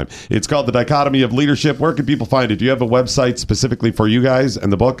all the time. It's called The Dichotomy of Leadership. Where can people find it? Do you have a website specifically for you guys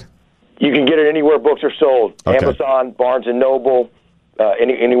and the book? You can get it anywhere books are sold. Okay. Amazon, Barnes & Noble,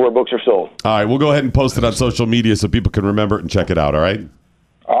 anywhere books are sold. All right, we'll go ahead and post it on social media so people can remember it and check it out, all right?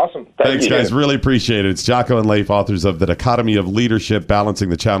 Awesome. Thanks, guys. Really appreciate it. It's Jocko and Leif, authors of The Dichotomy of Leadership, Balancing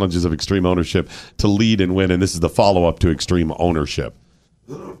the Challenges of Extreme Ownership to Lead and Win, and this is the follow-up to Extreme Ownership.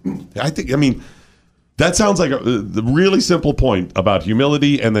 That sounds like a really simple point about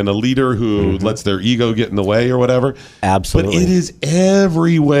humility and then a leader who lets their ego get in the way or whatever. Absolutely. But it is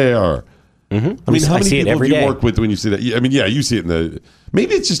everywhere. Mm-hmm. How many people do you work with when you see that? You see it in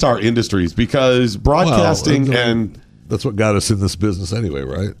maybe it's just our industries because broadcasting and that's what got us in this business anyway,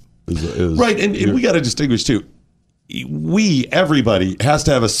 right? Right, and we got to distinguish too. Everybody has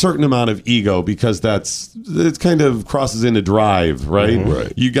to have a certain amount of ego because it kind of crosses into drive, right? Mm-hmm.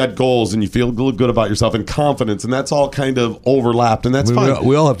 Right. You got goals and you feel good about yourself and confidence, and that's all kind of overlapped, and that's fine.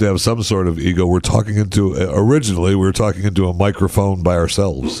 We all have to have some sort of ego. Originally, we were talking into a microphone by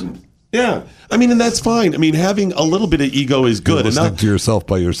ourselves. Yeah. And that's fine. Having a little bit of ego is good. Listening to yourself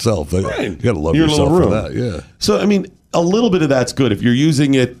by yourself. Right. You got to love yourself for that. Yeah. So, a little bit of that's good if you're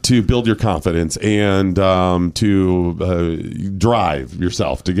using it to build your confidence and to drive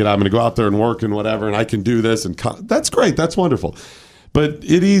yourself to I'm going to go out there and work and whatever, and I can do this. And that's great. That's wonderful. But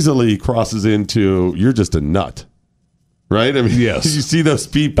it easily crosses into you're just a nut. Right? Yes. You see those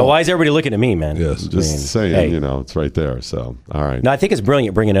people. But why is everybody looking at me, man? Yes. Just saying, it's right there. So, all right. No, I think it's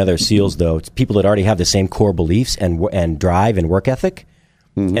brilliant bringing other SEALs, though. It's people that already have the same core beliefs and drive and work ethic,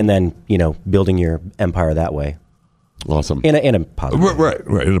 and then, building your empire that way. Awesome. In a positive way.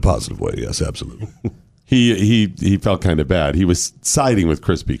 Right. In a positive way. Yes, absolutely. He felt kind of bad. He was siding with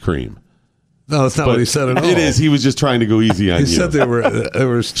Krispy Kreme. No, that's not what he said at all. It is. He was just trying to go easy on you. He said they were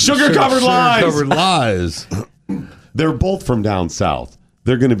sugar-covered lies. Sugar-covered lies. They're both from down south.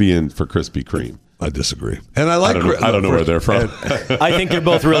 They're going to be in for Krispy Kreme. I disagree. And I don't know where they're from. I think they're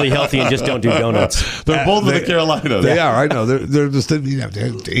both really healthy and just don't do donuts. They're both in the Carolinas. They are. I know. They're just they're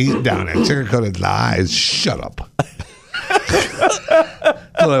eating down at sugar-coated lies. Shut up.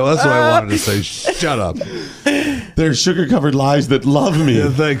 That's what I wanted to say. Shut up. They're sugar-covered lies that love me. Yeah,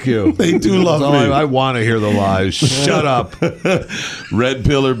 thank you. They do love me. I want to hear the lies. Shut up. Red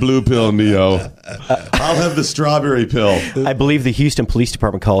pill or blue pill, Neo? I'll have the strawberry pill. I believe the Houston Police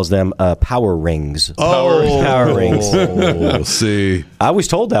Department calls them power rings. Power rings. Oh, see. I was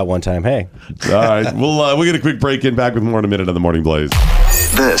told that one time. Hey. All right. We'll get a quick break in. Back with more in a minute on the Morning Blaze.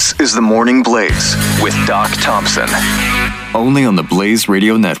 This is the Morning Blaze with Doc Thompson. Only on the Blaze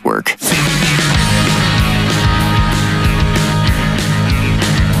Radio Network.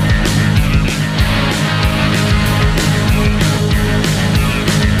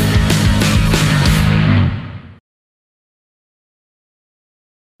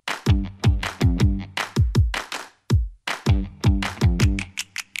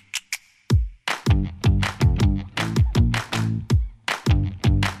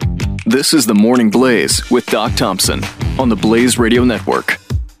 This is the Morning Blaze with Doc Thompson on the Blaze Radio Network.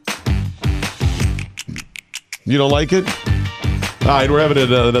 You don't like it? All right, we're having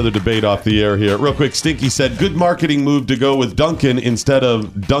another debate off the air here. Real quick, Stinky said, good marketing move to go with Dunkin' instead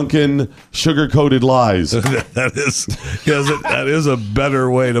of Dunkin' sugar-coated lies. That is a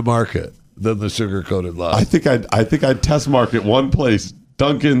better way to market than the sugar-coated lies. I think I'd test market one place,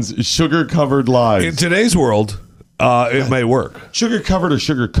 Dunkin's sugar-covered lies. In today's world, it may work. Sugar-covered or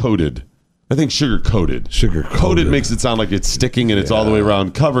sugar-coated? I think sugar-coated. Sugar-coated. Coated makes it sound like it's sticking and it's all the way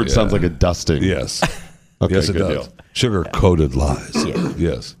around. Covered sounds like a dusting. Yes. Okay, yes, it good does. deal. Sugar-coated lies.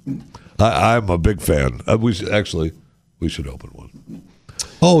 Yes. I'm a big fan. We should open one.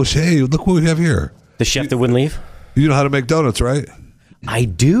 Oh, hey, look what we have here. The chef that wouldn't leave? You know how to make donuts, right? I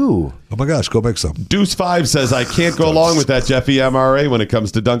do. Oh, my gosh, go make some. Deuce 5 says, I can't go along with that, Jeffy MRA, when it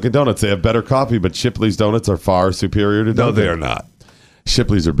comes to Dunkin' Donuts. They have better coffee, but Shipley's donuts are far superior to Dunkin'. No, they are not.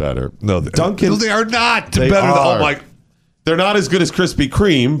 Shipley's are better. No, Dunkin'. No, they are not. They better are. Oh, my. They're not as good as Krispy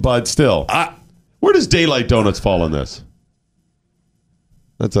Kreme, but still. Where does Daylight Donuts fall in this?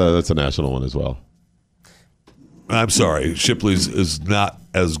 That's a national one as well. I'm sorry, Shipley's is not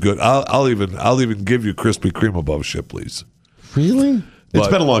as good. I'll even give you Krispy Kreme above Shipley's. Really? It's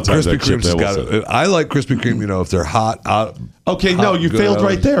been a long time. Krispy Kreme's got it. I like Krispy Kreme. If they're hot. Okay, no, you failed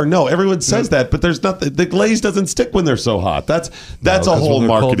right there. No, everyone says that, but there's nothing. The glaze doesn't stick when they're so hot. That's a whole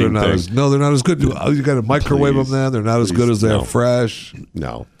marketing thing. They're not as good. You got to microwave them. Then they're not as good as they are fresh.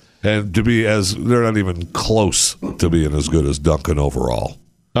 No, and they're not even close to being as good as Dunkin' overall.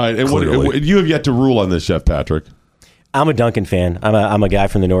 All right, and what you have yet to rule on this, Chef Patrick? I'm a Dunkin' fan. I'm a guy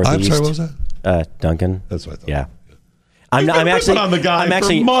from the Northeast. I'm sorry, what was that? Dunkin'. That's what I thought. Yeah. I'm actually on the guy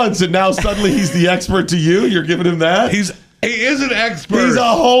for months, and now suddenly he's the expert to you. You're giving him that? He is an expert. He's a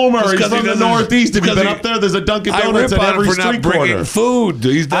homer. He's from the Northeast. Have you been up there? There's a Dunkin' Donuts at every street corner. Food.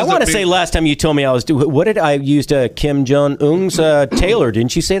 I want to say last time you told me what did I used Kim Jong Un's tailor?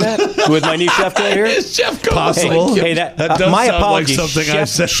 Didn't you say that with my new chef guy here? Chef possible. Hey, that does my sound apologies. like something I've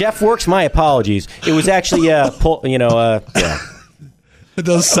said. Chef Works. My apologies. It was actually yeah. It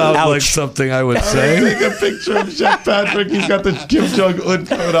does sound like something I would say. Take a picture of Chef Patrick. He's got the Kim Jong-un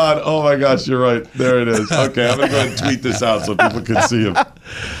coat on. Oh, my gosh, you're right. There it is. Okay, I'm going to go ahead and tweet this out so people can see him. At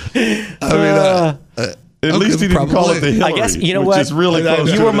least he didn't call it the Hillary. I guess, you know which what? Is really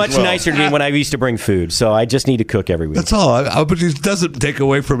close you were much as well. nicer to me when I used to bring food, so I just need to cook every week. That's all. But he doesn't take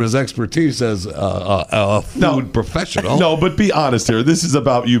away from his expertise as a food professional. No, but be honest here. This is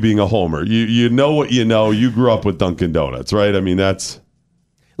about you being a homer. You know what you know. You grew up with Dunkin' Donuts, right? I mean, that's...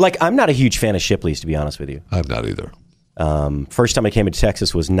 Like, I'm not a huge fan of Shipley's, to be honest with you. I'm not either. First time I came to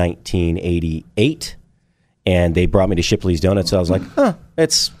Texas was 1988, and they brought me to Shipley's Donuts. So I was like,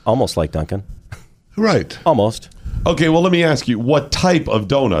 it's almost like Dunkin'. Right. Almost. Okay, well, let me ask you, what type of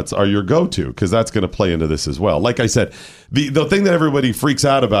donuts are your go-to? Because that's going to play into this as well. Like I said, the thing that everybody freaks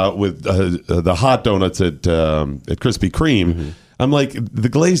out about with the hot donuts at Krispy Kreme, I'm like, the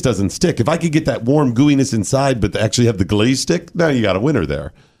glaze doesn't stick. If I could get that warm gooiness inside, but actually have the glaze stick, now you got a winner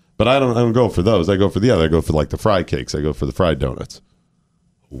there. But I don't go for those. I go for the other. I go for like the fried cakes. I go for the fried donuts.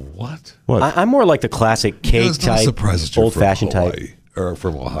 What? I'm more like the classic cake type, old-fashioned type. Or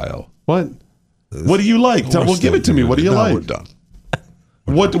from Ohio. What? What do you like? Well, give it to me. What do you like? We're done.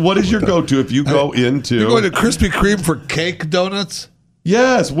 What is your go-to if you go into... You're going to Krispy Kreme for cake donuts?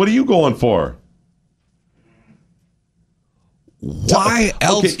 Yes. What are you going for? Why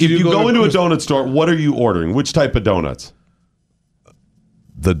else? Okay, if you go into a donut store, what are you ordering? Which type of donuts?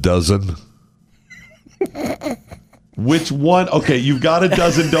 The dozen. Which one? Okay, you've got a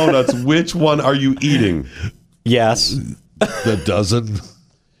dozen donuts. Which one are you eating? Yes. The dozen.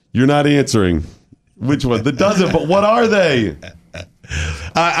 You're not answering. Which one? The dozen, but what are they?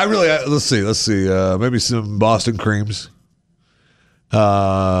 I really, let's see. Maybe some Boston creams.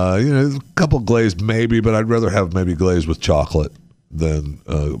 A couple glazed maybe, but I'd rather have maybe glazed with chocolate than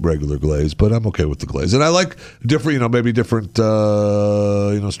regular glaze. But I'm okay with the glaze, and I like different, maybe different,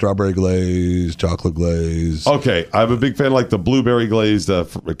 strawberry glaze, chocolate glaze. Okay, I'm a big fan of like the blueberry glazed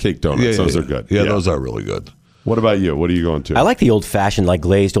cake donuts. Those are good. Yeah, those are really good. What about you? What are you going to? I like the old fashioned, like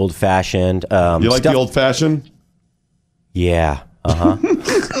glazed old fashioned. You like the old fashioned? Yeah.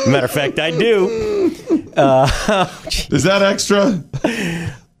 Matter of fact, I do. Is that extra?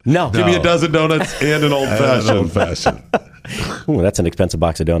 No. Give me a dozen donuts and an old fashioned. Ooh, that's an expensive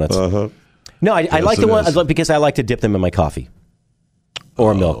box of donuts. No, I like the one because I like to dip them in my coffee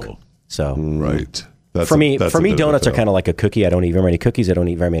or milk. So right. For me, donuts are kind of like a cookie. I don't eat very many cookies. I don't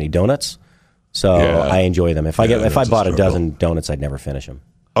eat very many donuts. So I enjoy them. If I bought a dozen donuts, I'd never finish them.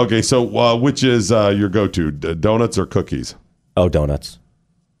 Okay, so which is your go-to, donuts or cookies? Oh, donuts.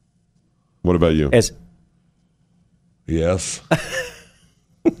 What about you? Yes.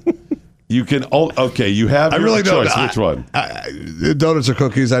 You can. You have. I really don't. Choice. Which one? Donuts or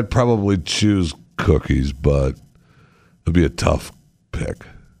cookies? I'd probably choose cookies, but it'd be a tough pick.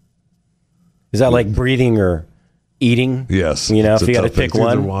 Is that like breathing or eating? Yes. If you got to pick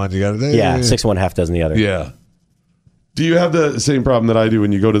one, you got to. 6 one, half dozen the other. Yeah. Do you have the same problem that I do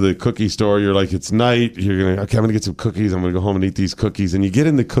when you go to the cookie store? You're like, it's night. I'm going to get some cookies. I'm going to go home and eat these cookies. And you get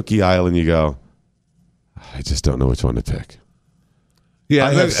in the cookie aisle and you go, I just don't know which one to pick. Yeah,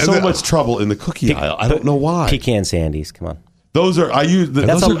 I have so much trouble in the cookie aisle. I don't know why. Pecan sandies, come on. Those are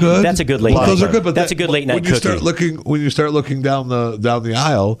those are good. That's a good late night. Those are good, but that's a good late night cookie. When you start looking down the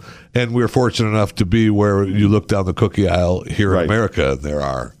aisle, and we're fortunate enough to be where you look down the cookie aisle here in America, there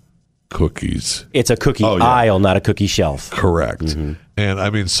are cookies. It's a cookie aisle, not a cookie shelf. Correct. Mm-hmm. And I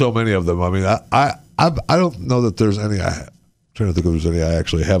mean, so many of them. I mean, I don't know that there's any. I'm trying to think if there's any I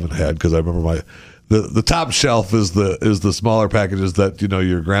actually haven't had because I remember the top shelf is the smaller packages that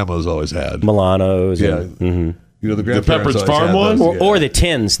your grandma's always had. Milanos. Yeah. And, the Pepperidge Farm one, or the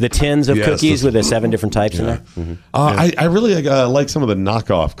tins of cookies with the 7 different types in there. Mm-hmm. I really like some of the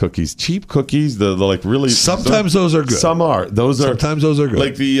knockoff cookies, cheap cookies. The like really. Sometimes those are good. Sometimes those are good.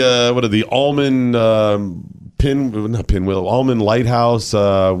 Like the almond almond lighthouse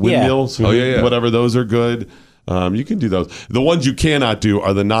windmills. Yeah. Whatever, those are good. You can do those. The ones you cannot do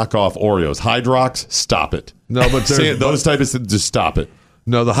are the knockoff Oreos. Hydrox, stop it. No, but those type of things, just stop it.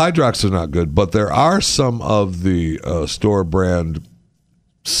 No, the Hydrox are not good, but there are some of the store brand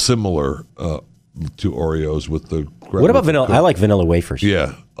similar to Oreos with the. What about vanilla? I like vanilla wafers.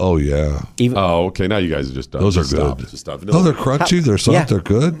 Yeah. Oh yeah. Okay. Now you guys are just done. Those are good. Just stop. Oh, they're crunchy. They're soft. Yeah. They're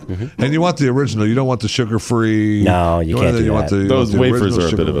good. Mm-hmm. And you want the original. You don't want the sugar-free. No, you can't do that. Those wafers are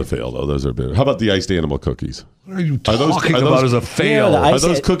a bit of a fail, though. Those are a bit. How about the iced animal cookies? What are you talking about as a fail? Are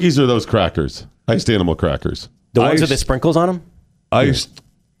those cookies or those crackers? Iced animal crackers. The ones with the sprinkles on them? Iced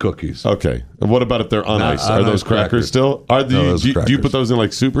cookies. Okay. And what about if they're on ice? Are those crackers still? Do you put those in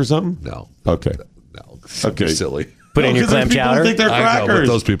like soup or something? No. Okay. No. Okay. Silly. Put in your clam chowder. Think they're crackers. I know, but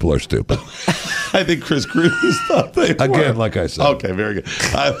those people are stupid. I think Chris Cruz thought they were. Again, like I said. Okay, very good.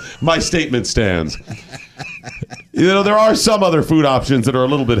 My statement stands. There are some other food options that are a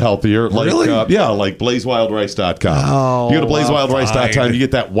little bit healthier. Like, really? Like BlazeWildRice.com. Oh, you go to BlazeWildRice.com, you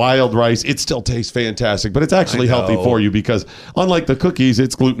get that wild rice. It still tastes fantastic, but it's actually healthy for you because, unlike the cookies,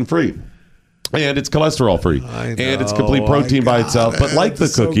 it's gluten-free. And it's cholesterol-free. And it's complete protein by itself. But like the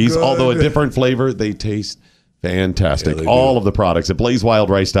cookies, although a different flavor, they taste fantastic. Yeah, all of the products at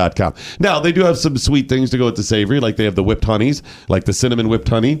BlazeWildRice.com. Now, they do have some sweet things to go with the savory, like they have the whipped honeys, like the cinnamon whipped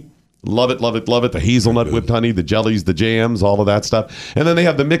honey. Love it, love it, love it. The hazelnut whipped honey, the jellies, the jams, all of that stuff. And then they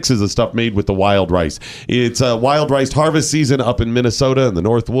have the mixes of stuff made with the wild rice. It's wild rice harvest season up in Minnesota in the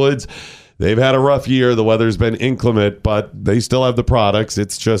North Woods. They've had a rough year. The weather's been inclement, but they still have the products.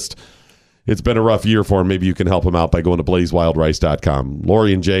 It's been a rough year for them. Maybe you can help them out by going to BlazeWildRice.com.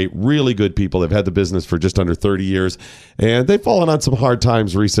 Lori and Jay, really good people. They've had the business for just under 30 years, and they've fallen on some hard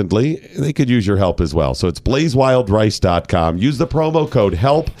times recently. They could use your help as well. So it's BlazeWildRice.com. Use the promo code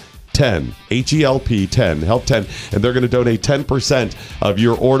HELP10, HELP 10, HELP10, and they're going to donate 10% of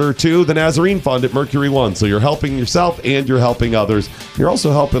your order to the Nazarene Fund at Mercury One. So you're helping yourself and you're helping others. You're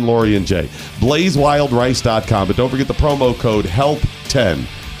also helping Lori and Jay. BlazeWildRice.com, but don't forget the promo code HELP10.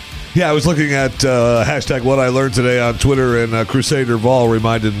 Yeah, I was looking at hashtag what I learned today on Twitter, and Crusader Vol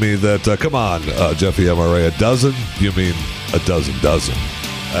reminded me that, come on, Jeffy MRA, a dozen? You mean a dozen?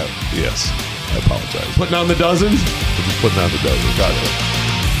 Yes, I apologize. Putting on the dozens? Just putting on the dozens. Got it.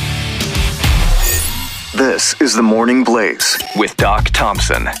 This is the Morning Blaze with Doc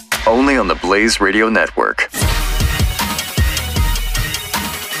Thompson, only on the Blaze Radio Network.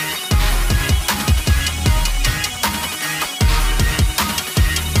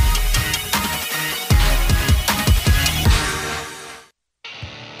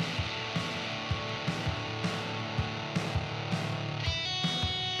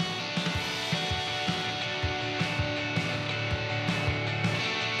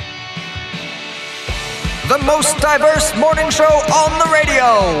 the most diverse morning show on the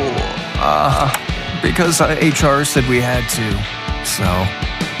radio. Because HR said we had to. So,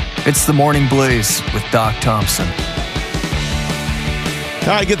 it's the Morning Blaze with Doc Thompson.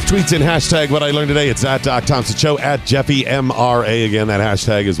 All right, get the tweets in. Hashtag what I learned today. It's at Doc Thompson Show, at JeffyMRA. Again, that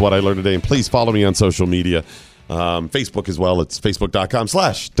hashtag is what I learned today. And please follow me on social media. Facebook as well. It's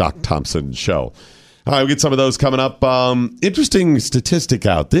facebook.com/Doc Thompson Show. All right, we'll get some of those coming up. Interesting statistic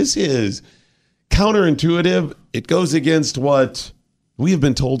out. This is counterintuitive. It goes against what we have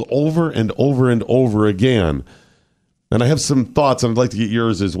been told over and over and over again. And I have some thoughts, and I'd like to get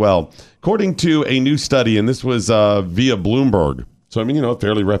yours as well. According to a new study, and this was via Bloomberg, so, I mean,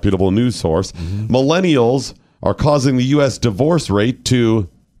 fairly reputable news source. Mm-hmm. Millennials are causing the U.S. divorce rate to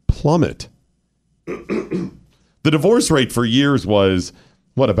plummet. The divorce rate for years was,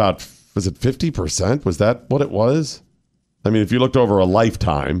 was it 50%? Was that what it was? I mean, if you looked over a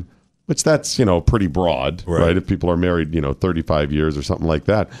lifetime, which that's, pretty broad, right? If people are married, 35 years or something like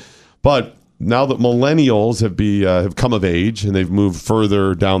that. But now that millennials have come of age and they've moved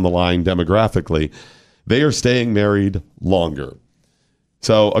further down the line demographically, they are staying married longer.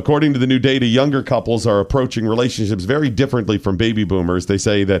 So according to the new data, younger couples are approaching relationships very differently from baby boomers. They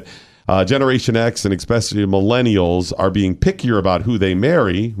say that Generation X and especially millennials are being pickier about who they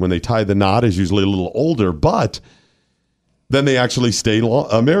marry. When they tie the knot is usually a little older, but then they actually stay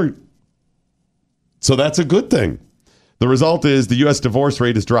married. So that's a good thing. The result is the U.S. divorce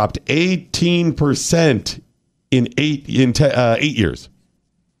rate has dropped 18% in 8 years.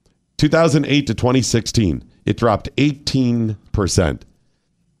 2008 to 2016, it dropped 18%.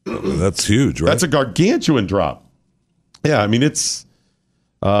 That's huge, right? That's a gargantuan drop. Yeah, I mean, it's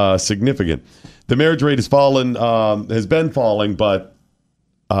significant. The marriage rate has been falling, but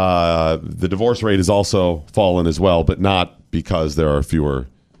the divorce rate has also fallen as well, but not because there are fewer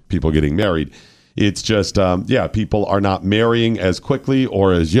people getting married. It's just, people are not marrying as quickly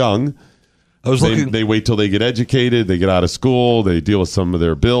or as young. They wait till they get educated, they get out of school, they deal with some of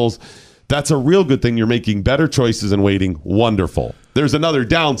their bills. That's a real good thing. You're making better choices and waiting. Wonderful. There's another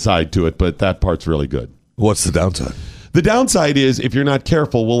downside to it, but that part's really good. What's the downside? The downside is if you're not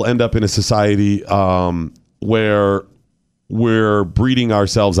careful, we'll end up in a society where we're breeding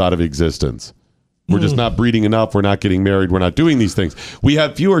ourselves out of existence. We're just not breeding enough. We're not getting married. We're not doing these things. We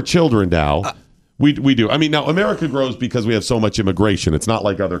have fewer children now. We do. I mean, now America grows because we have so much immigration. It's not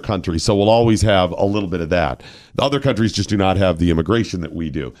like other countries. So we'll always have a little bit of that. The other countries just do not have the immigration that we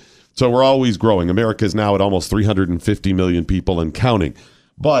do. So we're always growing. America is now at almost 350 million people and counting.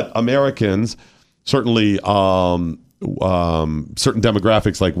 But Americans, certainly certain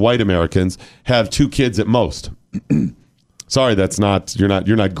demographics like white Americans, have 2 kids at most. Sorry, you're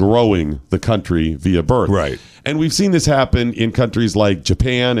not growing the country via birth. Right. And we've seen this happen in countries like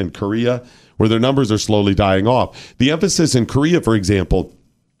Japan and Korea, where their numbers are slowly dying off. The emphasis in Korea, for example,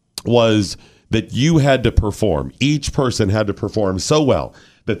 was that you had to perform. Each person had to perform so well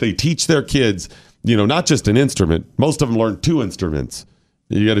that they teach their kids, not just an instrument. Most of them learn 2 instruments.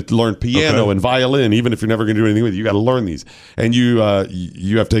 You got to learn piano and violin, even if you're never going to do anything with it. You got to learn these. And you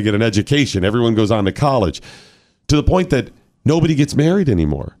have to get an education. Everyone goes on to college, to the point that nobody gets married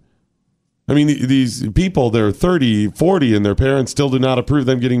anymore. I mean, these people, they're 30, 40, and their parents still do not approve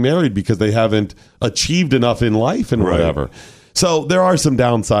them getting married because they haven't achieved enough in life and whatever. So there are some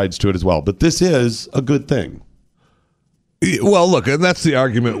downsides to it as well. But this is a good thing. Well, look, and that's the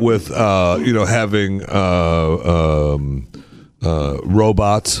argument with, having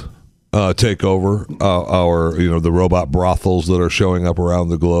robots take over the robot brothels that are showing up around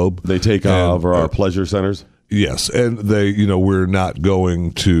the globe. They take over our pleasure centers. Yes, and we're not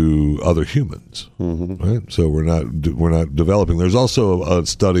going to other humans, right? So we're not developing. There's also a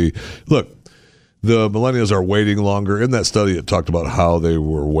study. Look, the millennials are waiting longer. In that study, it talked about how they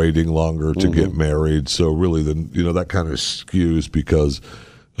were waiting longer to get married. So really, that kind of skews because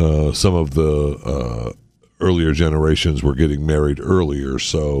some of the earlier generations were getting married earlier.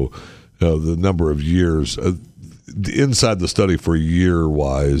 So the number of years. Inside the study for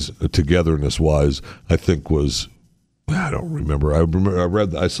year-wise, togetherness-wise, I think was, I don't remember.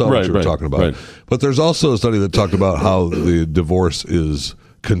 I saw what you were talking about. Right. But there's also a study that talked about how the divorce is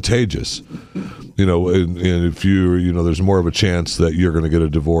contagious. And if there's more of a chance that you're going to get a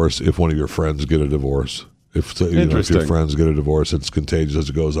divorce if one of your friends get a divorce. If your friends get a divorce, it's contagious as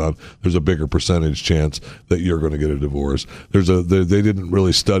it goes on. There's a bigger percentage chance that you're going to get a divorce. They didn't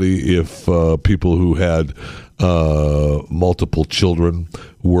really study if people who had multiple children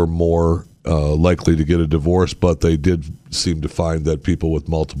were more likely to get a divorce, but they did seem to find that people with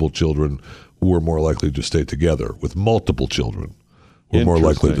multiple children were more likely to stay together with multiple children, were more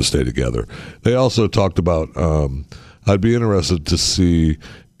likely to stay together. They also talked about, I'd be interested to see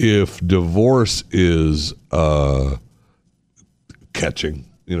if divorce is catching,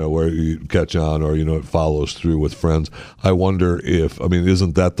 where you catch on or, it follows through with friends. I wonder if,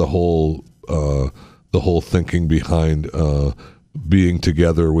 isn't that the whole thinking behind being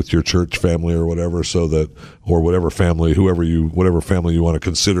together with your church family or whatever, so that, or whatever family you want to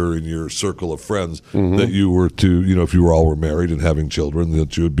consider in your circle of friends, that you were to, if you were married and having children,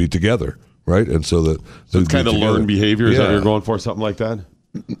 that you would be together, right? And so that it's kind of learned behavior. Is that what you're going for, something like that?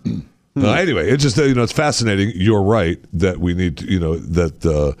 Anyway, it's just it's fascinating. You're right that we need to,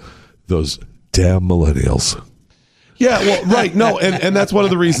 that those damn millennials. Yeah, well, right. No, and that's one of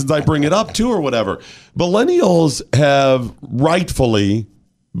the reasons I bring it up, too, or whatever. Millennials have rightfully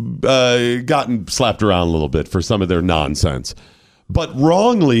gotten slapped around a little bit for some of their nonsense. But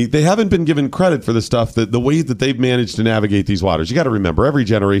wrongly, they haven't been given credit for the stuff, the way that they've managed to navigate these waters. You got to remember, every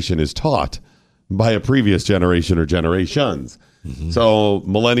generation is taught by a previous generation or generations. Mm-hmm. So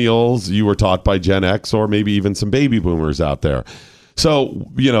millennials, you were taught by Gen X or maybe even some baby boomers out there. So,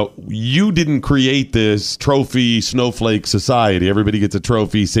 you didn't create this trophy snowflake society. Everybody gets a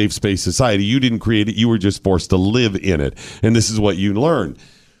trophy, safe space society. You didn't create it. You were just forced to live in it. And this is what you learned.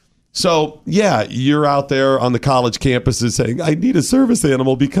 So, yeah, you're out there on the college campuses saying, I need a service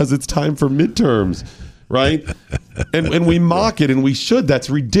animal because it's time for midterms, right? and we mock it, and we should. That's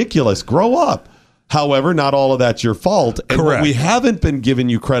ridiculous. Grow up. However, not all of that's your fault. And Correct. What we haven't been giving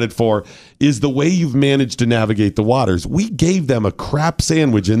you credit for is the way you've managed to navigate the waters. We gave them a crap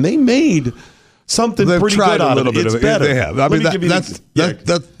sandwich, and they made something pretty good out of it. It's better. They have. That's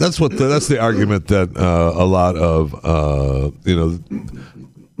the argument that a lot of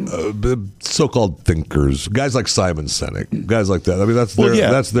so-called thinkers, guys like Simon Sinek, guys like that.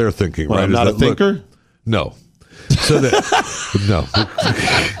 That's their thinking, right? I'm not a thinker? Look, no. So that no.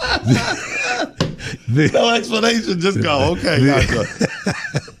 No explanation, just go. Okay, gotcha.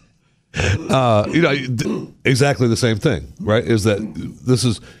 Exactly the same thing, right? Is that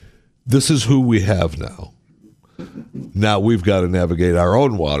this is who we have now. Now we've got to navigate our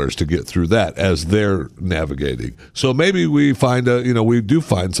own waters to get through that as they're navigating. So maybe we find we do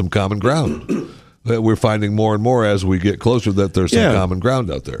find some common ground. That we're finding more and more as we get closer that there's some common ground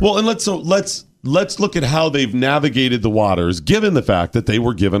out there. Well, and let's look at how they've navigated the waters, given the fact that they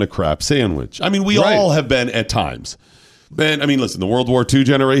were given a crap sandwich. We all have been at times. And listen, the World War II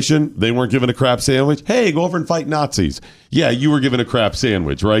generation, they weren't given a crap sandwich. Hey, go over and fight Nazis. Yeah, you were given a crap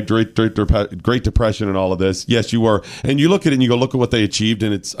sandwich, right? Great Depression and all of this. Yes, you were. And you look at it and you go, look at what they achieved,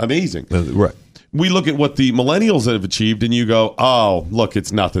 and it's amazing. Right. We look at what the millennials have achieved, and you go, oh, look,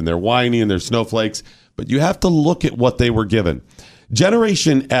 it's nothing. They're whiny and they're snowflakes. But you have to look at what they were given.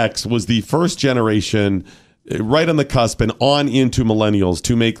 Generation X was the first generation right on the cusp and on into millennials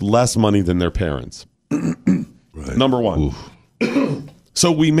to make less money than their parents. Right. Number one.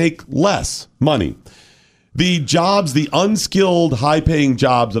 So we make less money. The jobs, the unskilled, high-paying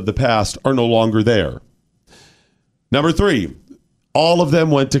jobs of the past are no longer there. Number three, all of them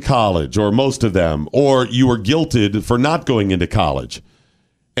went to college, or most of them, or you were guilted for not going into college.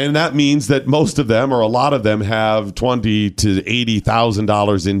 And that means that most of them, or a lot of them, have $20,000 to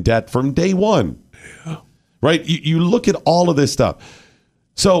 $80,000 in debt from day one. Yeah. Right? You look at all of this stuff.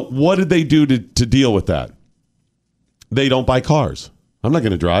 So what did they do to deal with that? They don't buy cars. I'm not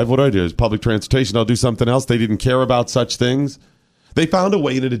going to drive. What do I do? It's public transportation. I'll do something else. They didn't care about such things. They found a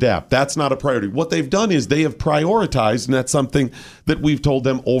way to adapt. That's not a priority. What they've done is they have prioritized, and that's something that we've told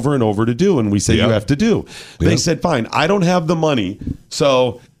them over and over to do, and we say you have to do. They said, fine, I don't have the money,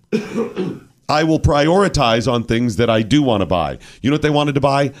 so I will prioritize on things that I do want to buy. You know what they wanted to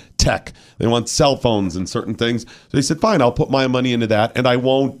buy? Tech. They want cell phones and certain things. So they said, fine, I'll put my money into that, and I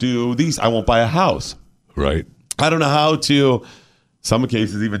won't do these. I won't buy a house. Right. I don't know how to, some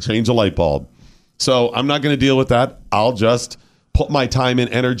cases, even change a light bulb. So I'm not going to deal with that. I'll just put my time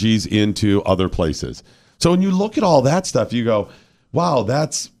and energies into other places. So when you look at all that stuff, you go, wow,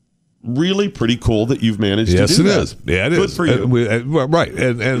 that's really pretty cool that you've managed to do that. Yes, it is. Yeah, it is. Good for you. Right.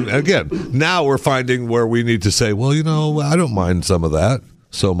 And again, now we're finding where we need to say, well, I don't mind some of that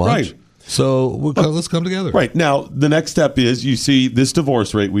so much. Right. So let's come together. Right. Now, the next step is you see this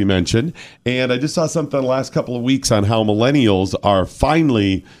divorce rate we mentioned, and I just saw something the last couple of weeks on how millennials are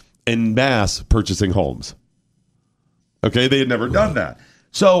finally en masse purchasing homes. Okay, they had never done that.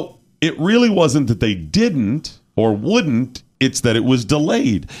 So it really wasn't that they didn't or wouldn't. It's that it was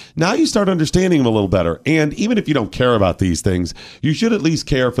delayed. Now you start understanding them a little better. And even if you don't care about these things, you should at least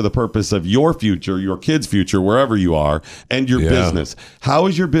care for the purpose of your future, your kids' future, wherever you are, and your business. How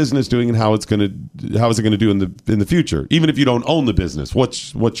is your business doing, and how is it going to do in the future? Even if you don't own the business,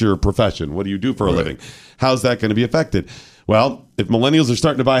 what's your profession? What do you do for a living? How's that going to be affected? Well, if millennials are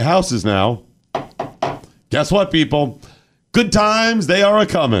starting to buy houses now, guess what, people? Good times, they are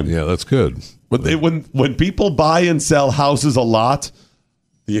a-coming. Yeah, that's good. When people buy and sell houses a lot,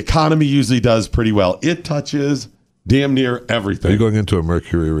 the economy usually does pretty well. It touches damn near everything. Are you going into a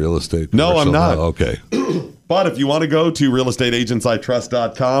Mercury real estate? No, I'm not. Okay. But if you want to go to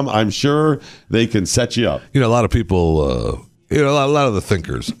realestateagentsitrust.com, I'm sure they can set you up. A lot of people, a lot of the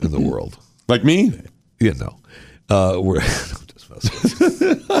thinkers in the world. Like me? We're just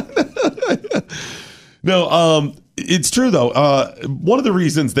No, it's true, though. One of the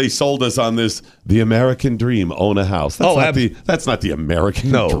reasons they sold us on this, the American dream, own a house. That's not the American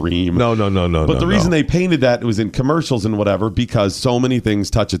dream. No. But the reason they painted that, it was in commercials and whatever, because so many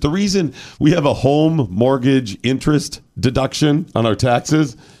things touch it. The reason we have a home mortgage interest deduction on our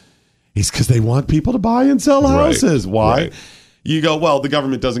taxes is because they want people to buy and sell houses. Right. Why? Right. You go, well, the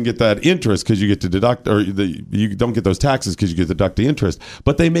government doesn't get that interest because you get to deduct, or you don't get those taxes because you get to deduct the interest.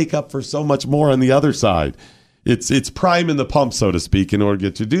 But they make up for so much more on the other side. It's prime in the pump, so to speak, in order to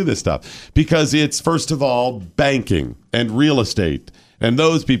get to do this stuff. Because it's, first of all, banking and real estate and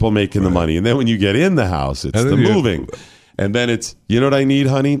those people making the money. And then when you get in the house, it's the moving. And then it's, you know what I need,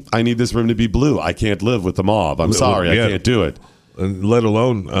 honey? I need this room to be blue. I can't live with the mauve. I'm sorry, I can't do it. And let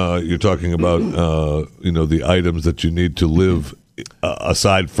alone you're talking about the items that you need to live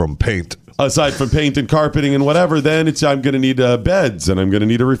aside from paint. Aside from paint and carpeting and whatever, then I'm going to need beds, and I'm going to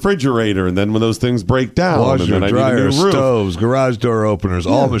need a refrigerator, and then when those things break down, washer, and then dryer, I need a new roof. stoves, garage door openers,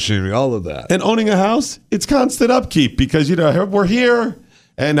 all machinery, all of that. And owning a house, it's constant upkeep because We're here,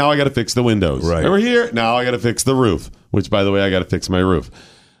 and now I got to fix the windows. Right. And we're here, now I got to fix the roof. Which, by the way, I got to fix my roof.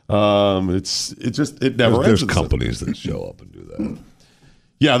 It never ends. There's companies that show up and do that.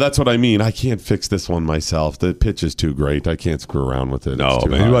 Yeah, that's what I mean. I can't fix this one myself. The pitch is too great. I can't screw around with it. No,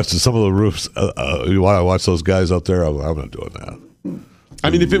 man. You watch some of the roofs. You want to watch those guys out there? I'm not doing that.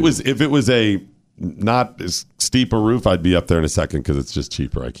 I mean, if it was a not as steep a roof, I'd be up there in a second because it's just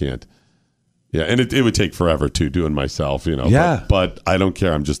cheaper. I can't. Yeah, and it would take forever too doing myself. Yeah. But I don't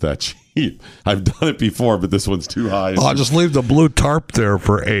care. I'm just that cheap. I've done it before, but this one's too high. I'll just leave the blue tarp there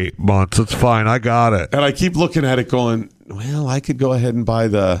for 8 months. It's fine. I got it. And I keep looking at it, going, well, I could go ahead and buy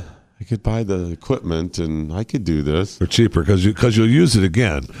the equipment, and I could do this for cheaper because you'll use it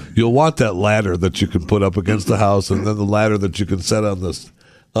again. You'll want that ladder that you can put up against the house, and then the ladder that you can set on this.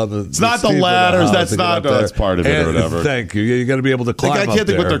 It's not the ladders. That's part of it or whatever. Thank you. You got to be able to climb. I can't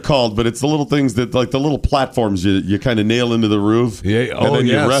think what they're called, but it's the little things that, like the little platforms you kind of nail into the roof, and then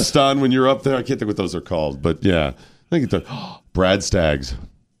you rest on when you're up there. I can't think what those are called, but yeah, I think it's Brad Staggs.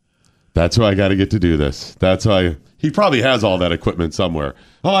 That's why I got to get to do this. That's why he probably has all that equipment somewhere.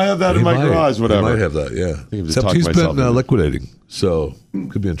 Oh, I have that in my garage. Whatever. He might have that. Yeah. Except he's been liquidating, so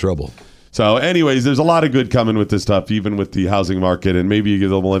could be in trouble. So anyways, there's a lot of good coming with this stuff, even with the housing market, and maybe you give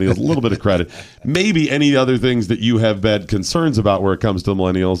the millennials a little bit of credit. Maybe any other things that you have had concerns about where it comes to the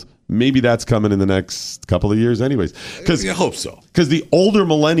millennials, maybe that's coming in the next couple of years anyways. I hope so. Because the older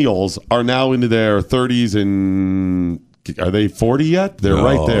millennials are now into their 30s, and are they 40 yet? They're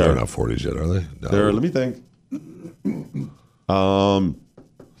right there. They're not 40s yet, are they? No. Let me think.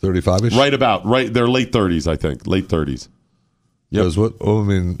 35-ish? They're late 30s, I think. Late 30s. Yep.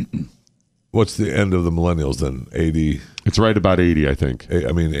 What's the end of the millennials then? 80? It's right about 80, I think.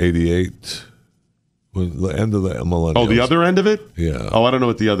 88. The end of the millennials. Oh, the other end of it? Yeah. Oh, I don't know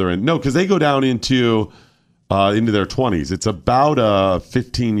what the other end. No, because they go down into their 20s. It's about a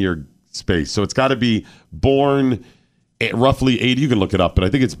 15-year space. So it's got to be born roughly 80. You can look it up, but I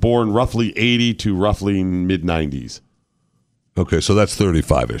think it's born roughly 80 to roughly mid-90s. Okay, so that's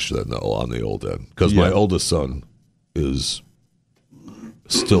 35-ish then, though, on the old end. Because my oldest son is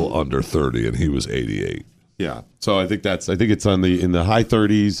still under 30, and he was 88. Yeah, so I think it's in the high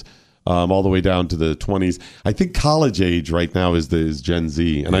 30s, all the way down to the 20s. I think college age right now is Gen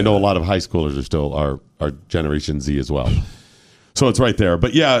Z, and I know a lot of high schoolers are still are Generation Z as well. So it's right there.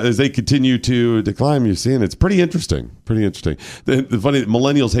 But yeah, as they continue to decline, you're seeing it's pretty interesting. Pretty interesting. The funny,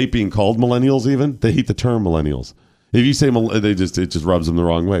 millennials hate being called millennials. Even they hate the term millennials. If you say it just rubs them the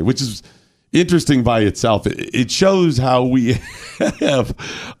wrong way, which is interesting by itself. It shows how we have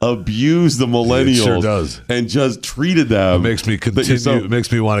abused the millennials. It sure does. And just treated them. It makes me continue. It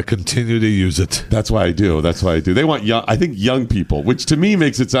makes me want to continue to use it. That's why I do. They want young people, which to me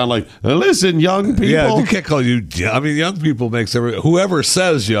makes it sound like, listen, young people. Yeah, you can't call you. I mean, young people makes whoever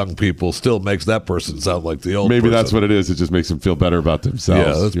says young people still makes that person sound like the old. Maybe person. That's what it is. It just makes them feel better about themselves.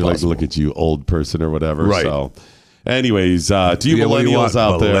 Yeah, that's You're possible. like, look at you, old person or whatever. Right. So. Anyways, to you millennials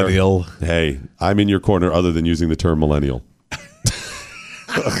out millennial? There, hey, I'm in your corner other than using the term millennial.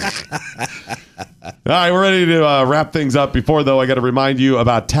 All right, we're ready to wrap things up. Before, though, I got to remind you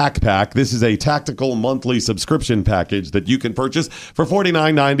about TAC Pack. This is a tactical monthly subscription package that you can purchase for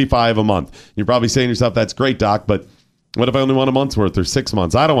 $49.95 a month. You're probably saying to yourself, that's great, Doc, but what if I only want a month's worth or 6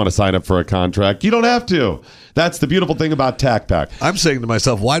 months? I don't want to sign up for a contract. You don't have to. That's the beautiful thing about TAC Pack. I'm saying to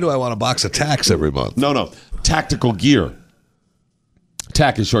myself, why do I want a box of tacks every month? No. Tactical gear.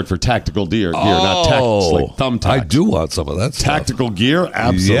 TAC is short for tactical gear, not tacks like thumbtacks. I do want some of that stuff. Tactical gear?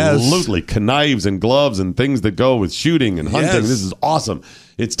 Absolutely. Yes. Knives and gloves and things that go with shooting and hunting. Yes. This is awesome.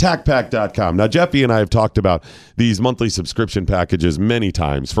 It's tacpack.com. Now, Jeffy and I have talked about these monthly subscription packages many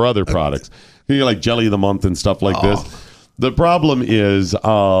times for other products. Like Jelly of the Month and stuff like this. The problem is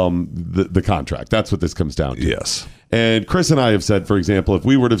the contract. That's what this comes down to. Yes. And Chris and I have said, for example, if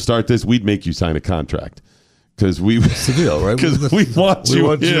we were to start this, we'd make you sign a contract. Because That's the deal, right? Because we want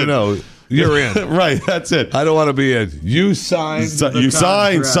you to know you're in. Right, that's it. I don't want to be in. You signed You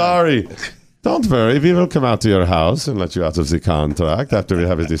signed, sorry. Don't worry, we will come out to your house and let you out of the contract after we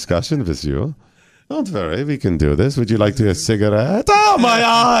have a discussion with you. Don't worry, we can do this. Would you like to get a cigarette? Oh, my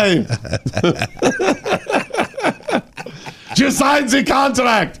eye! You signed the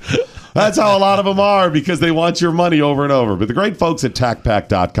contract! That's how a lot of them are, because they want your money over and over. But the great folks at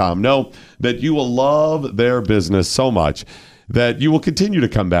TacPack.com know that you will love their business so much that you will continue to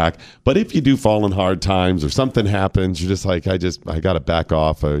come back. But if you do fall in hard times or something happens, you're just like, I got to back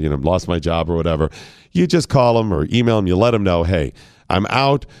off, or, lost my job or whatever, you just call them or email them. You let them know, hey, I'm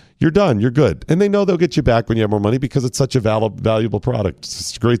out. You're done. You're good. And they know they'll get you back when you have more money because it's such a valuable product.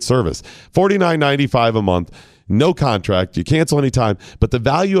 It's a great service. $49.95 a month. No contract. You cancel anytime. But the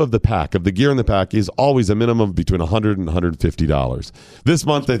value of the pack, of the gear in the pack, is always a minimum of between $100 and $150. This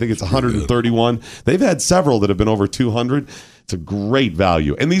month, I think it's $131. They've had several that have been over $200. It's a great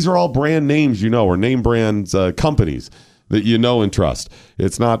value. And these are all brand names, or name brands, companies that you know and trust.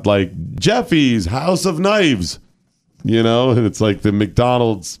 It's not like Jeffy's House of Knives. It's like the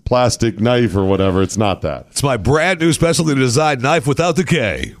McDonald's plastic knife or whatever. It's not that. It's my brand new specialty designed knife without the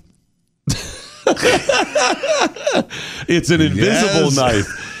K. It's an invisible knife.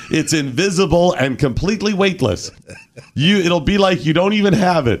 It's invisible and completely weightless. It'll be like you don't even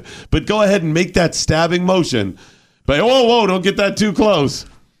have it. But go ahead and make that stabbing motion. But whoa, don't get that too close.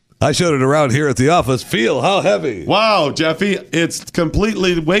 I showed it around here at the office. Feel how heavy. Wow, Jeffy, it's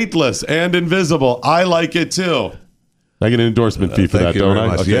completely weightless and invisible. I like it too. I get an endorsement fee for that, don't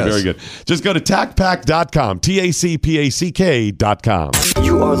I? Okay, yes. Very good. Just go to tacpack.com, TACPACK.com.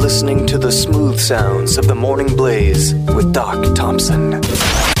 You are listening to the smooth sounds of the Morning Blaze with Doc Thompson. On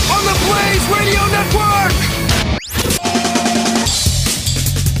the Blaze Radio Network!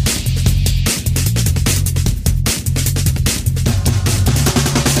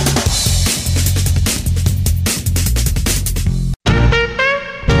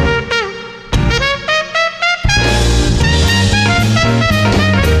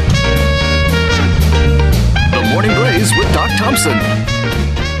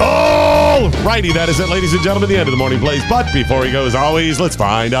 All righty, that is it, ladies and gentlemen, the end of the Morning Blaze. But before he goes, always, let's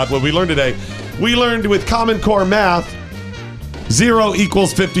find out what we learned today. We learned with Common Core math, 0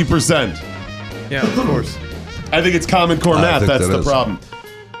 equals 50%. Yeah, of course. I think it's Common Core math. That's the problem.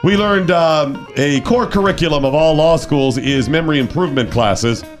 We learned a core curriculum of all law schools is memory improvement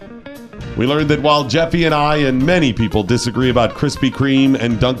classes. We learned that while Jeffy and I and many people disagree about Krispy Kreme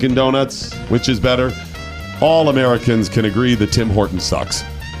and Dunkin' Donuts, which is better, all Americans can agree that Tim Hortons sucks.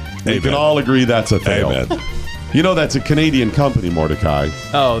 We can all agree that's a fail. Amen. That's a Canadian company, Mordecai.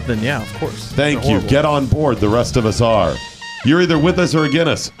 Oh, then yeah, of course. Thank you. Get on board. The rest of us are. You're either with us or against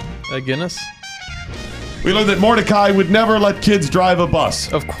us. Against us? We learned that Mordecai would never let kids drive a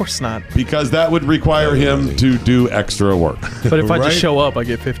bus. Of course not. Because that would require him to do extra work. But if I just show up, I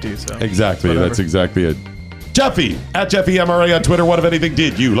get 50. So exactly. Whatever. That's exactly it. Jeffy, at Jeffy MRA on Twitter, what, if anything,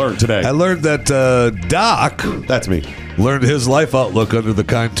 did you learn today? I learned that Doc... That's me. Learned his life outlook under the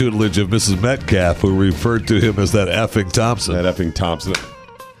kind tutelage of Mrs. Metcalf, who referred to him as that effing Thompson. That effing Thompson.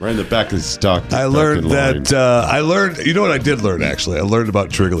 Right in the back of his stock. I learned that... you know what I did learn, actually? I learned about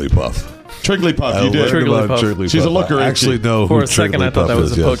Trigglypuff. Trigglypuff, you did. Trigglypuff. She's a looker. I actually know For who a second, I thought that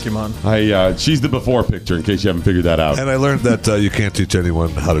was a Pokemon. She's the before picture, in case you haven't figured that out. And I learned that you can't teach anyone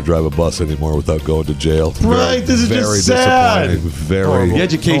how to drive a bus anymore without going to jail. Right, this is very just sad. disappointing. Very the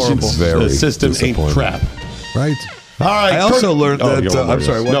education system ain't crap. Right. All right. I also learned that. I'm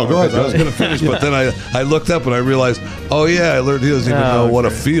sorry. No, go ahead. I was going to finish, but then I looked up and I realized, I learned he doesn't even know what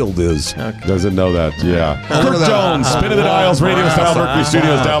a field is. Doesn't know that. Yeah. Kirk Jones, Spin of the Dials, Radio Style, Mercury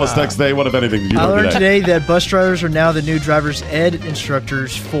Studios, Dallas, Texas. What, if anything, did you I learn learned today that bus drivers are now the new driver's ed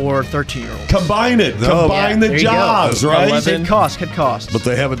instructors for 13-year-olds. Combine it. Combine the jobs, right? Cut costs. But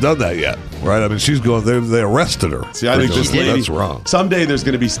they haven't done that yet, right? I mean, she's going. They arrested her. See, I think this lady. That's wrong. Someday there's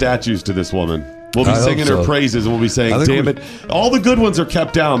going to be statues to this woman. We'll be singing her praises, and we'll be saying, "Damn it! All the good ones are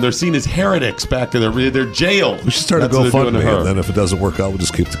kept down. They're seen as heretics back in their jail." We should start a GoFundMe, and then if it doesn't work out, we'll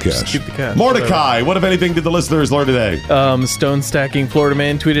just keep the cash. Mordecai, what if anything did the listeners learn today? Stone Stacking Florida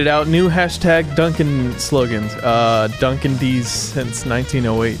Man tweeted out new hashtag Dunkin' slogans. Dunkin' D's since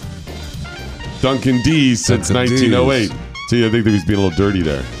 1908. Dunkin' D's since 1908. See, I think he was being a little dirty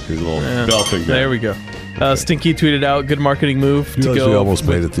there. He was a little belting there. There we go. Stinky tweeted out, good marketing move to go. We almost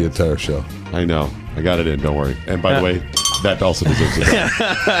made it the entire show. I know. I got it in. Don't worry. And by the way, that also deserves a go. Go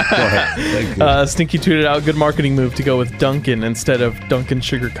ahead. Thank you. Stinky tweeted out, good marketing move to go with Dunkin' instead of Dunkin'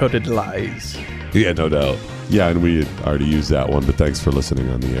 sugar-coated lies. Yeah, no doubt. Yeah, and we had already used that one, but thanks for listening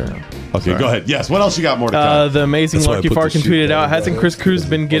on the air. Okay, go ahead. Yes, what else you got, Mordecai? The amazing Lucky Farkin tweeted out, hasn't Chris Cruz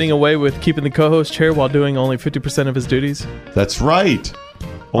been getting away with keeping the co-host chair while doing only 50% of his duties? That's right.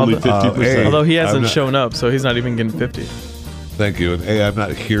 Only 50%. Although he hasn't shown up, so he's not even getting 50. Thank you. And I'm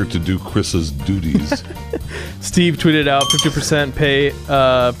not here to do Chris's duties. Steve tweeted out 50% pay.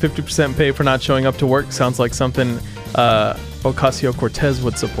 50% pay for not showing up to work sounds like something Ocasio-Cortez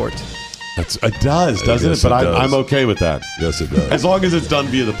would support. It does, doesn't it? But I'm okay with that. Yes, it does. As long as it's done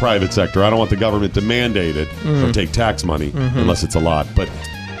via the private sector. I don't want the government to mandate it or take tax money unless it's a lot. But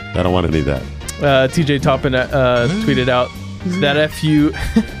I don't want any of that. TJ Toppin tweeted out that if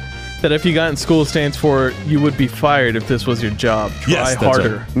you got in school stands for you would be fired if this was your job. Try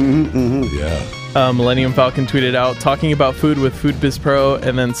harder. Right. Yeah. Millennium Falcon tweeted out talking about food with Food Biz Pro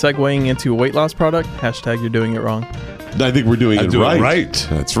and then segueing into a weight loss product. Hashtag you're doing it wrong. I think we're doing it right. Right.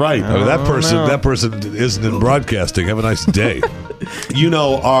 That's right. I mean, that person isn't in broadcasting. Have a nice day. You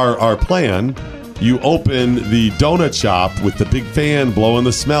know, our plan, you open the donut shop with the big fan blowing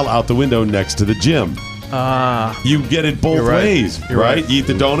the smell out the window next to the gym. You get it both ways, right? You eat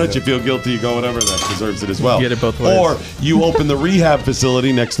the donuts, you feel guilty, you go whatever, that deserves it as well. You get it both ways. Or you open the rehab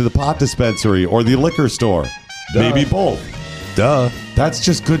facility next to the pot dispensary or the liquor store. Maybe both. Duh. That's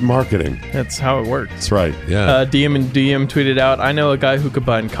just good marketing. That's how it works. That's right. Yeah. DM and DM tweeted out, I know a guy who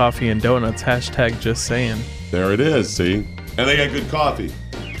combined coffee and donuts. Hashtag just saying. There it is, see? And they got good coffee.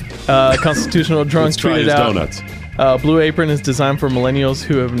 Constitutional Drunk tweeted out, donuts. Blue Apron is designed for millennials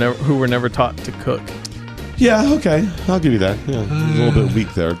who were never taught to cook. Yeah, okay. I'll give you that. Yeah, a little bit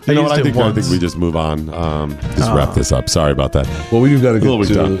weak there. You know what? I think we just move on. Just wrap this up. Sorry about that. Well, we've got to get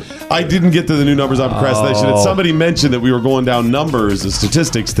to... I didn't get to the new numbers on procrastination. And somebody mentioned that we were going down numbers and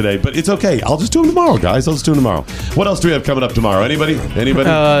statistics today, but it's okay. I'll just do them tomorrow, guys. I'll just do them tomorrow. What else do we have coming up tomorrow? Anybody?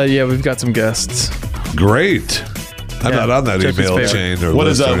 Yeah, we've got some guests. Great. I'm not on that email chain. Or what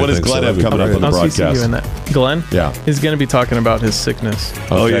does Glenn have coming up on the broadcast? You in that. Glenn? Yeah. He's going to be talking about his sickness. Okay.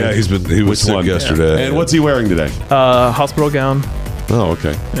 Oh, yeah. He was sick yesterday. Yeah. And what's he wearing today? Hospital gown. Oh,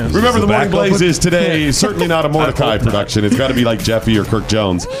 okay. Yeah. Remember, the Morning Blaze is today certainly not a Mordecai production. It's got to be like Jeffy or Kirk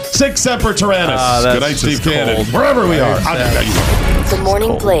Jones. Sic Semper Tyrannis. Good night, Steve Cannon. Wherever we are. The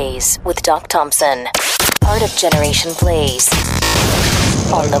Morning Blaze with Doc Thompson. Part of Generation Blaze.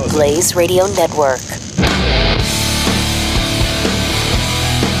 On the Blaze Radio Network.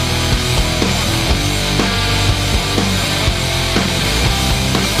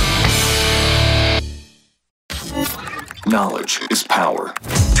 Knowledge is power.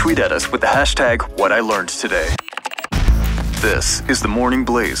 Tweet at us with the hashtag #WhatILearnedToday. This is the Morning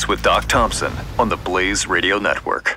Blaze with Doc Thompson on the Blaze Radio Network.